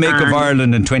what he would make of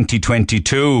Ireland in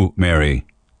 2022, Mary.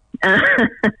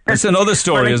 That's another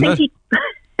story, isn't it?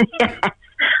 Yes.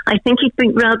 I think he'd be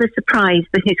rather surprised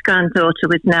that his granddaughter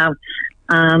was now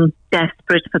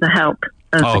desperate for the help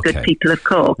of the good people of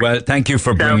Cork. Well, thank you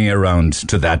for bringing it around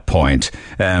to that point.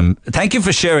 Thank you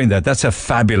for sharing that. That's a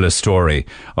fabulous story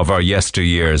of our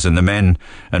yesteryears and the men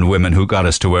and women who got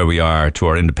us to where we are, to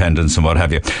our independence and what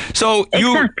have you. So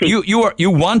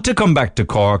you want to come back to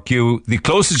Cork? The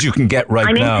closest you can get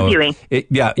right now. I'm interviewing.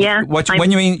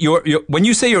 When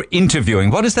you say you're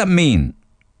interviewing, what does that mean?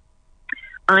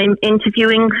 I'm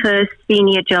interviewing for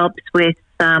senior jobs with.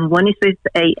 One is with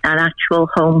an actual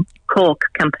home Cork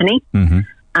company, and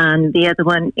the other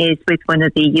one is with one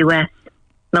of the US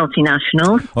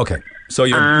multinationals. Okay, so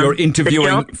you're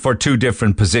interviewing for 2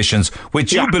 different positions,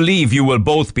 which you believe you will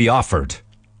both be offered.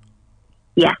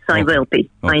 Yes, I will be.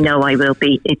 Okay. I know I will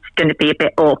be. It's going to be a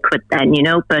bit awkward then,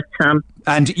 but...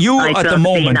 and you, at the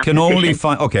moment, can only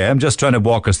find... Okay, I'm just trying to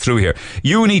walk us through here.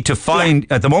 You need to find...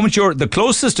 At the moment, the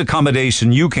closest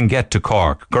accommodation you can get to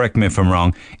Cork, correct me if I'm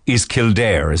wrong, is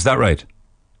Kildare. Is that right?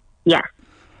 Yes.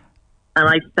 And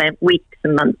I've spent weeks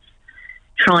and months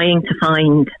trying to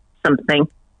find something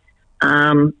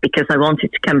because I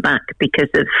wanted to come back because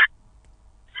of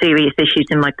serious issues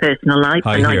in my personal life,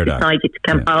 and I decided to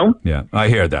come home. Yeah, I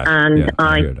hear that. And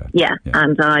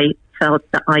and I felt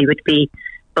that I would be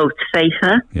both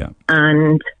safer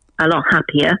and a lot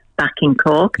happier back in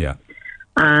Cork. Yeah.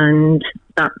 And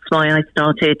that's why I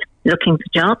started looking for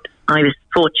jobs. I was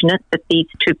fortunate that these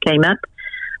 2 came up.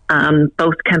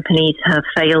 Both companies have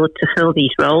failed to fill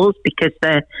these roles because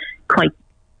they're quite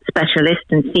specialist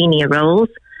and senior roles.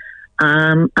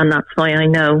 And that's why I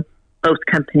know both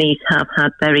companies have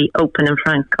had very open and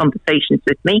frank conversations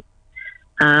with me.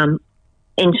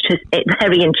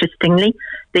 very interestingly,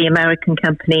 the American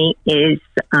company is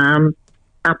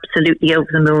absolutely over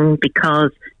the moon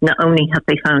because not only have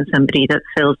they found somebody that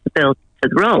fills the bill for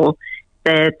the role,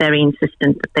 they're very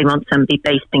insistent that they want somebody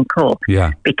based in Cork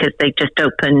because they've just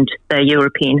opened their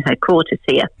European headquarters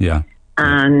here. Yeah.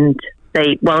 And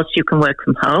whilst you can work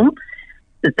from home,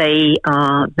 they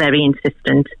are very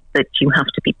insistent that you have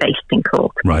to be based in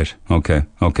Cork. Right. Okay.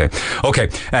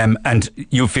 And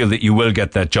you feel that you will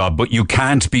get that job, but you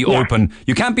can't be open.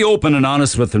 You can't be open and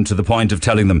honest with them to the point of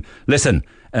telling them, listen,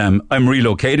 I'm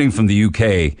relocating from the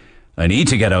UK. I need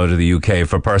to get out of the UK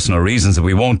for personal reasons, and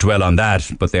we won't dwell on that.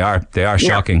 But they are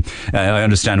shocking. I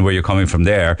understand where you're coming from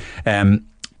there.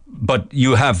 But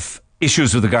you have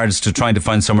issues with regards to trying to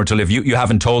find somewhere to live. You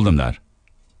haven't told them that.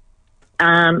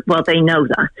 Well, they know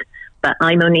that, but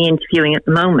I'm only interviewing at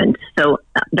the moment, so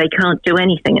they can't do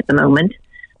anything at the moment.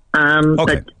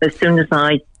 But as soon as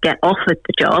I get offered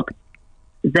the job,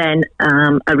 then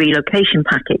a relocation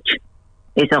package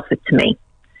is offered to me.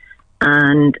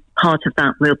 And part of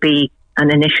that will be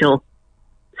an initial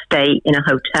stay in a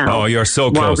hotel. Oh, you're so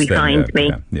close while we then. find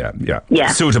me. Yeah.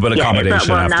 Suitable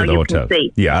accommodation after the hotel.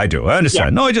 Yeah, I do. I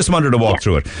understand. No, I just wanted to walk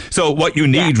through it. So what you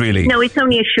need really... No, it's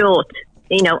only a short...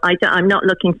 I'm not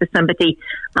looking for somebody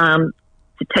to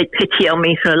take pity on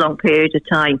me for a long period of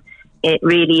time. It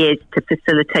really is to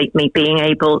facilitate me being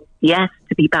able,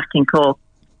 to be back in Cork,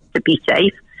 to be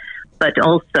safe, but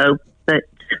also that,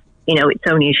 it's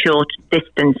only a short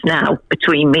distance now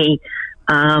between me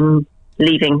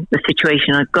leaving the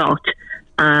situation I've got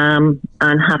and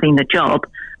having the job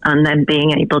and then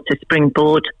being able to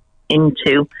springboard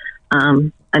into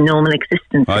a normal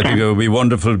existence I think it would be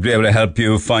wonderful to be able to help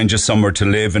you find you somewhere to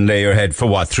live and lay your head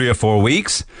for 3 or 4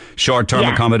 weeks? Short-term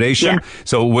accommodation? Yeah.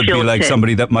 So it would be like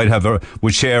somebody that might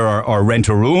would share or rent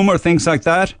a room or things like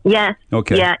that? Yeah.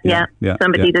 Okay. Yeah.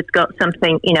 Somebody that's got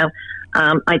something,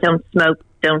 I don't smoke,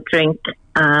 don't drink,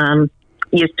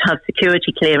 used to have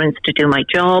security clearance to do my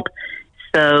job.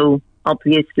 So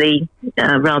obviously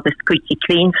rather squeaky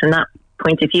clean from that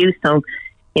point of view. So,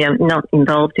 not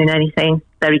involved in anything,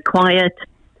 very quiet.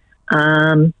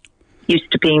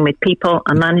 Used to being with people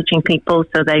and managing people,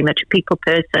 so very much a people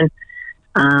person.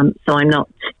 So I'm not,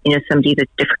 somebody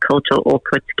that's difficult or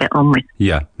awkward to get on with.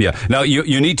 Yeah. Now,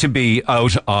 you need to be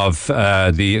out of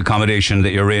the accommodation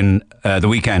that you're in the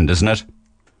weekend, isn't it?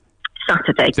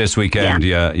 Saturday. This weekend,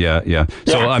 yeah.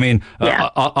 So, I mean,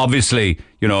 obviously,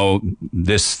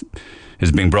 this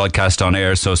is being broadcast on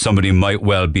air, so somebody might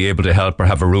well be able to help or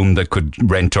have a room that could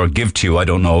rent or give to you, I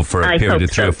don't know, for a period of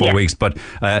 3 or 4 weeks. But,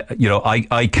 I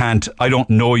don't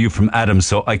know you from Adam,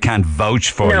 so I can't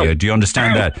vouch for you. Do you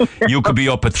understand that? You could be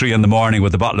up at 3 a.m.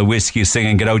 with a bottle of whiskey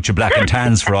singing Get Out Your Black and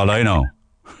Tans for all I know.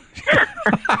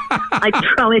 I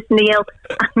promise, Neil,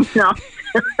 I'm not.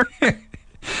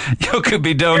 You could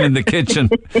be down in the kitchen,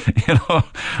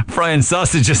 frying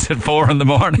sausages at 4 a.m.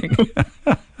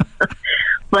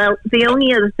 Well, the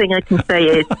only other thing I can say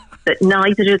is that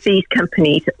neither of these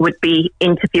companies would be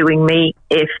interviewing me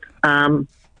if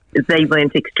they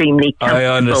weren't extremely comfortable.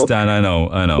 I understand. I know.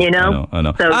 I know.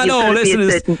 So I know.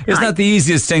 Listen, it's not the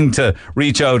easiest thing to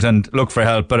reach out and look for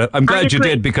help, but I'm glad you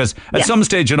did, because at some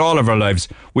stage in all of our lives,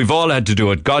 we've all had to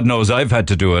do it. God knows I've had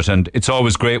to do it, and it's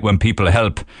always great when people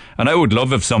help. And I would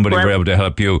love if somebody were able to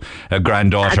help you, a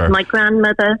granddaughter. My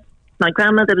grandmother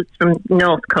was from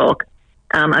North Cork,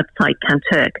 outside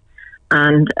Kanturk.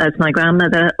 And as my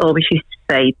grandmother always used to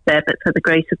say, there but for the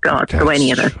grace of God, go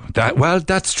any other.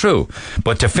 That's true.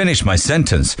 But to finish my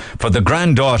sentence, for the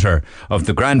granddaughter of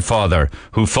the grandfather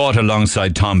who fought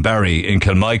alongside Tom Barry in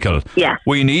Kilmichael,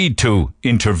 we need to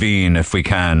intervene if we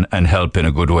can and help in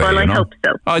a good way. Well, I hope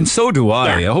so. And so do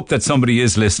I. I hope that somebody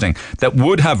is listening that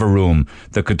would have a room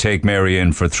that could take Mary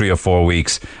in for 3 or 4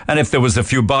 weeks. And if there was a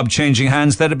few bob changing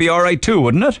hands, that'd be all right too,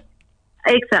 wouldn't it?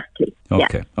 Exactly.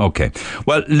 Okay.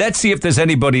 Well, let's see if there's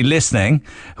anybody listening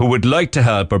who would like to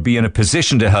help or be in a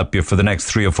position to help you for the next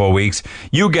 3 or 4 weeks.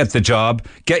 You get the job,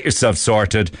 get yourself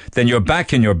sorted, then you're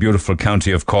back in your beautiful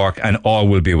county of Cork and all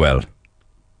will be well.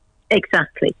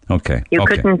 Exactly. Okay.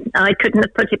 I couldn't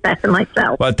have put it better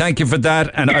myself. Well, thank you for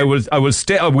that, and I will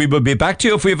stay. We will be back to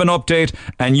you if we have an update,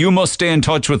 and you must stay in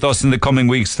touch with us in the coming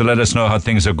weeks to let us know how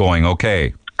things are going.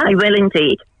 Okay. I will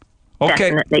indeed.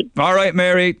 Okay. Definitely. All right,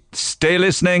 Mary. Stay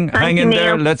listening. Hang in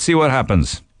there. Let's see what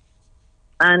happens.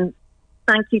 And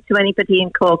thank you to anybody in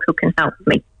Cork who can help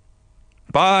me.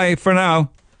 Bye for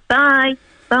now. Bye.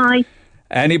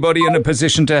 Anybody in a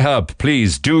position to help,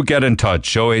 please do get in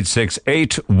touch.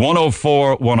 0868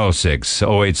 104 106.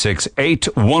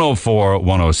 0868 104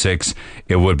 106.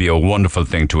 It would be a wonderful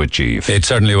thing to achieve. It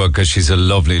certainly would, because she's a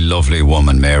lovely, lovely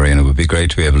woman, Mary, and it would be great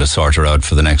to be able to sort her out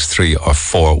for the next 3 or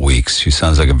 4 weeks. She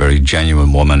sounds like a very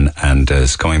genuine woman and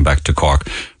is coming back to Cork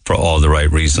for all the right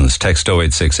reasons. Text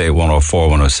 0868 104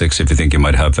 106 if you think you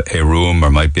might have a room or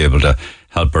might be able to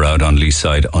help her out on Lee's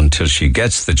side until she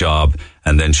gets the job,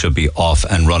 and then she'll be off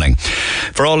and running.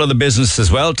 For all of the business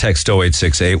as well, text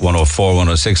 0868 104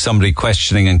 106. Somebody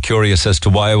questioning and curious as to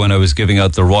why, when I was giving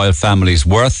out the royal family's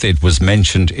worth, it was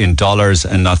mentioned in dollars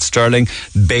and not sterling.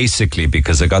 Basically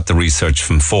because I got the research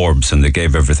from Forbes and they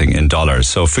gave everything in dollars.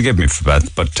 So forgive me for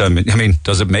that. But I mean,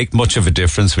 does it make much of a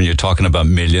difference when you're talking about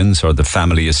millions or the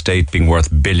family estate being worth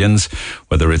billions,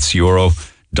 whether it's euro,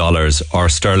 dollars or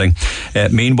sterling?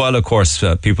 Meanwhile, of course,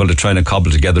 people are trying to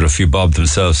cobble together a few bob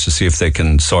themselves to see if they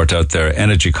can sort out their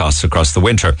energy costs across the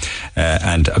winter.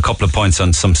 And a couple of points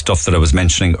on some stuff that I was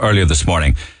mentioning earlier this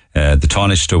morning. The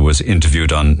Taoiseach was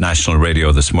interviewed on national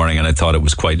radio this morning, and I thought it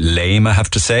was quite lame, I have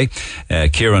to say.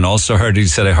 Kieran also heard it. He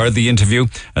said, I heard the interview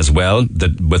as well,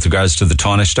 that with regards to the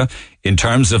Taoiseach. In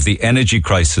terms of the energy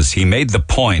crisis, he made the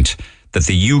point that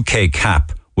the UK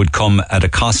cap would come at a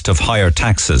cost of higher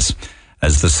taxes,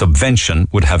 as the subvention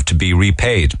would have to be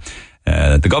repaid.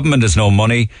 The government has no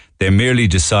money. They merely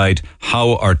decide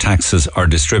how our taxes are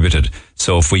distributed.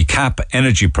 So if we cap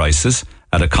energy prices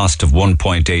at a cost of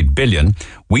 1.8 billion,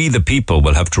 we the people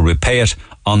will have to repay it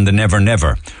on the never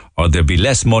never, or there'll be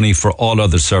less money for all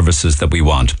other services that we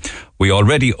want. We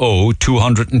already owe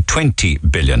 220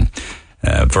 billion.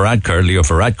 Leo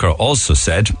Varadkar also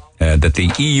said that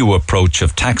the EU approach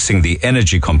of taxing the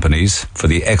energy companies for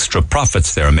the extra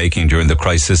profits they are making during the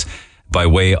crisis by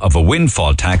way of a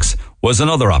windfall tax was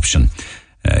another option.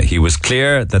 He was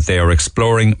clear that they are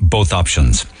exploring both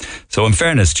options. So in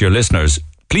fairness to your listeners,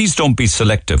 please don't be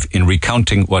selective in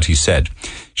recounting what he said.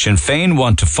 Sinn Féin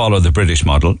want to follow the British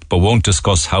model, but won't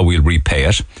discuss how we'll repay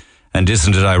it. And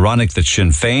isn't it ironic that Sinn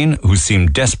Féin, who seem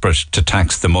desperate to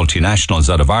tax the multinationals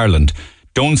out of Ireland,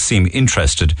 don't seem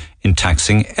interested in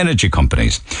taxing energy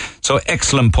companies? So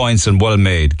excellent points and well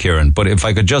made, Kieran. But if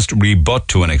I could just rebut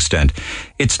to an extent,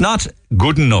 it's not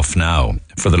good enough now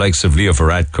for the likes of Leo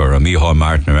Varadkar or Micheál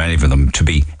Martin or any of them to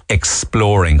be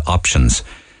exploring options.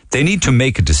 They need to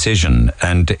make a decision,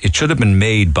 and it should have been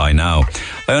made by now.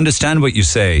 I understand what you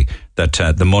say, that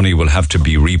the money will have to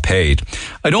be repaid.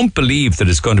 I don't believe that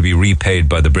it's going to be repaid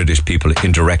by the British people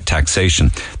in direct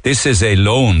taxation. This is a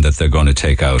loan that they're going to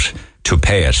take out to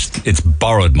pay it. It's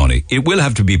borrowed money. It will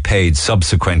have to be paid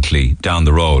subsequently down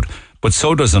the road, but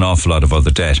so does an awful lot of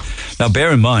other debt. Now,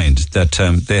 bear in mind that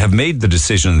they have made the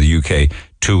decision in the UK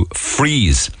to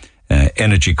freeze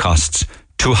energy costs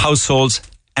to households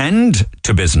and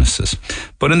to businesses.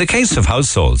 But in the case of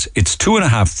households, it's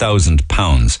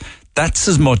 £2,500. That's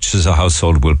as much as a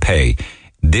household will pay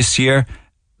this year,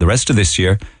 the rest of this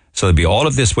year. So there'll be all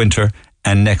of this winter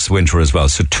and next winter as well.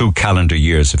 So 2 calendar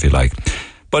years, if you like.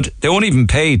 But they won't even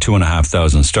pay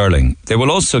 2,500 sterling. They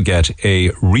will also get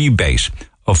a rebate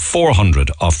of 400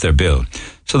 off their bill.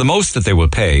 So the most that they will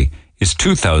pay is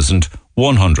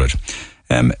 2,100.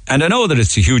 And I know that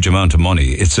it's a huge amount of money.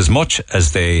 It's as much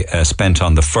as they spent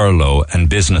on the furlough and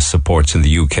business supports in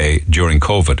the UK during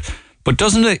COVID. But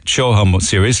doesn't it show how much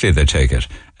seriously they take it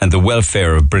and the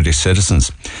welfare of British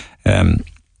citizens? And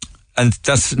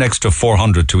that's next to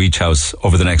 400 to each house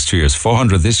over the next 2 years.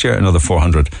 400 this year, another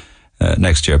 400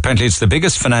 next year. Apparently it's the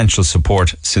biggest financial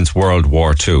support since World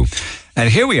War II. And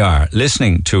here we are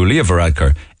listening to Leo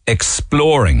Varadkar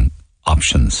exploring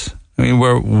options. I mean,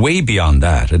 we're way beyond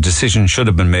that. A decision should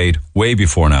have been made way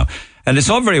before now. And it's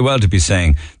all very well to be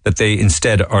saying that they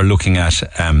instead are looking at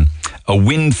a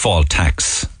windfall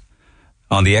tax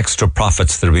on the extra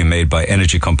profits that are being made by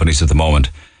energy companies at the moment.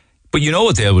 But you know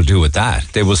what they will do with that?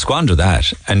 They will squander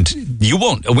that. And you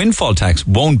won't. A windfall tax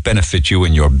won't benefit you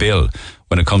in your bill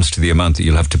when it comes to the amount that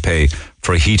you'll have to pay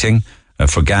for heating,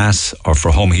 for gas, or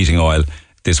for home heating oil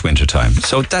this winter time.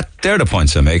 So they're the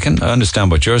points I'm making. I understand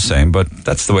what you're saying, but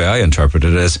that's the way I interpret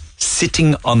it, as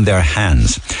sitting on their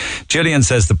hands. Gillian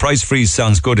says the price freeze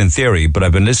sounds good in theory, but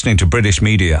I've been listening to British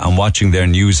media and watching their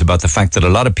news about the fact that a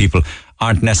lot of people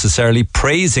aren't necessarily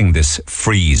praising this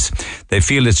freeze. They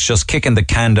feel it's just kicking the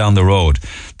can down the road,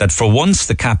 that for once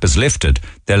the cap is lifted,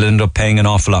 they'll end up paying an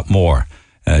awful lot more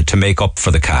to make up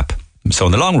for the cap. So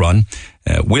in the long run,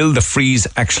 will the freeze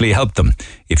actually help them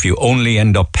if you only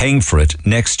end up paying for it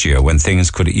next year when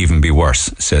things could even be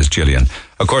worse, says Gillian.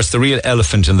 Of course, the real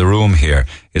elephant in the room here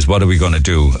is what are we going to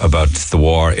do about the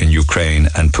war in Ukraine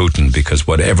and Putin, because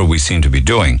whatever we seem to be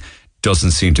doing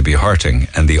doesn't seem to be hurting,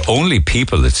 and the only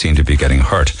people that seem to be getting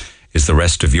hurt is the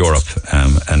rest of Europe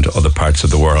and other parts of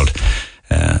the world.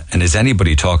 And is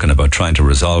anybody talking about trying to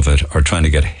resolve it or trying to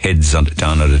get heads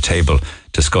down at a table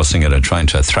discussing it and trying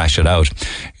to thrash it out?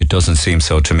 It doesn't seem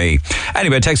so to me.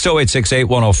 Anyway, text 0868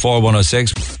 104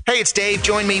 106. Hey, it's Dave.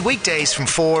 Join me weekdays from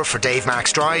 4 for Dave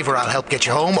Max Drive, where I'll help get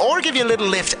you home or give you a little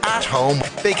lift at home.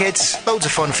 Big hits, loads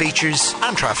of fun features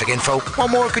and traffic info.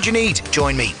 What more could you need?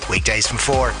 Join me weekdays from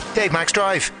 4. Dave Max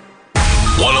Drive.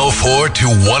 104 to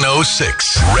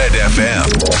 106 Red FM.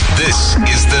 This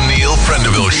is the Neil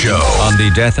Prendeville Show. On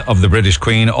the death of the British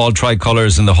Queen, all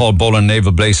tricolours in the Hall Boland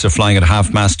Naval Base are flying at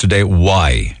half-mast today.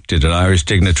 Why did an Irish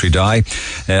dignitary die?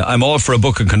 I'm all for a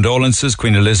book of condolences.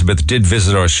 Queen Elizabeth did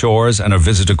visit our shores, and her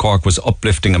visit to Cork was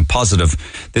uplifting and positive.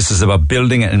 This is about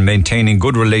building and maintaining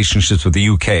good relationships with the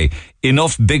UK.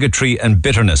 Enough bigotry and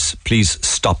bitterness. Please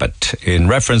stop it. In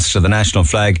reference to the national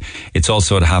flag, it's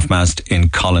also at half-mast in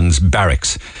Collins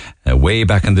Barracks. Way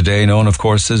back in the day, known, of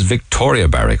course, as Victoria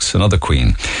Barracks, another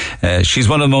queen. She's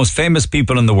one of the most famous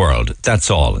people in the world.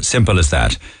 That's all. Simple as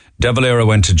that. De Valera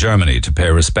went to Germany to pay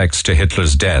respects to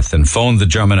Hitler's death and phoned the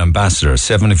German ambassador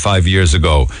 75 years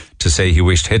ago to say he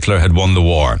wished Hitler had won the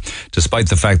war, despite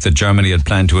the fact that Germany had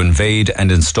planned to invade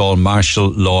and install martial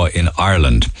law in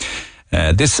Ireland.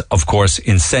 This, of course,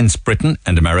 incensed Britain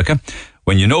and America.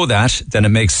 When you know that, then it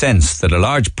makes sense that a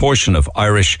large portion of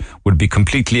Irish would be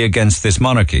completely against this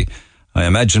monarchy. I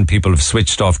imagine people have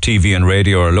switched off TV and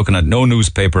radio or are looking at no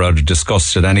newspaper out of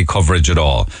disgust at any coverage at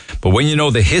all. But when you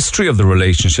know the history of the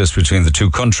relationships between the two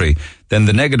countries, then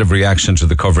the negative reaction to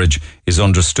the coverage is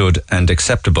understood and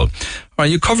acceptable. All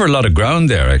right, you cover a lot of ground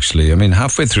there, actually. I mean,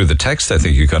 halfway through the text, I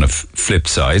think you kind of flip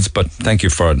sides, but thank you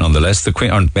for it nonetheless. The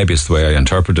Queen, or maybe it's the way I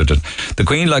interpreted it. The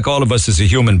Queen, like all of us, is a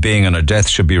human being, and her death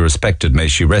should be respected. May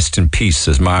she rest in peace,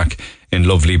 says Mark in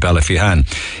lovely Ballyfihan.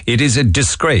 It is a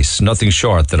disgrace, nothing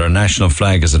short, that our national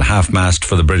flag is at half-mast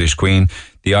for the British Queen.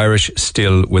 The Irish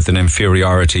still with an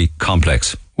inferiority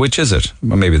complex. Which is it?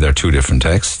 Well, maybe they're two different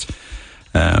texts.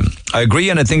 I agree,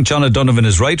 and I think John O'Donovan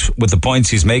is right with the points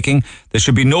he's making. There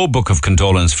should be no book of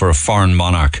condolence for a foreign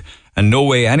monarch, and no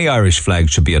way any Irish flag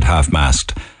should be at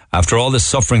half-mast. After all the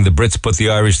suffering the Brits put the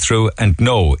Irish through, and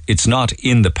no, it's not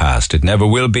in the past. It never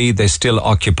will be. They still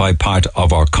occupy part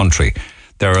of our country.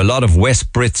 There are a lot of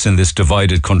West Brits in this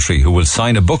divided country who will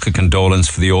sign a book of condolence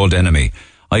for the old enemy.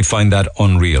 I find that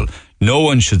unreal. No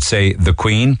one should say the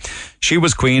Queen. She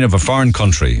was Queen of a foreign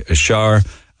country, a Shire.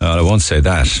 I won't say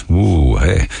that. Ooh,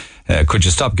 hey. Could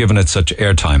you stop giving it such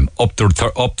airtime? Up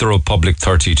the Republic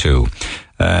 32.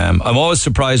 I'm always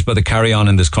surprised by the carry-on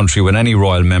in this country when any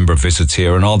royal member visits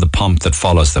here and all the pomp that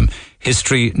follows them.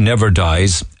 History never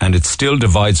dies, and it still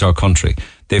divides our country.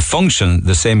 They function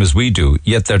the same as we do,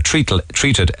 yet they're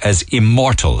treated as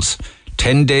immortals.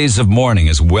 10 days of mourning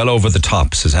is well over the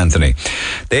top, says Anthony.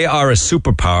 They are a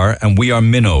superpower and we are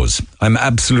minnows. I'm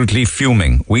absolutely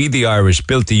fuming. We, the Irish,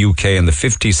 built the UK in the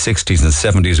 50s, 60s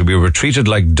and 70s, and we were treated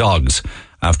like dogs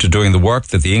after doing the work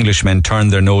that the Englishmen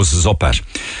turned their noses up at.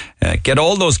 Get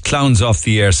all those clowns off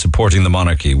the air supporting the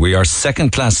monarchy. We are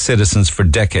second-class citizens for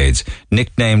decades,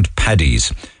 nicknamed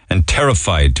paddies, and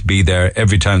terrified to be there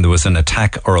every time there was an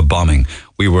attack or a bombing.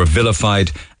 We were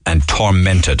vilified and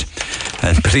tormented.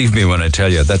 And believe me when I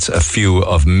tell you, that's a few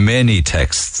of many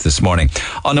texts this morning.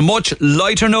 On a much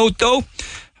lighter note, though,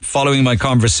 following my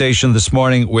conversation this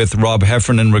morning with Rob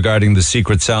Heffernan regarding the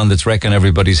secret sound that's wrecking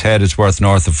everybody's head, it's worth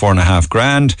north of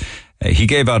 $4,500. He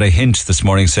gave out a hint this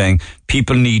morning saying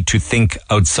people need to think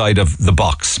outside of the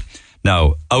box.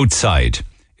 Now, outside,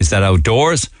 is that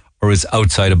outdoors or is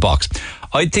outside a box?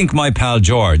 I think my pal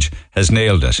George has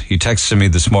nailed it. He texted me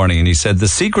this morning and he said the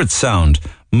secret sound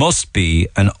must be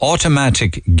an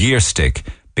automatic gear stick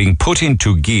being put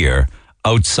into gear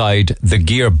outside the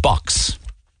gear box.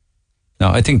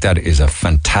 Now, I think that is a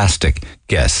fantastic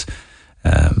guess.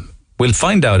 We'll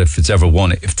find out if it's ever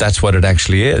one, if that's what it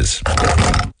actually is.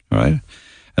 All right?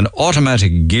 An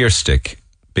automatic gear stick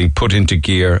being put into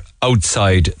gear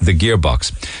outside the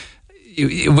gearbox.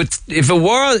 If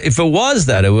it was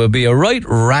that, it would be a right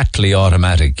rattly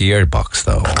automatic gearbox,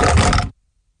 though.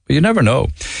 But you never know.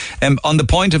 On the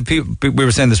point of people, we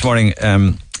were saying this morning,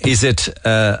 is it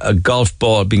a golf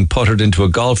ball being puttered into a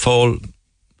golf hole?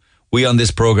 We on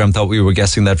this program thought we were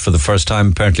guessing that for the first time.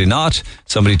 Apparently not.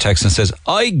 Somebody texts and says,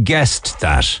 I guessed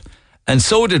that. And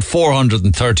so did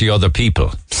 430 other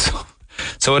people.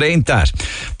 So it ain't that.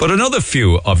 But another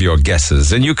few of your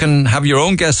guesses, and you can have your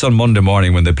own guess on Monday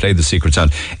morning when they play the secret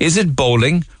sound. Is it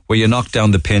bowling, where you knock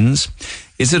down the pins?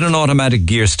 Is it an automatic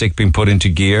gear stick being put into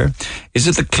gear? Is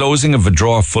it the closing of a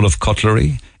drawer full of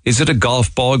cutlery? Is it a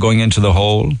golf ball going into the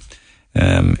hole?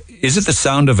 Is it the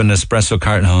sound of an espresso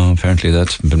carton? Oh, apparently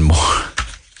that's been more.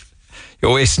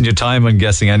 You're wasting your time on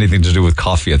guessing anything to do with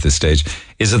coffee at this stage.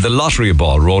 Is it the lottery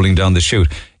ball rolling down the chute?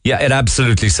 Yeah, it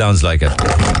absolutely sounds like it.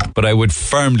 But I would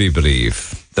firmly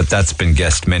believe that that's been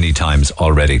guessed many times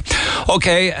already.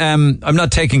 Okay, I'm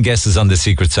not taking guesses on the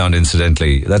secret sound,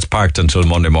 incidentally. That's parked until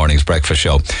Monday morning's breakfast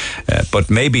show. But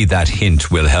maybe that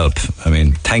hint will help. I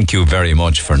mean, thank you very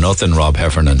much for nothing, Rob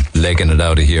Heffernan, legging it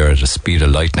out of here at the speed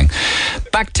of lightning.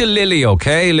 Back to Lily,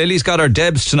 okay? Lily's got her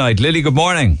Debs tonight. Lily, good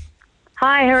morning.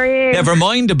 Hi, how are you? Never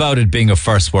mind about it being a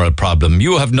first world problem.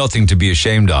 You have nothing to be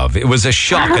ashamed of. It was a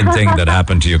shocking thing that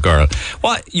happened to you, girl.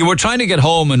 What? You were trying to get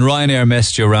home and Ryanair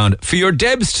messed you around for your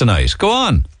Debs tonight. Go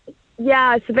on.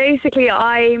 Yeah, so basically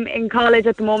I'm in college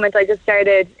at the moment. I just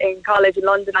started in college in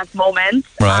London at the moment.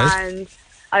 Right. And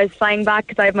I was flying back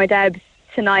because I have my Debs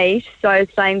tonight. So I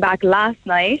was flying back last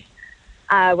night.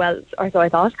 Or so I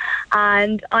thought.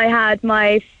 And I had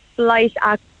my flight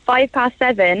at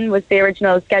 7:05 was the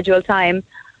original scheduled time,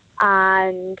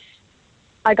 and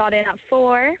I got in at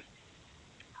 4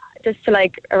 just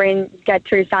to get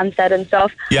through Stansted and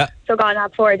stuff. Yeah. So got in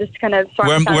at 4 just to kind of sort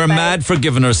myself We're out. mad for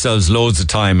giving ourselves loads of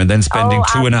time and then spending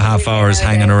 2.5 hours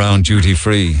hanging around duty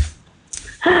free.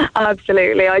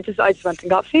 Absolutely. I just went and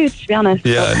got food, to be honest.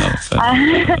 Yeah,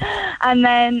 I know. And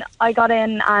then I got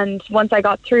in, and once I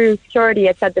got through security,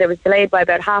 it said that it was delayed by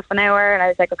about half an hour, and I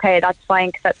was like, okay, that's fine,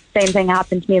 because that same thing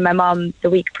happened to me and my mum the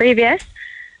week previous.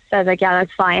 So I was like, yeah,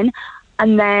 that's fine.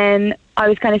 And then I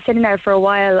was kind of sitting there for a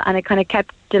while, and it kind of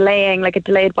kept delaying, it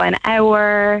delayed by an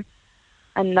hour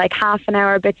and half an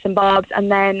hour, bits and bobs,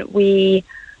 and then we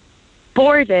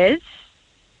boarded.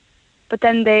 But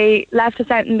then they left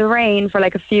us out in the rain for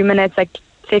a few minutes,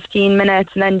 15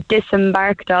 minutes, and then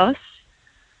disembarked us.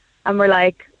 And we're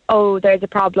like, oh, there's a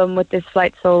problem with this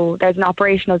flight, so there's an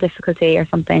operational difficulty or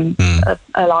something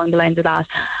along the lines of that.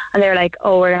 And they were like,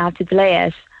 oh, we're going to have to delay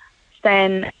it.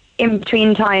 Then in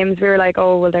between times, we were like,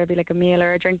 oh, will there be a meal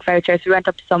or a drink voucher? So we went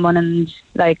up to someone and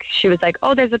she was like,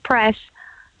 oh, there's a press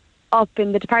up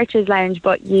in the departures lounge,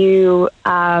 but you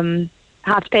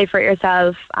have to pay for it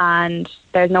yourself, and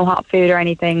there's no hot food or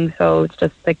anything, so it's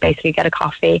just basically get a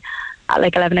coffee at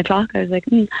 11 o'clock. I was like,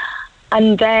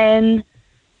 And then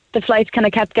the flights kind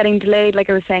of kept getting delayed, I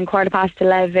was saying 11:15, quarter to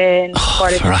 12.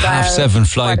 For a 7:30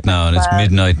 flight now, and it's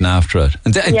midnight and after it.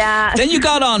 And then you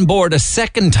got on board a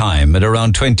second time at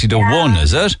around 20 to 1,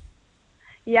 is it?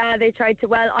 Yeah, they tried to.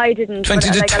 Well, I didn't.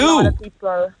 20 to 2? A lot of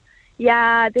people.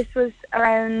 Yeah, this was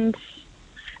around.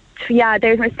 Yeah,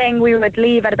 they were saying we would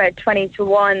leave at about 20 to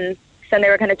 1. So they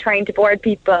were kind of trying to board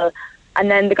people.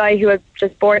 And then the guy who had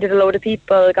just boarded a load of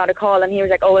people got a call, and he was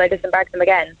like, oh, well, I disembarked them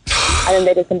again. And then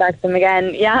they disembarked them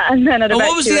again. Yeah, and then at about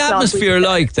what was 2 the o'clock, atmosphere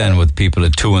like then with people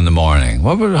at 2 in the morning?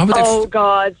 How were they?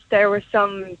 God, there were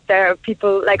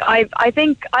people, I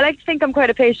like to think I'm quite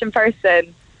a patient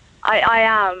person. I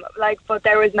am, but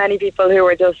there was many people who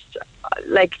were just,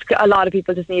 a lot of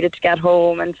people just needed to get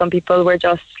home, and some people were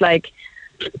just,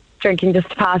 drinking just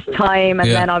to pass time,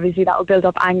 and then obviously that will build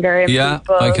up anger in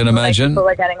people. I can imagine. People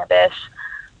were getting a bit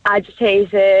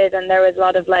agitated, and there was a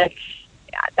lot of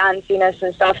danciness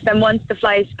and stuff. Then once the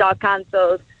flight got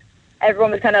cancelled, everyone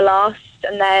was kind of lost,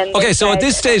 and then okay, so at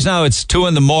this stage now it's 2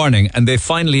 in the morning, and they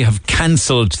finally have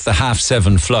cancelled the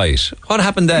 7:30 flight. What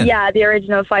happened then? Yeah, the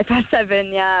original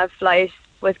 7:05 flight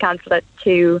was cancelled at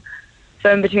 2.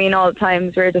 So in between all the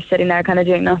times we were just sitting there kind of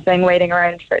doing nothing, waiting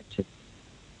around for it to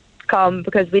come,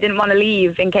 because we didn't want to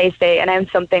leave in case they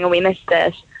announced something and we missed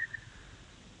it.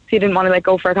 So you didn't want to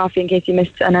go for a coffee in case you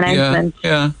missed an announcement.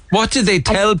 Yeah. What did they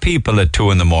tell people at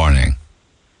 2 in the morning?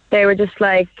 They were just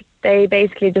they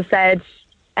basically just said,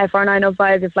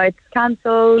 FR905, your flight's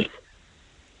cancelled.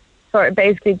 Sort of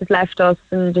basically just left us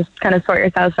and just kind of sort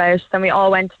yourself out. Then we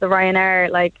all went to the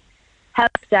Ryanair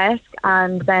help desk,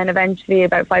 and then eventually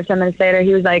about 5-10 minutes later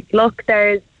he was like, look,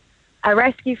 there's a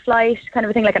rescue flight, kind of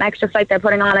a thing, an extra flight they're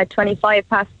putting on at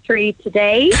 3:25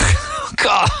 today.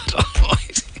 God.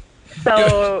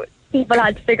 So people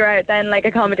had to figure out then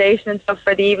accommodation and stuff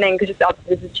for the evening, because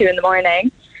obviously this is 2 in the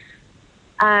morning.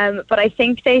 But I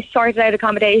think they sorted out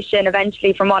accommodation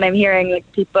eventually, from what I'm hearing.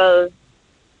 People,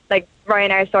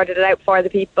 Ryanair sorted it out for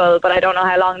the people, but I don't know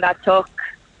how long that took.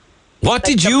 What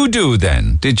did you do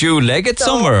then? Did you leg it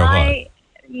somewhere or what?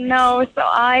 No, so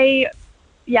I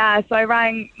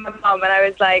rang my mum and I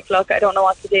was like, look, I don't know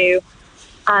what to do.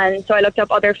 And so I looked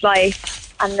up other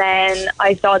flights, and then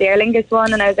I saw the Aer Lingus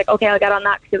one, and I was like, okay, I'll get on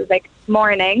that, because it was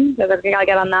morning. So I was like, okay, I'll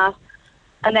get on that.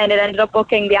 And then it ended up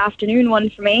booking the afternoon one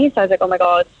for me. So I was like, oh my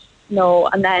God, no.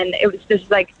 And then it was just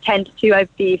 10 to 2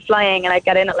 I'd be flying, and I'd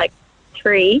get in at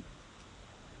 3.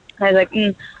 And I was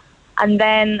like, And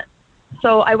then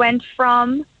So I went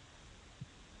from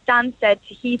Stansted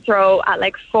to Heathrow at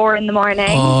like 4 a.m.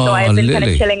 So I've been kind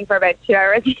Lily. of chilling for about 2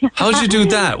 hours. How'd you do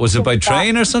that? Was it by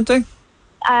train or something?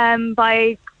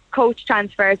 By coach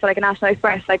transfer, so like a National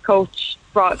Express, like coach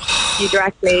brought you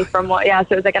directly from so it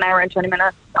was like an hour and 20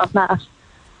 minutes off that.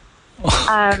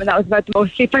 And that was about the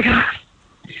most sleep I got.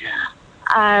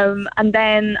 And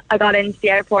then I got into the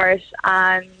airport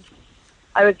and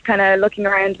I was kind of looking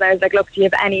around and I was like, look, do you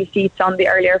have any seats on the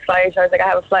earlier flight? I was like, I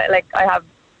have a flight, like I have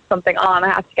something on I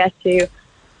have to get to.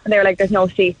 And they were like, there's no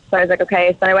seats. So I was like,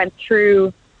 okay. So I went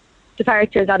through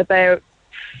departures at about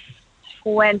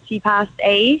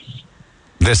 8:20.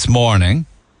 This morning?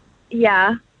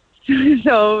 Yeah.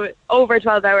 So over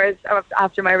 12 hours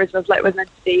after my original flight was meant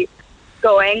to be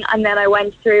going. And then I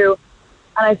went through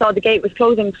and I saw the gate was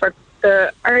closing for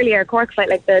the earlier Cork flight,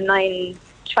 like the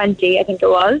 9:20, I think it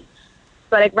was.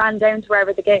 So I like ran down to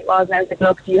wherever the gate was and I was like,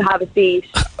 look, do you have a seat?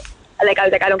 Like I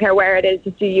was like, I don't care where it is,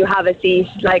 just do you have a seat?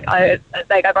 Like I've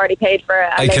already paid for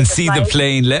it. I can see the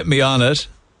plane, let me on it.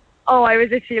 Oh, I was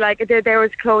literally like, they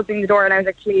was closing the door and I was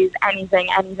like, please, anything.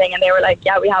 And they were like,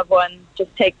 yeah, we have one,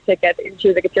 just take the ticket. And she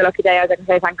was like, it's your lucky day. I was like,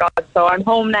 okay, thank God. So I'm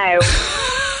home now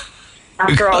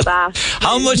after all that.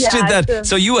 How much did that?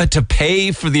 So you had to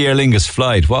pay for the Aer Lingus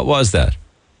flight. What was that?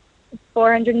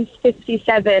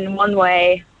 457 one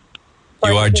way.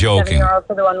 You are joking. €457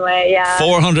 for the one way, yeah.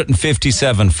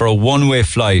 457 for a one-way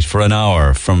flight for an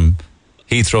hour from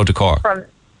Heathrow to Cork.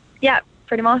 Yeah,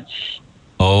 pretty much.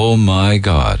 Oh my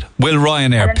God. Will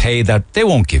Ryanair pay that? They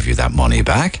won't give you that money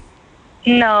back.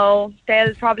 No,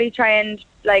 they'll probably try and,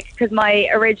 like, because my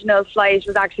original flight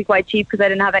was actually quite cheap because I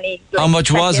didn't have any. Like, how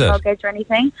much was it? Luggage or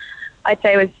anything. I'd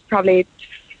say it was probably.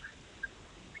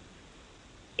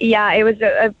 Yeah, it was.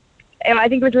 I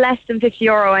think it was less than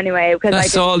 €50 anyway. Because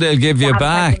that's all they'll give you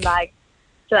back. So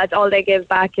that's all they give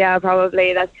back. Yeah,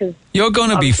 probably. That's because you're going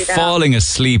to be falling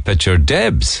asleep at your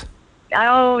Debs.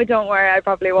 Oh, don't worry. I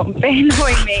probably won't be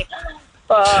knowing me,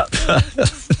 but.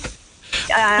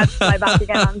 I have to fly back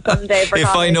again on Sunday for if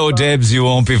college, I know Debs, you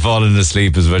won't be falling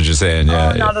asleep is what you're saying.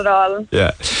 Yeah, not at all.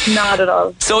 Yeah. Not at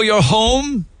all. So you're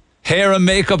home, hair and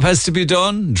makeup has to be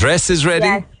done, dress is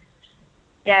ready?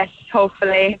 Yes,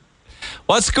 hopefully.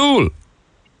 What school?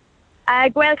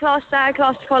 Gael Clost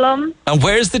Column. And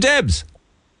where's the Debs?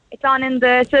 It's on in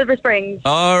the Silver Springs.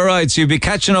 All right, so you'll be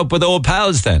catching up with old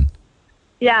pals then?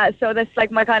 Yeah, so that's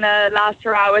like my kind of last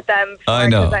hurrah with them. I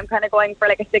know. Because I'm kind of going for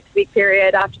like a 6-week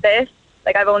period after this.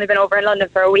 Like I've only been over in London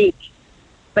for a week,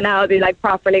 but now I'll be like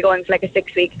properly going for like a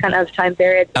 6-week kind of time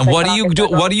period. And what are you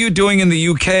What are you doing in the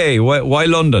UK? Why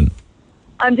London?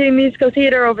 I'm doing musical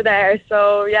theatre over there.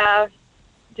 So yeah,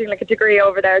 doing like a degree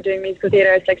over there doing musical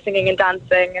theatre. It's like singing and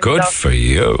dancing. And Good stuff. for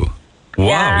you!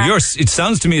 Wow, Yeah. it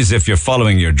sounds to me as if you're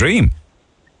following your dream.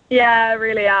 Yeah, I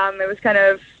really am. It was kind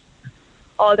of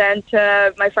all down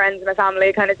to my friends and my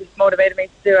family kind of just motivated me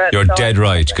to do it. You're So- dead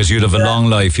right, because you'd have a long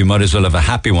life. You might as well have a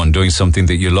happy one doing something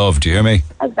that you love. Do you hear me?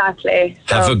 Exactly.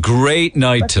 Have So a great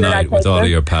night let's do that, tonight with all of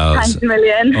your pals. Thanks a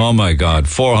million. Oh my God,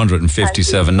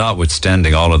 457,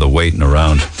 notwithstanding all of the waiting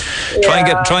around. Try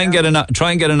and get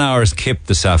an hour's kip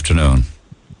this afternoon.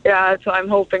 Yeah, that's what I'm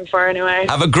hoping for anyway.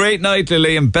 Have a great night,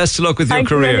 Lily, and best of luck with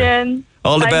Thanks your a career. million.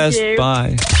 All the Thank best. you.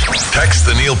 Bye. Text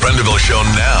the Neil Prendeville Show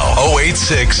now.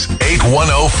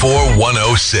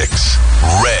 086-8104-106.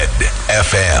 Red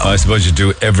FM. I suppose you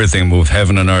do everything, move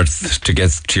heaven and earth to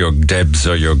get to your Debs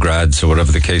or your grads or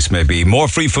whatever the case may be. More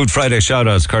Free Food Friday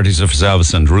shout-outs, courtesy of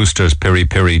Salvis and Roosters, Piri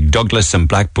Piri, Douglas and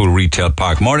Blackpool Retail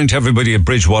Park. Morning to everybody at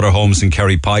Bridgewater Homes in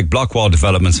Kerry Pike, Blockwall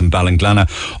Developments in Ballinglana,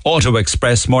 Auto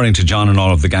Express. Morning to John and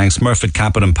all of the gang. Smurfit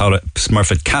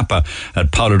Kappa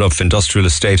at Powderduff Industrial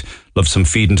Estate. Love some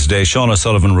feeding today. Sean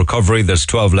O'Sullivan recovery. There's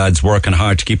 12 lads working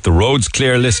hard to keep the roads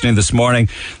clear. Listening this morning.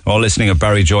 All listening at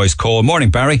Barry Joyce Cole. Morning,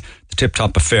 Barry. The tip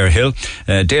top of Fair Hill.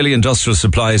 Daily Industrial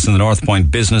Supplies in the North Point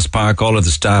Business Park. All of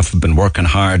the staff have been working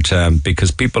hard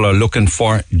because people are looking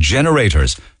for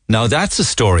generators. Now that's a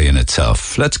story in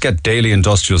itself. Let's get Daily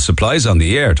Industrial Supplies on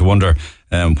the air to wonder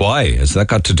why. Has that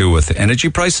got to do with energy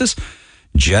prices?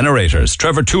 Generators.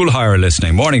 Trevor Toolhire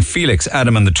listening. Morning, Felix,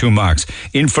 Adam and the two Marks.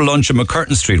 In for lunch at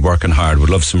McCurtain Street working hard. Would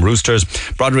love some roosters.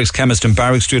 Broderick's Chemist in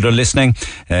Barrack Street are listening.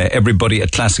 Everybody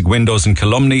at Classic Windows in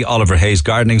Columney. Oliver Hayes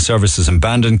Gardening Services in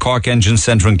Bandon. Cork Engine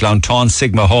Centre in Glantown.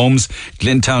 Sigma Homes.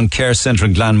 Glentown Care Centre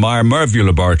in Glanmire. Merview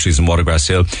Laboratories in Watergrass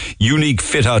Hill. Unique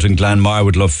Fit Out in Glanmire.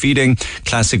 Would love feeding.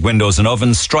 Classic Windows and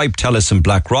Ovens. Stripe Telus in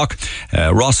Blackrock.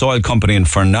 Ross Oil Company in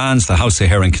Fernands. The House of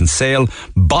Hair in Kinsale.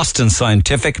 Boston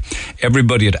Scientific. Everybody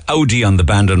at Audi on the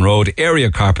Bandon Road. Area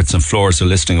Carpets and Floors are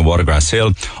listening at Watergrass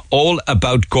Hill. All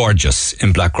About Gorgeous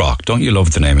in Blackrock. Don't you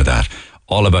love the name of that?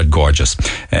 all about gorgeous.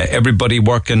 Everybody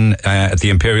working at the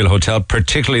Imperial Hotel,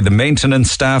 particularly the maintenance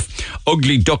staff,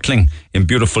 ugly duckling in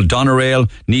beautiful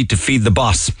Doneraile, need to feed the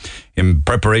boss in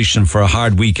preparation for a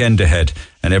hard weekend ahead,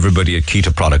 and everybody at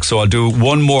Keto Products. So I'll do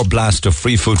one more blast of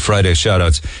Free Food Friday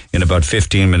shout-outs in about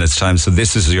 15 minutes' time. So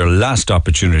this is your last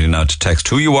opportunity now to text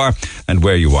who you are and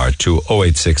where you are to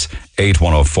 086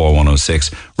 8104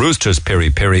 106. Roosters Piri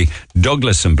Piri,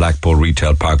 Douglas and Blackpool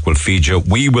Retail Park will feed you.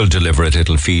 We will deliver it.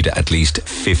 It'll feed at least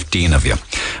 15 of you.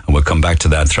 And we'll come back to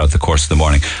that throughout the course of the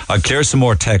morning. I'll clear some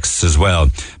more texts as well,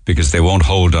 because they won't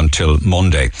hold until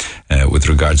Monday with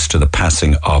regards to the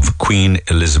passing of Queen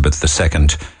Elizabeth II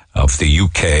of the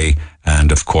UK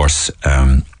and, of course,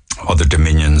 other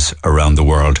dominions around the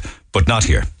world, but not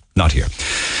here. Not here.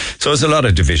 So there's a lot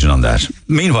of division on that.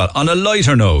 Meanwhile, on a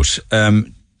lighter note,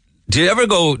 do you ever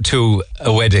go to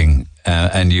a wedding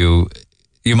and you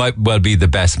might well be the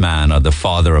best man or the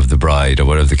father of the bride or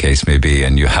whatever the case may be,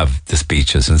 and you have the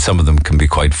speeches, and some of them can be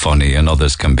quite funny and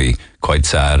others can be quite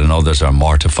sad and others are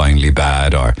mortifyingly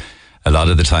bad, or a lot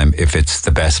of the time, if it's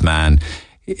the best man,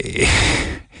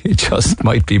 it just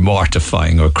might be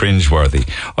mortifying or cringeworthy,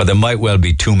 or there might well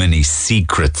be too many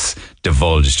secrets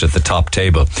divulged at the top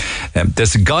table.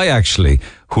 There's a guy actually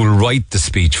who'll write the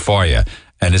speech for you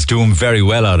and is doing very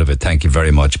well out of it, thank you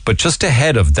very much. But just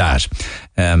ahead of that,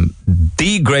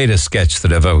 the greatest sketch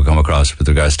that I've ever come across with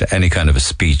regards to any kind of a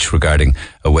speech regarding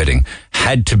a wedding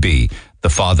had to be the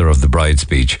Father of the Bride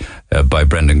speech by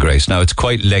Brendan Grace. Now, it's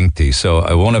quite lengthy, so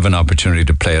I won't have an opportunity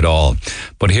to play it all,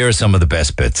 but here are some of the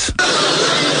best bits. I'd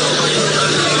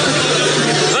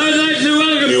like to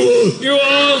welcome you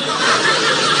all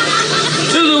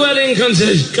to the wedding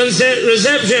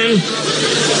reception.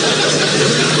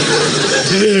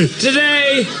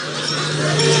 Today,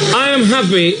 I am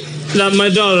happy that my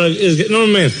daughter is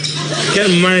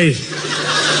getting married.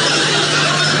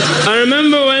 I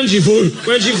remember when she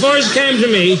first came to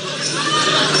me,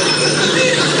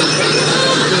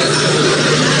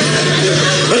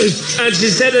 and she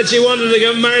said that she wanted to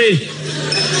get married.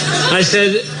 I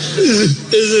said, is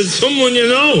it someone you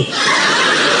know?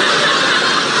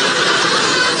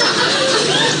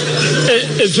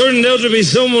 It turned out to be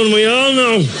someone we all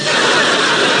know.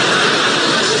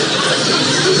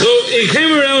 So he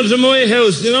came around to my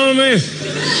house, you know what I mean?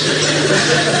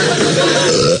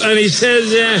 And he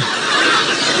says,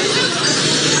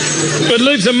 I'd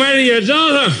like to marry your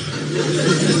daughter.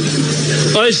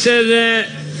 I said,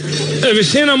 have you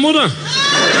seen her mother?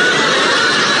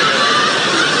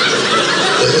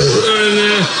 And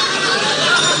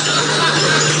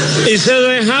he said,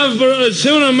 I have, but I'd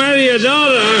sooner marry your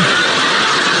daughter.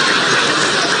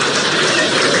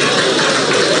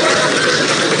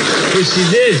 Which she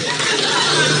did.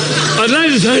 I'd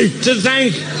like to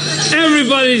thank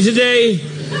everybody today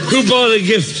who bought a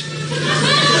gift.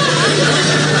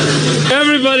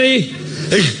 Everybody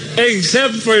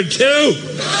except for two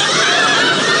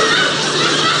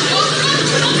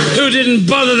who didn't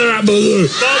bother.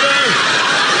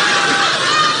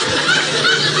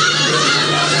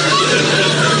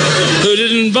 Who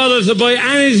didn't bother to buy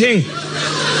anything.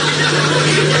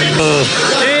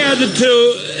 They are the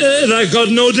two that got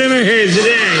no dinner here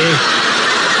today.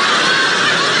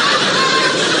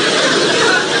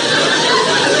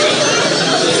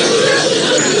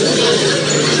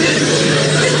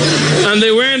 And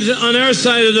they weren't on our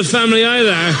side of the family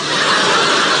either.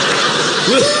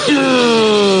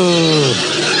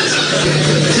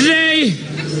 Today,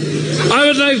 I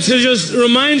would like to just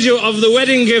remind you of the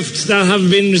wedding gifts that have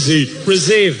been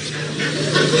received.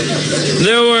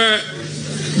 There were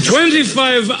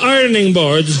 25 ironing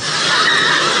boards,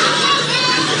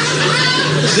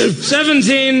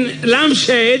 17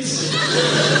 lampshades,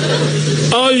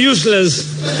 all useless,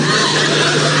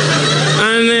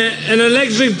 and an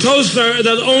electric toaster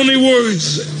that only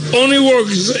works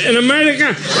in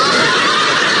America.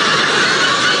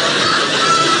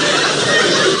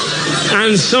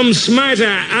 And some smarter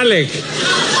Alec,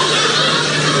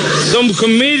 some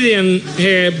comedian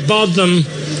here bought them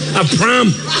a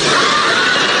pram.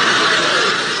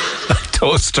 A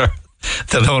toaster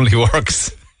that only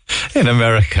works in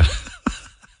America.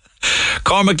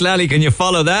 Cormac Lally, can you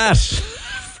follow that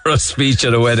for a speech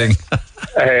at a wedding?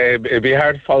 It'd be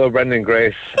hard to follow Brendan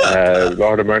Grace.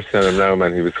 Lord of mercy on him now,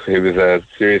 man. He was a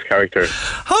serious character.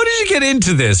 How did you get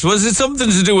into this? Was it something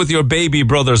to do with your baby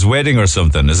brother's wedding or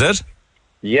something, is it?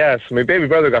 Yes, my baby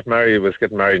brother was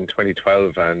getting married in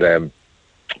 2012, and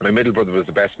my middle brother was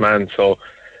the best man, so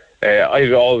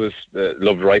I always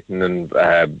loved writing and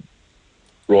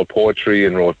wrote poetry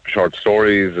and wrote short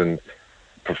stories and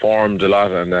performed a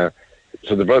lot, and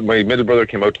so my middle brother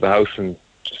came out to the house and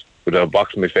just with a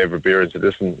box of my favourite beer and said,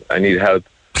 listen, I need help.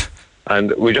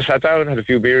 And we just sat down, had a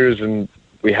few beers, and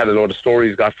we had a load of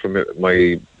stories got from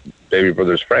my baby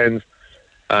brother's friends.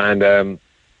 And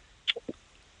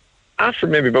after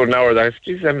maybe about an hour, I said,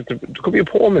 Jesus, there could be a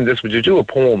poem in this. Would you do a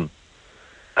poem?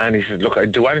 And he said, look,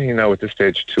 I'd do anything now at this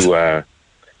stage to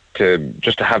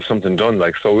just to have something done.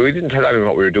 Like, so we didn't tell anyone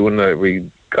what we were doing.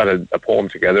 We got a poem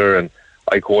together, and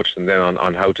I coached him then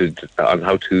on how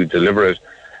to deliver it.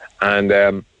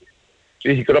 And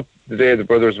he got up the day of the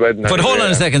brother's wedding. But hold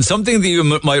on a second. Something that you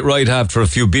might write after a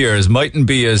few beers mightn't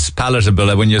be as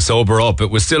palatable when you sober up.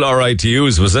 It was still all right to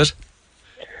use, was it?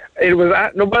 It was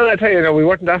well, I tell you, we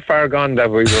weren't that far gone that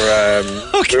we were.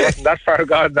 We weren't that far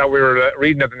gone that we were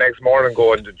reading it the next morning,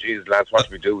 going, "Geez, lads, what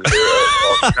do we do here?"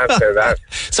 I can't say that.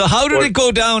 So, how did it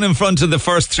go down in front of the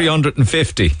first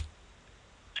 350?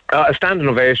 A standing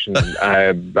ovation,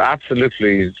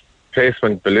 absolutely. Place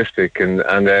went ballistic, and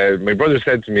my brother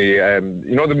said to me,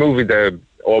 "You know the movie, the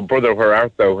Oh Brother, Where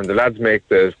Art Thou?" When the lads make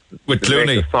with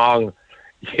Clooney the song.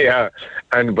 Yeah,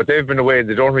 but they've been away.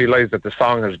 They don't realise that the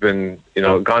song has been,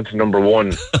 gone to number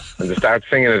one, and they start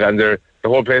singing it, and the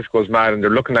whole place goes mad, and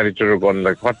they're looking at each other, going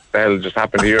like, "What the hell just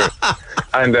happened here?"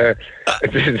 And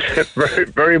it's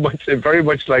very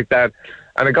much like that.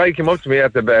 And a guy came up to me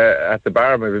at the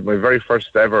bar, my very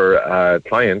first ever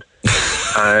client,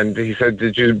 and he said,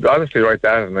 "Did you honestly write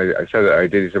that?" And I said, "I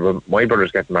did." He said, "Well, my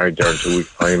brother's getting married there in 2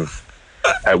 weeks' time.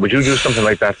 Would you do something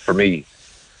like that for me?"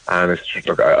 And it's just,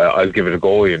 look, I'll give it a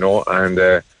go, and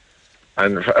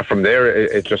from there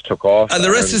it just took off. And the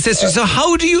rest is history. So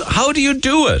how do you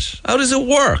do it? How does it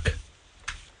work?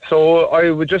 So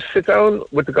I would just sit down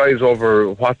with the guys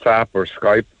over WhatsApp or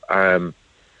Skype,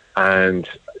 and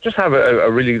just have a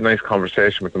really nice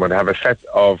conversation with them. I'd have a set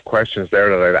of questions there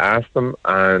that I'd ask them,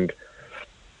 and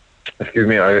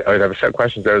I'd have a set of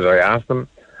questions there that I asked them,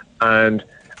 and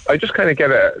I just kind of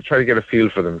try to get a feel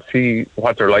for them, see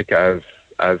what they're like as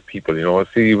people,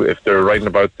 see if they're writing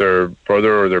about their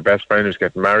brother or their best friend who's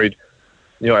getting married.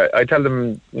 I tell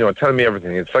them, tell me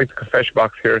everything. It's like the confession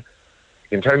box here.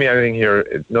 You can tell me anything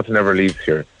here. Nothing ever leaves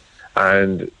here.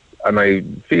 And I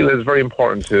feel it's very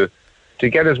important to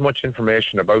get as much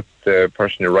information about the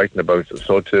person you're writing about.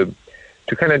 So to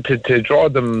kind of to draw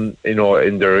them,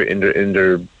 in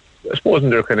their I suppose in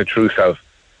their kind of true self,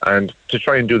 and to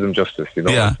try and do them justice.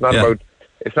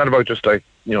 It's not about just like,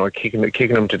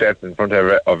 kicking them to death in front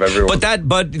of everyone.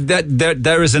 But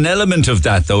there is an element of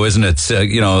that, though, isn't it?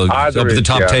 Up at the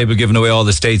top table, giving away all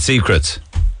the state secrets.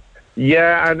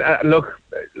 Yeah, and look,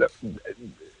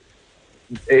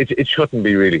 it shouldn't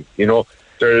be really.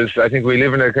 I think we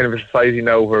live in a kind of a society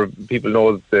now where people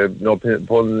know no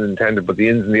pun intended, but the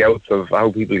ins and the outs of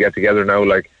how people get together now,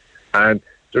 and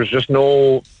there's just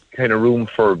no kind of room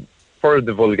for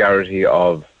the vulgarity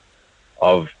of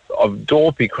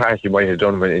dopey crack you might have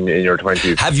done in your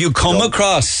 20s. Have you come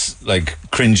across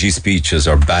cringy speeches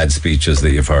or bad speeches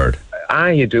that you've heard?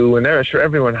 You do, and sure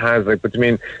everyone has. But I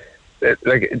mean,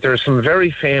 there's some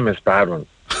very famous bad ones,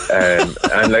 and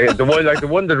the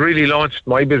one that really launched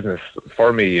my business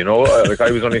for me. I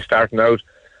was only starting out.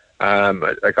 I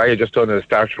had just done a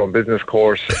start your own business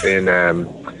course with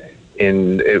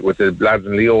the lads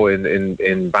in Leo in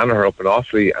Banagher up in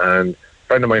Offaly, and a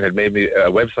friend of mine had made me a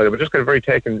website. I was just kind of very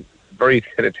kind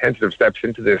of tentative steps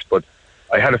into this, but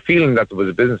I had a feeling that there was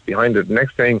a business behind it. The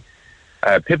next thing,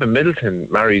 Pippa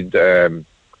Middleton married this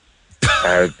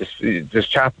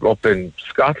chap up in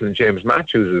Scotland, James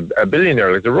Matthews, a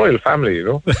billionaire, like the royal family,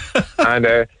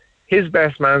 and his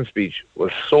best man speech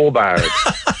was so bad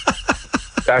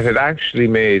that it actually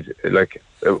made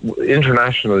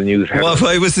international news headlines.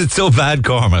 Why was it so bad,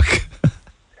 Cormac?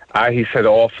 He said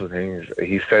awful things.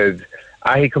 He said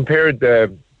he compared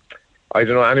I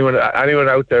don't know anyone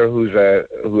out there who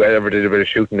ever did a bit of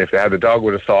shooting. If they had a dog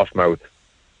with a soft mouth,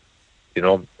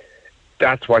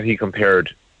 that's what he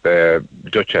compared the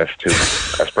Duchess to,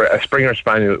 a Springer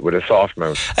Spaniel with a soft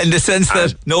mouth. In the sense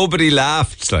that nobody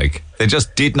laughed, they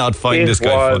just did not find this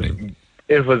guy funny.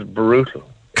 It was brutal.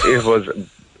 It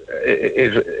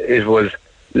was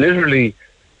literally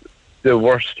the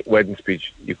worst wedding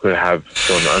speech you could have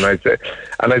done, and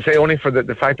I'd say only for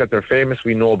the fact that they're famous,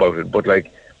 we know about it. But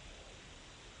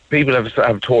people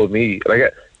have told me,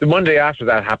 the Monday after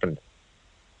that happened,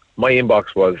 my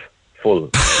inbox was full.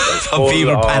 Of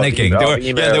people panicking.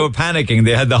 They were panicking.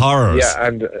 They had the horrors. Yeah,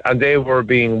 and they were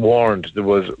being warned. There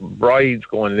was brides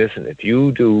going, listen, if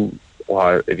you do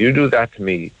that to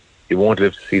me, you won't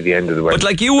live to see the end of the wedding.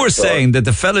 But you were saying that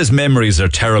the fellas' memories are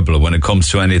terrible when it comes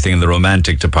to anything in the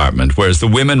romantic department, whereas the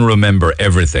women remember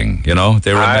everything, They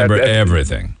remember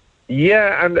everything.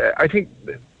 Yeah, and I think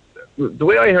the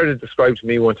way I heard it described to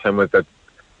me one time was that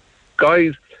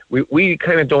guys, we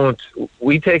kind of don't,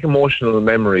 we take emotional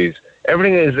memories.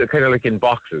 Everything is kind of like in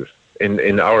boxes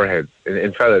in our heads,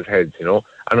 in fellas' heads, you know.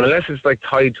 And unless it's like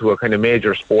tied to a kind of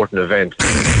major sporting event,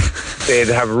 they'd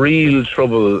have real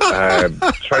trouble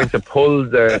trying to pull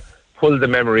the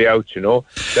memory out, you know.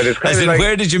 That is kind As of in, like,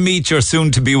 where did you meet your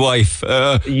soon-to-be wife?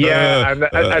 and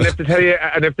I have to tell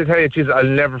you, geez, I'll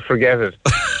never forget it.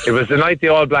 It was the night the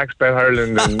All Blacks bet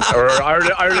Ireland, or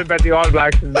Ireland bet the All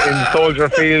Blacks in Soldier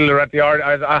Field, or at the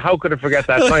how could I forget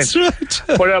that night? Right.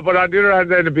 But on the other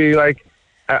hand, then it'd be like,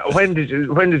 when did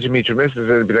you meet your missus?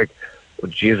 It'd be like, oh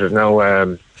Jesus,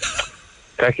 now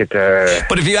take it.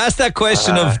 But if you ask that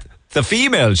question of the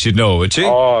female, she'd know, would she?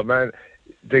 Oh man,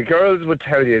 the girls would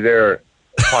tell you their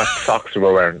what socks they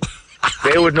were wearing.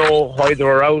 They would know why they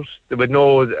were out. They would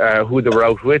know who they were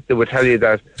out with. They would tell you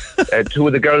that two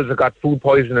of the girls that got food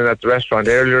poisoning at the restaurant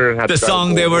earlier and had the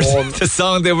song they were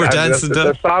dancing to,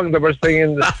 the song they were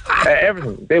singing,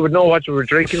 everything. They would know what you were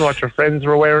drinking, what your friends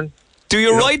were wearing. Do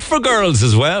you write for girls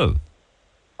as well?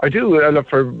 I do. I look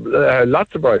for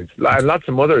lots of brides and lots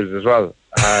of mothers as well.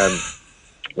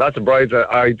 Lots of brides.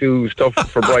 I do stuff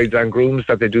for brides and grooms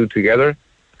that they do together.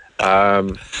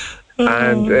 And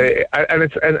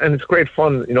it's great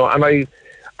fun, you know. And I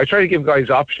try to give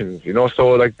guys options, you know.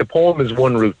 So like the poem is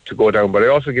one route to go down, but I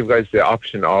also give guys the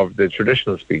option of the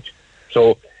traditional speech.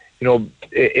 So, you know,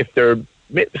 if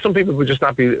some people would just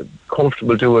not be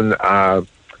comfortable doing a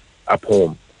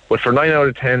poem, but for 9 out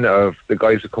of 10 of the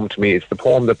guys who come to me, it's the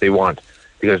poem that they want,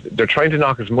 because they're trying to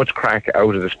knock as much crack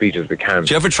out of the speech as they can.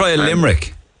 Do you ever try a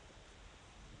limerick?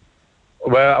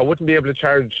 Well, I wouldn't be able to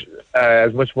charge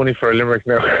as much money for a limerick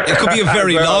now. It could be a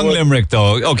very long limerick,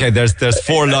 though. Okay, there's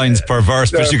 4 lines per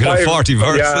verse, but you could have 40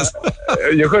 verses. Yeah,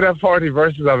 you could have 40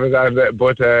 verses of it,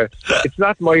 but it's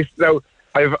not my. Now,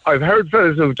 I've heard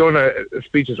fellas who've done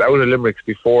speeches out of limericks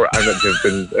before,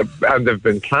 and they've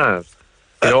been class.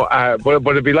 You know, but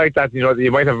it'd be like that. You know,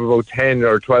 you might have about 10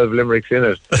 or 12 limericks in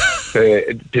it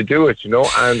to do it. You know,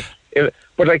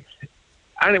 but like.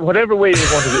 And whatever way you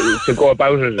want to go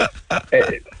about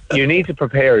it, you need to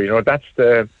prepare. You know, that's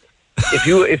the. If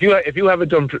you have it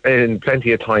done in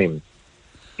plenty of time,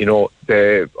 you know,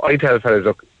 I tell fellas,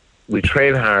 look, we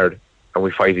train hard and we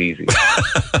fight easy.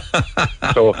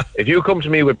 So if you come to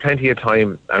me with plenty of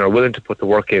time and are willing to put the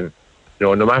work in, you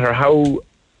know, no matter how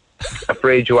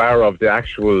afraid you are of the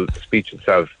actual speech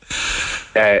itself,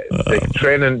 the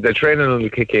training will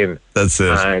kick in. That's it.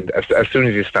 And as soon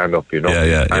as you stand up, you know.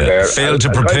 Yeah. And, fail to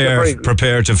prepare,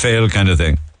 prepare to fail kind of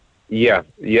thing. Yeah.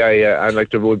 And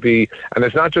like there would be, and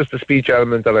it's not just the speech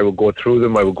element that I will go through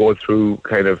them. I will go through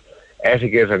kind of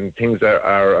etiquette and things that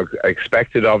are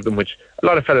expected of them, which a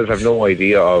lot of fellas have no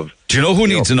idea of. Do you know who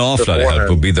needs an awful lot of help?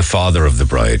 Would be the father of the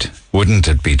bride. Wouldn't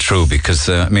it be true? Because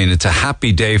I mean, it's a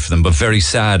happy day for them, but very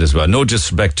sad as well. No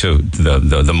disrespect to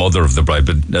the mother of the bride,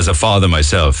 but as a father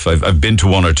myself, I've been to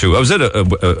one or two. I was at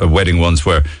a wedding once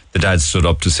where the dad stood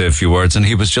up to say a few words, and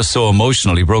he was just so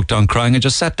emotional. He broke down crying and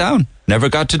just sat down. Never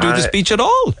got to do the speech at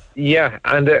all. Yeah,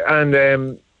 and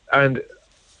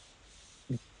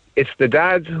it's the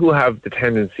dads who have the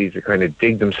tendency to kind of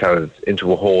dig themselves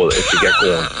into a hole if they get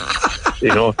going. You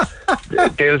know,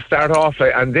 they'll start off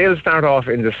in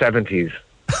the 70s.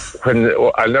 When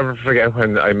I'll never forget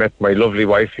when I met my lovely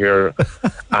wife here,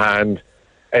 and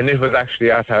it was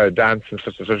actually at a dance in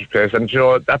such and such a place, and you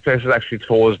know that place is actually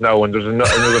closed now, and there's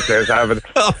another place I have it.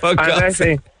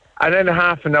 And then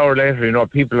half an hour later, you know,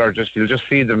 people are you'll just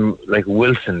see them like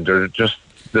wilting. They're just.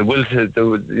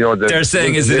 They're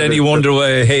saying, is it any wonder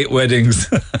why I hate weddings?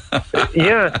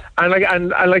 Yeah,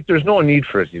 and there's no need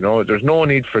for it, you know. There's no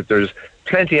need for it. There's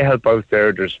plenty of help out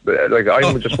there. There's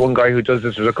I'm just one guy who does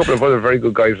this. There's a couple of other very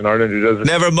good guys in Ireland who does it.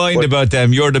 Never mind about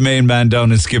them. You're the main man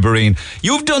down in Skibbereen.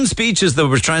 You've done speeches that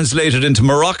were translated into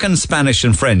Moroccan, Spanish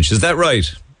and French. Is that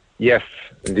right? Yes,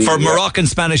 indeed. For Moroccan,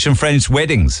 Spanish and French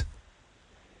weddings?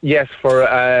 Yes, for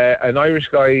an Irish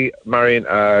guy marrying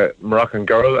a Moroccan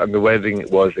girl, and the wedding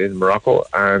was in Morocco,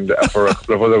 and for a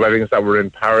couple of other weddings that were in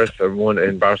Paris and one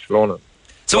in Barcelona.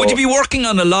 So would you be working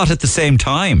on a lot at the same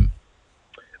time?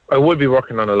 I would be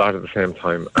working on a lot at the same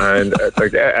time, and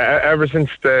ever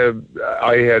since there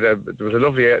was a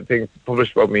lovely thing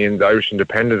published about me in the Irish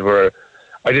Independent where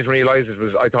I didn't realise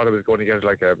I thought I was going to get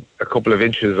like a couple of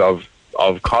inches of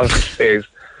column space,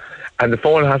 and the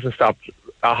phone hasn't stopped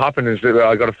hopping.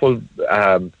 I got a full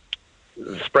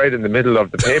spread in the middle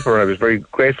of the paper, and I was very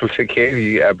grateful to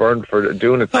Katie Byrne for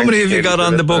doing it. How many have you got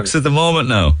on the books at the moment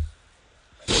now?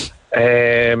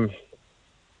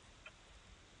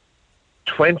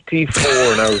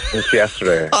 24 now since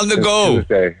yesterday. On the go.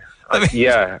 Tuesday.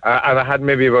 Yeah, and I had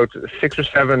maybe about 6 or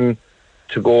 7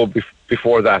 to go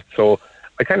before that. So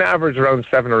I kind of average around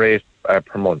 7 or 8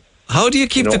 per month. How do you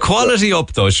keep the quality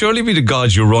up, though? Surely be the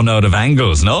gods you run out of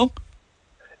angles, no?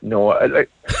 No, like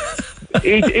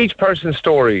each person's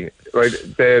story, right?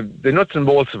 The nuts and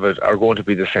bolts of it are going to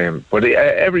be the same, but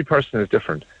every person is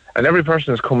different, and every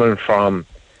person is coming from,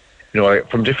 like,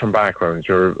 from different backgrounds.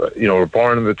 You're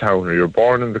born in the town, or you're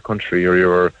born in the country, or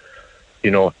you're,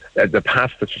 the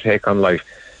path that you take on life.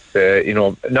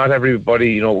 Not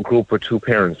everybody, grew up with 2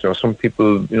 parents. Some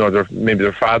people, maybe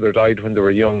their father died when they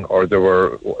were young, or they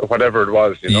were whatever it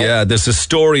was. Yeah, there's a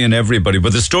story in everybody,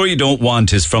 but the story you don't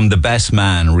want is from the best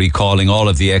man recalling all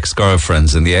of the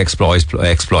ex-girlfriends and the exploits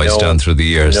down through the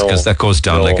years, because that goes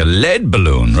down like a lead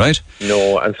balloon, right?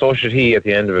 No, and so should he at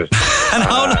the end of it. And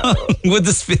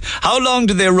how long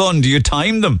do they run? Do you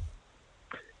time them?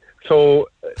 So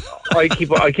I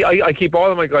keep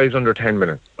all of my guys under 10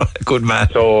 minutes. Good man.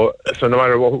 So no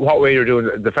matter what way you're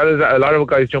doing, the fellas, a lot of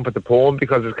guys jump at the poem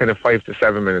because it's kind of 5 to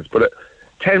 7 minutes. But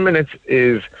 10 minutes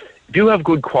is, if you have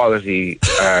good quality,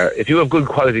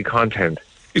 content,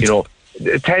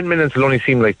 10 minutes will only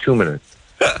seem like 2 minutes.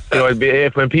 It'd be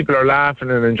when people are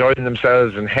laughing and enjoying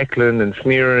themselves and heckling and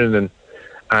smearing and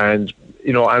are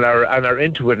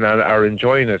into it and are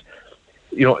enjoying it.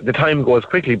 The time goes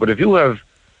quickly. But if you have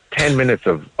 10 minutes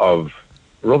of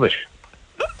rubbish,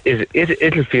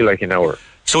 it'll feel like an hour.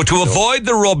 So to avoid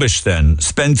the rubbish then,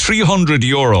 spend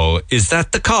 €300. Is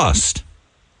that the cost?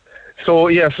 So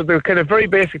the kind of very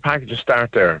basic packages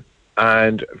start there.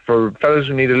 And for fellas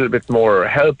who need a little bit more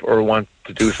help or want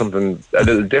to do something a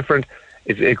little different,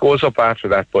 it goes up after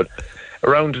that. But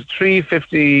around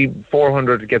 $350,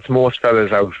 $400 gets most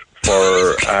fellas out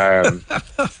for it,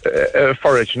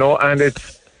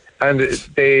 and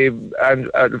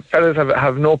fellas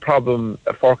have no problem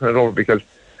forking it over, because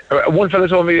one fella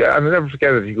told me, and I'll never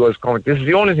forget it, he goes, "Cormac, this is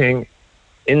the only thing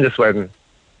in this wedding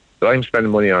that I'm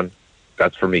spending money on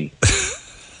that's for me."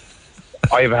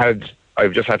 I've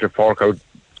just had to fork out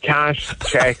cash,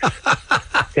 checks,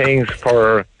 things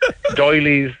for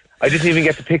doilies. I didn't even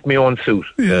get to pick my own suit.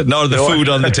 Yeah, nor the food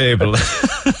on the table.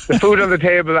 The food on the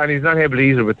table, and he's not able to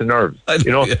eat it with the nerves.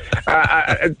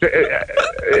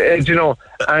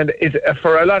 And it's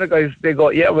for a lot of guys, they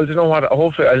go, "Yeah, well, you know what?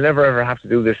 Hopefully, I'll never ever have to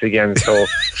do this again." So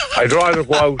I'd rather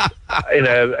go out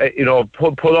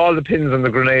pull all the pins on the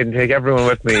grenade and take everyone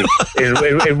with me in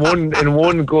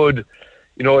one good,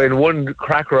 in one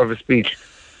cracker of a speech.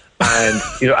 And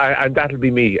and that'll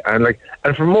be me. And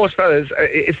for most fellas,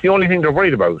 it's the only thing they're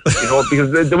worried about.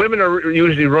 Because the women are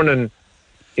usually running.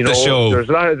 The show. There's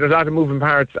a lot of moving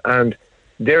parts, and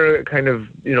they're kind of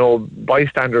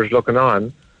bystanders looking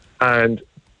on, and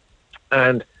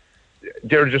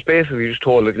they're just basically just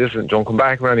told, like, listen, don't come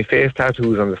back with any face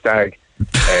tattoos on the stag.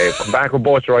 Come back with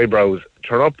both your eyebrows.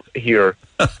 Turn up here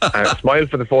and smile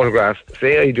for the photographs.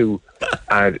 Say I do.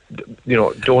 And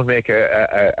don't make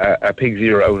a pig's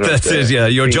ear out of it. That's it. Yeah,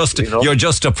 you're just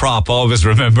a prop. Always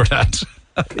remember that.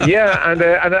 Yeah, and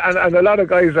a lot of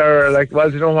guys are like,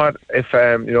 well, you know what? If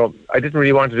I didn't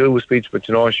really want to do a speech, but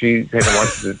she kind of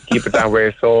wanted to keep it that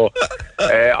way. So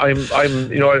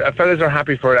fellas are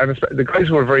happy for it, and the guys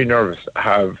who are very nervous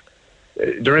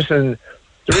there is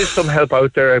some help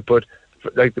out there, but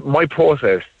like my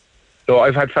process. So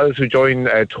I've had fellas who join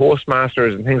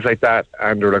Toastmasters and things like that,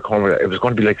 and they're like, "Oh, it was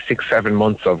going to be like 6-7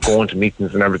 months of going to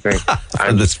meetings and everything."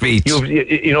 And the speech,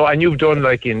 and you've done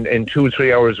like in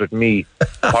 2-3 hours with me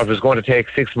what was going to take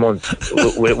 6 months.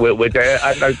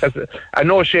 And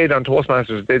no shade on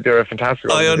Toastmasters, they're a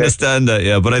fantastic. I understand that,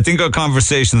 yeah, but I think our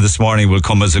conversation this morning will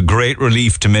come as a great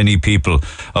relief to many people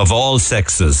of all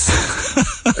sexes.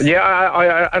 Yeah,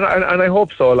 I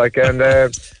hope so. And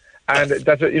that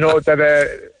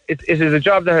it is a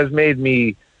job that has made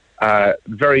me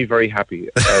very, very happy,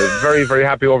 very, very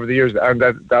happy over the years, and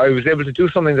that I was able to do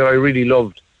something that I really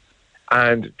loved,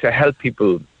 and to help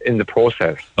people in the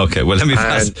process. Okay, well, let me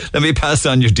pass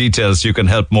on your details so you can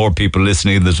help more people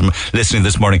listening this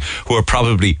morning who are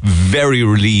probably very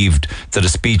relieved that a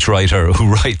speechwriter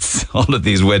who writes all of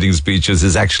these wedding speeches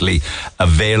is actually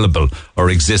available or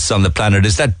exists on the planet.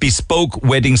 Is that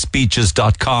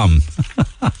BespokeWeddingSpeeches.com?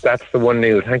 That's the one,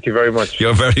 Neil. Thank you very much.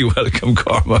 You're very welcome,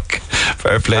 Cormac.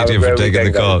 Fair play to you for taking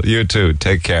the call. You too.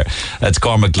 Take care. That's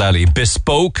Cormac Lally.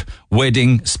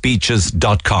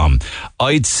 BespokeWeddingSpeeches.com.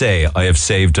 I'd say I have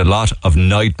saved a lot of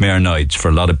nightmare nights for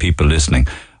a lot of people listening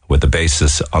on the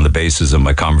basis of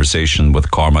my conversation with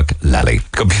Cormac Lally.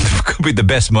 Could be the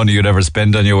best money you'd ever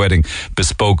spend on your wedding.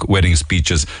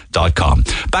 BespokeWeddingSpeeches.com.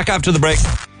 Back after the break.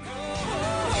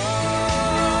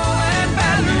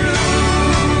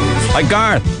 Hi,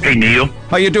 Garth. Hey, Neil.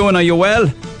 How you doing? Are you well?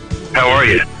 How are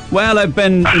you? Well, I'm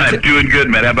doing good,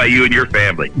 man. How about you and your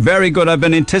family? Very good. I've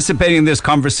been anticipating this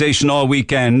conversation all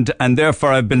weekend, and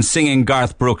therefore I've been singing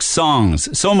Garth Brooks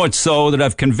songs. So much so that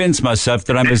I've convinced myself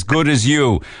that I'm as good as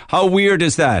you. How weird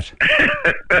is that?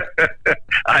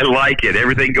 I like it.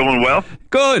 Everything going well?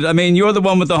 Good. I mean, you're the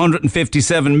one with the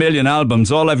 157 million albums.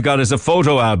 All I've got is a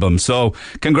photo album. So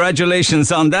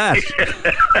congratulations on that.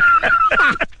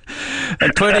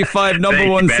 And 25 number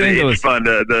one singles. It's fun.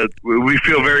 We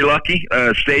feel very lucky.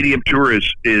 Stadium tour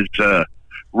is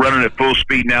running at full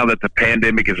speed now that the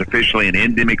pandemic is officially an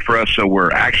endemic for us. So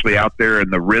we're actually out there,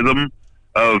 and the rhythm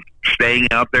of staying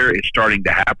out there is starting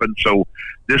to happen. So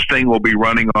this thing will be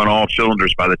running on all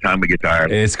cylinders by the time we get to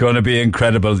Ireland. It's going to be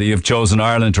incredible that you've chosen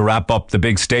Ireland to wrap up the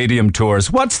big stadium tours.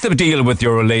 What's the deal with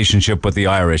your relationship with the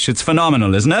Irish? It's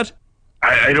phenomenal, isn't it?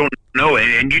 I don't know.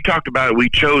 And you talked about it. We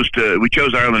chose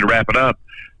Ireland to wrap it up.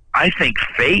 I think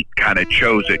fate kind of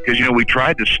chose it because, we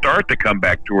tried to start the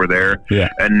comeback tour there. Yeah.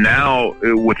 And now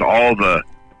with all the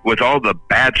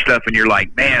bad stuff, and you're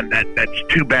like, man, that's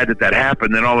too bad that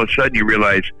happened. Then all of a sudden you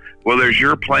realize, well, there's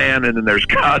your plan and then there's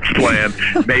God's plan.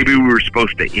 Maybe we were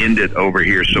supposed to end it over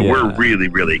here. So we're really,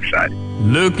 really excited.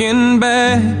 Looking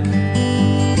back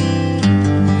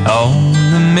on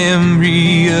the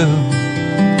memory of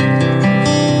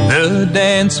the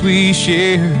dance we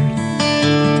shared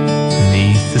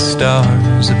beneath the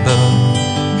stars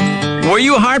above. Were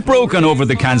you heartbroken over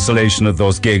the cancellation of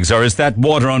those gigs, or is that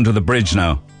water under the bridge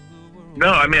now? No,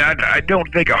 I mean, I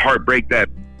don't think a heartbreak that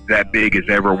big is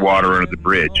ever water under the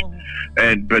bridge.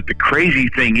 But the crazy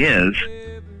thing is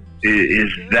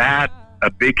that a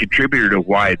big contributor to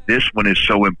why this one is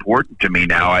so important to me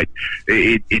now.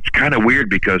 It's kind of weird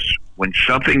because when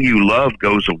something you love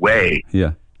goes away,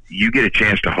 you get a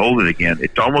chance to hold it again.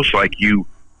 It's almost like you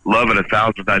love it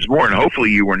 1,000 times more, and hopefully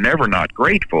you were never not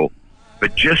grateful,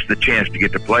 but just the chance to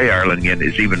get to play Ireland again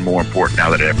is even more important now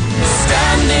than ever.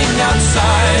 Standing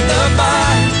outside the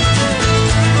bar,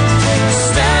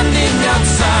 standing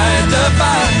outside the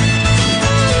bar.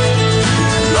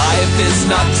 Life is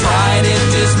not tried,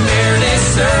 it is merely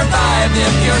survived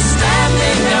if you're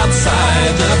standing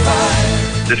outside the bar.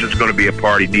 This is going to be a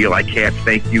party, Neil. I can't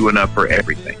thank you enough for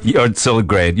everything. You're so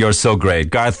great. You're so great.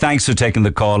 Garth, thanks for taking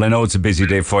the call. I know it's a busy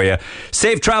day for you.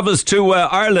 Safe travels to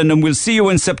Ireland, and we'll see you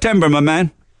in September, my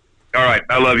man. All right.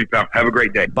 I love you, pal. Have a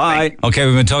great day. Bye. Okay,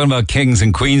 we've been talking about kings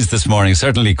and queens this morning.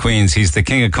 Certainly queens. He's the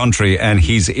king of country, and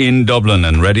he's in Dublin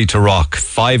and ready to rock.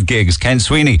 5 gigs. Ken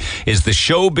Sweeney is the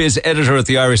showbiz editor at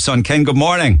the Irish Sun. Ken, good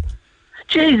morning.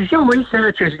 Jesus, your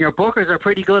researchers and your bookers are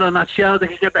pretty good on that show. They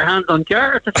can get their hands on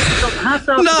Gareth.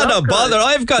 Not a bother.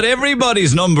 I've got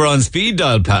everybody's number on speed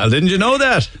dial, pal. Didn't you know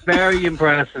that? Very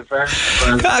impressive. Very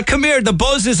impressive. Come here. The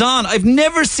buzz is on. I've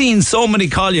never seen so many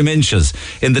column inches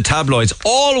in the tabloids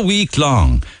all week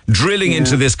long, drilling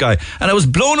into this guy. And I was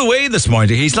blown away this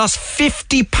morning. He's lost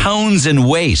 50 pounds in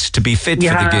weight to be fit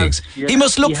for the gigs. Yeah, he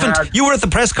must look fantastic. You were at the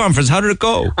press conference. How did it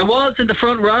go? I was in the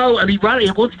front row, and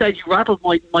at one stage he rattled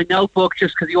my notebook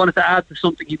just because he wanted to add to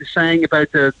something he was saying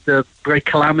about the great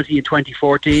calamity in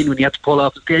 2014 when he had to pull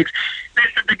off his gigs.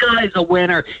 Listen, the guy's a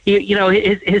winner. His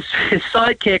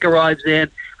sidekick arrives in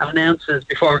and announces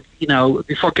before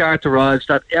Garth arrives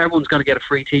that everyone's going to get a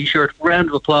free T-shirt. Round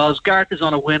of applause. Garth is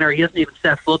on a winner. He hasn't even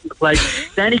set foot in the place.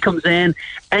 Then he comes in.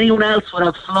 Anyone else would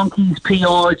have flunkies,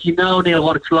 PRs. You know, Neil,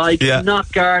 what it's like. Yeah.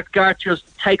 Not Garth. Garth just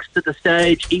takes to the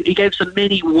stage. He gave some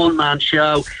mini one-man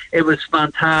show. It was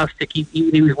fantastic.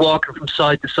 He was walking from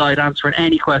side to side, answering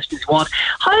any questions you want.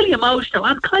 Highly emotional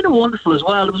and kind of wonderful as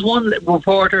well. There was one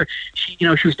reporter. She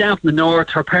was down from the north.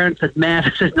 Her parents had met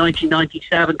at his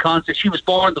 1997 concert. She was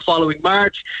born the following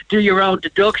March. Do your own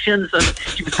deductions, and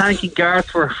she was thanking Garth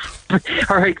for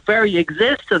her very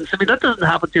existence. I mean, that doesn't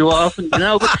happen too often, but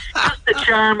just the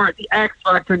charmer, the X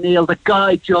Factor, Neil, the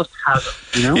guy just has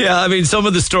it, Yeah, I mean, some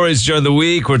of the stories during the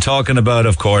week we're talking about,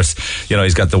 of course,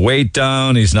 he's got the weight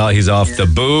down, he's off the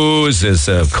booze, there's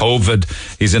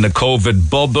COVID, he's in a COVID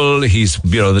bubble, he's,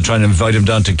 they're trying to invite him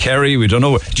down to Kerry, we don't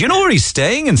know. Do you know where he's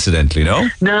staying, incidentally, no?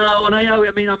 No, and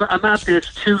I'm at this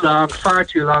far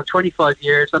too long, 25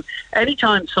 years, and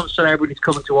anytime some celebrity's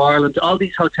coming to Ireland, all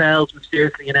these hotels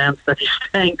mysteriously announce that he's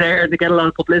staying there and they get a lot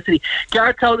of publicity.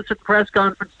 Garth told us at the press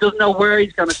conference, doesn't know where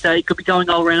he's going to stay, he could be going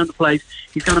all around the place.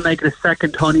 He's going to make it a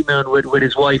second honeymoon with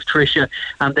his wife Tricia,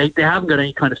 and they haven't got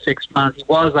any kind of fixed plans. He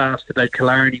was asked about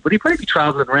Killarney, but he'd probably be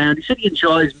travelling around. He said he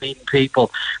enjoys meeting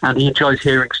people and he enjoys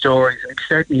hearing stories, and he's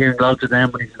certainly hearing loads of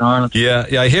them when he's in Ireland. Yeah,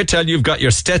 I hear tell you've got your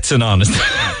Stetson on. Is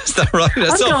that right?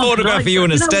 I saw a photograph of you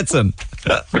in a Stetson.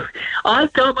 I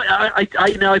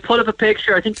put up a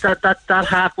picture. I think that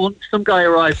happened. Some guy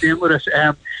arrived in with it.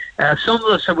 Some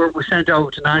of us were sent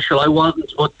over to Nashville. I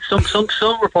wasn't, but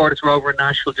some reporters were over in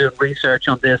Nashville doing research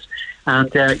on this.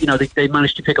 And, they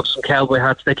managed to pick up some cowboy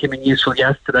hats. They came in useful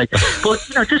yesterday. But,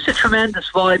 just a tremendous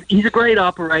vibe. He's a great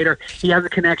operator. He has a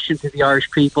connection to the Irish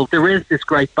people. There is this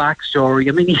great backstory.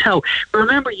 I mean,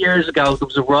 remember years ago there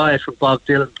was a riot when Bob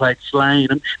Dylan played Slane.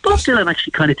 And Bob Dylan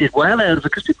actually kind of did well out of it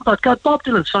because people thought, God, Bob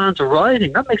Dylan's fans are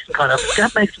rioting. That makes them kind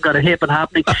of hip and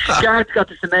happening. Garth's got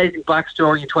this amazing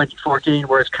backstory in 2014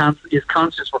 where his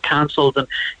concerts were cancelled. And,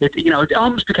 it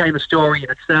almost became a story in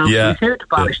itself. Yeah. He's here to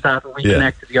banish that and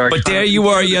reconnect to the Irish But there you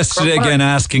were yesterday again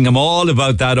asking him all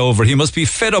about that over. He must be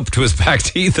fed up to his back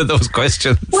teeth of those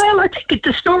questions. Well, I think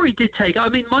the story did take... I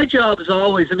mean, my job is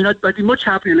always... I mean, I'd be much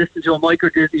happier listening to a Micro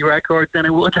Disney record than I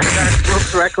would a Garth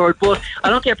Brooks record, but I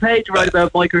don't get paid to write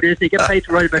about Micro Disney. I get paid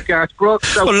to write about Garth Brooks.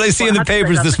 So, what did I see in the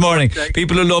papers this morning?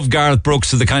 People who love Garth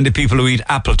Brooks are the kind of people who eat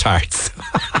apple tarts.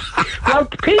 Well,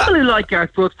 people who like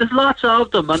Garth Brooks, there's lots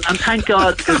of them, and thank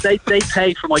God, because they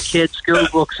pay for my kids' school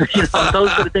books, those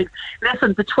sort of things.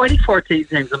 Listen, the 2014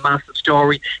 thing was a massive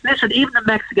story. Listen, even the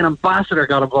Mexican ambassador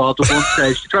got involved at one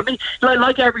stage. I mean,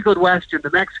 like every good Western, the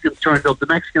Mexicans turned up, the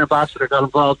Mexican ambassador got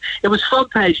involved. It was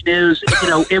front page news,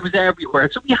 it was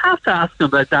everywhere. So you have to ask him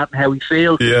about that and how he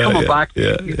feels. He's coming back,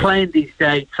 he's playing these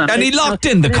dates. And he locked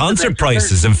in the concert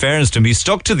prices, in fairness to him. He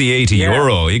stuck to the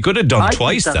 €80. He could have done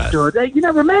twice that.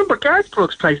 Remember, Garth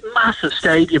Brooks plays massive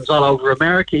stadiums all over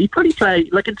America. He probably play,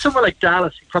 like in somewhere like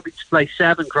Dallas, he probably play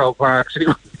 7 Crow Parks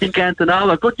in Kent and all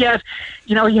that. But yet,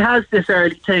 he has this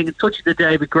early thing in touch with the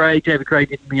David Gray. David Gray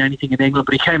didn't mean anything in England,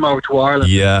 but he came over to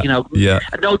Ireland.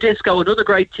 No Disco, another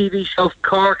great TV show from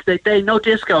Cork. They No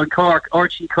Disco in Cork,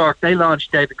 Archie Cork. They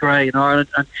launched David Gray in Ireland,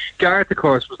 and Garth, of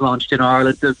course, was launched in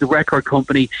Ireland. The record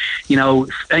company,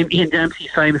 Ian Dempsey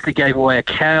famously gave away a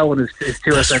cow on his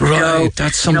 2FM show.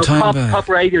 That's some time back. Pop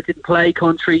radio didn't play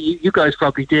country. You guys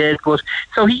probably did, but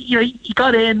so he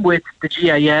got in with the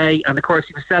GAA, and of course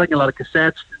he was selling a lot of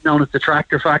cassettes known as the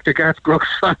Tractor Factor. Garth Brooks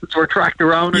fans were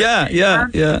tractor owners.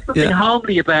 Something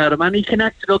homely about him, and he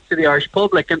connected up to the Irish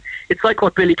public. And it's like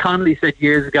what Billy Connolly said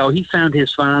years ago. He found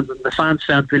his fans, and the fans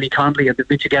found Billy Connolly, and they've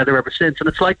been together ever since. And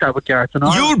it's like that with Garth and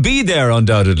I. You'll be there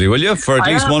undoubtedly, will you? For at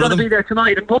least one of them. I'm going to be there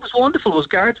tonight. And what was wonderful was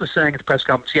Garth was saying at the press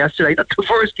conference yesterday that the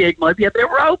first gig might be a bit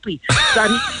ropey, that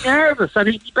he'd be nervous, and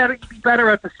he'd be better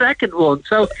at the second one.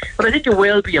 So, but I think there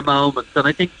will be a moment, and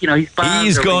I think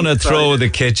he's going to throw the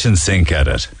kitchen sink at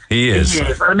it. He is.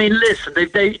 I mean, listen,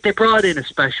 they brought in a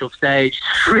special stage.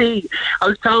 I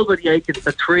was told by the agents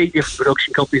that 3 different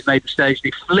production companies made the stage.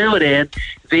 They flew it in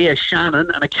via Shannon,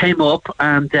 and it came up,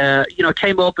 and they've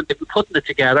been putting it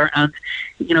together, and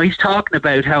he's talking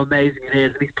about how amazing it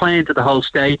is, and he's playing to the whole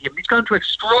stadium. He's gone to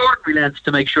extraordinary lengths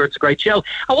to make sure it's a great show.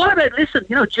 And what about,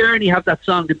 Journey have that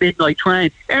song, The Midnight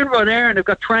Train. Aaron Rod Aaron have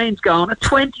got trains going at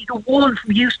 20-1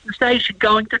 from Houston Station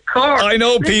going to Cork. I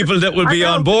know people that will be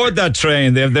on board that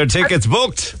train. They have their tickets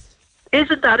booked.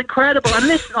 Isn't that incredible? And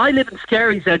listen, I live in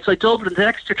Skerries outside Dublin. There's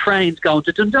extra trains going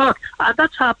to Dundalk. And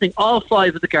that's happening all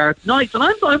 5 of the Garth nights. And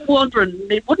I'm wondering,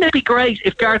 wouldn't it be great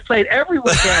if Garth played every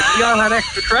weekend? We all had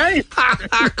extra trains.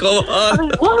 Go on. I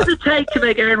mean, what would it take to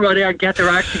make Aaron Rod Aaron get their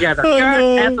act together? Garth,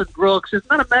 Evan Brooks. Isn't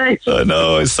that amazing? I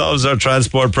know. It solves our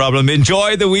transport problem.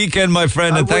 Enjoy the weekend, my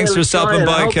friend. And thanks for stopping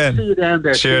by, Ken. See you down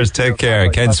there. Cheers. Take care.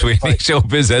 Ken Sweeney,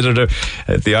 showbiz editor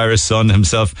at the Irish Sun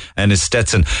himself and his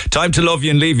Stetson. Time to love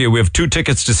you and leave you. We have 2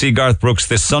 tickets to see Garth Brooks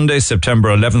this Sunday,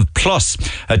 September 11th, plus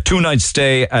a 2-night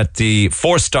stay at the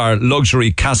 4-star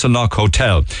luxury Castleknock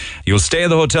Hotel. You'll stay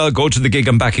in the hotel, go to the gig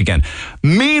and back again.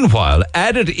 Meanwhile,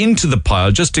 added into the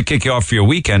pile, just to kick you off for your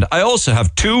weekend, I also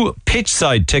have 2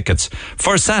 pitchside tickets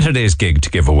for Saturday's gig to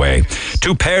give away.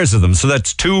 2 pairs of them, so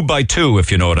that's 2 by 2,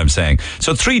 if you know what I'm saying.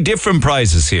 So 3 different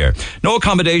prizes here. No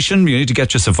accommodation, you need to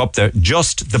get yourself up there,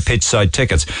 just the pitchside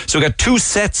tickets. So we got 2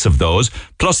 sets of those,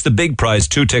 plus the big prize,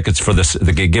 2 tickets for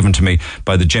the gig given to me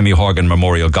by the Jimmy Horgan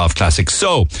Memorial Golf Classic.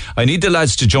 So I need the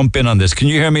lads to jump in on this. Can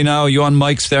you hear me now? Are you on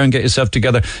mics there and get yourself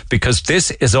together? Because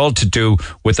this is all to do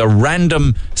with a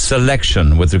random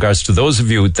selection with regards to those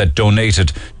of you that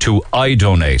donated to I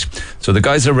Donate. So the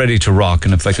guys are ready to rock,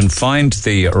 and if I can find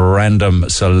the random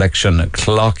selection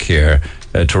clock here,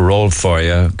 to roll for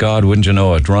you. God, wouldn't you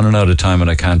know it? Running out of time and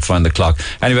I can't find the clock.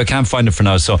 Anyway, I can't find it for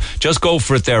now, so just go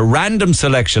for it there. Random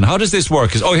selection. How does this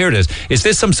work? Here it is. Is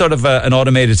this some sort of an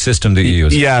automated system that you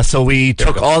use? Yeah, so we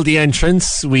took all the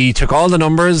entrants, we took all the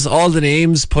numbers, all the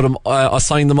names, put them,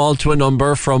 assigned them all to a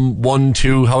number from 1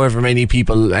 to however many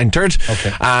people entered,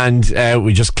 and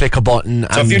we just click a button.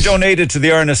 So if you donated to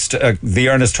the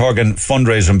Ernest Horgan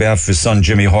fundraiser on behalf of his son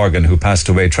Jimmy Horgan, who passed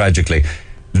away tragically,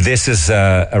 this is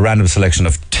a random selection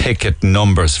of ticket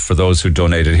numbers for those who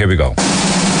donated. Here we go.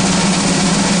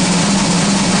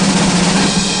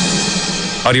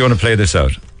 How do you want to play this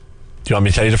out? Do you want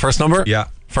me to tell you the first number? Yeah.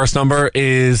 First number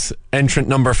is entrant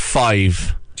number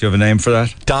 5. Do you have a name for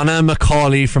that? Donna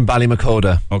McCauley from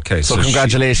Ballymacoda. Okay, so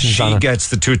congratulations, Donna. She gets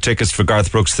the 2 tickets for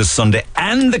Garth Brooks this Sunday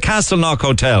and the Castleknock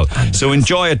Hotel. So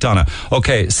enjoy it, Donna.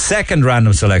 Okay, second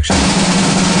random selection.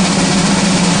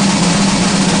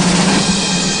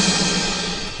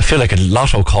 I feel like a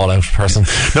lotto call-out person.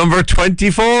 Number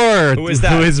 24. Who is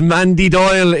that? Who is Mandy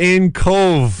Doyle in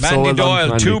Cove. Mandy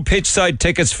Doyle, 2 pitchside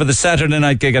tickets for the Saturday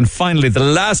night gig, and finally the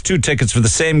last 2 tickets for the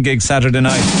same gig Saturday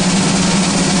night.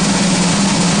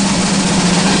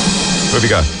 What have you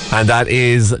got? And that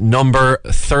is number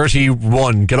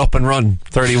 31. Get up and run.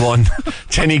 31.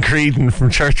 Jenny Creedon from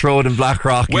Church Road in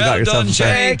Blackrock. You got Well yourself done,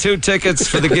 Jenny. 2 tickets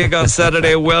for the gig on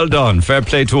Saturday. Well done. Fair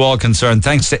play to all concerned.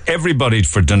 Thanks to everybody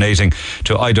for donating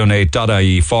to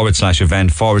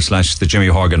idonate.ie/event/the Jimmy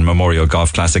Horgan Memorial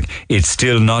Golf Classic. It's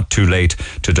still not too late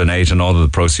to donate, and all of the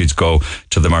proceeds go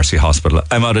to the Mercy Hospital.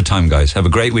 I'm out of time, guys. Have a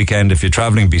great weekend. If you're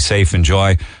travelling, be safe.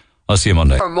 Enjoy. I'll see you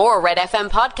Monday. For more Red FM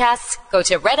podcasts, go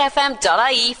to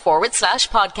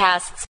redfm.ie/podcasts.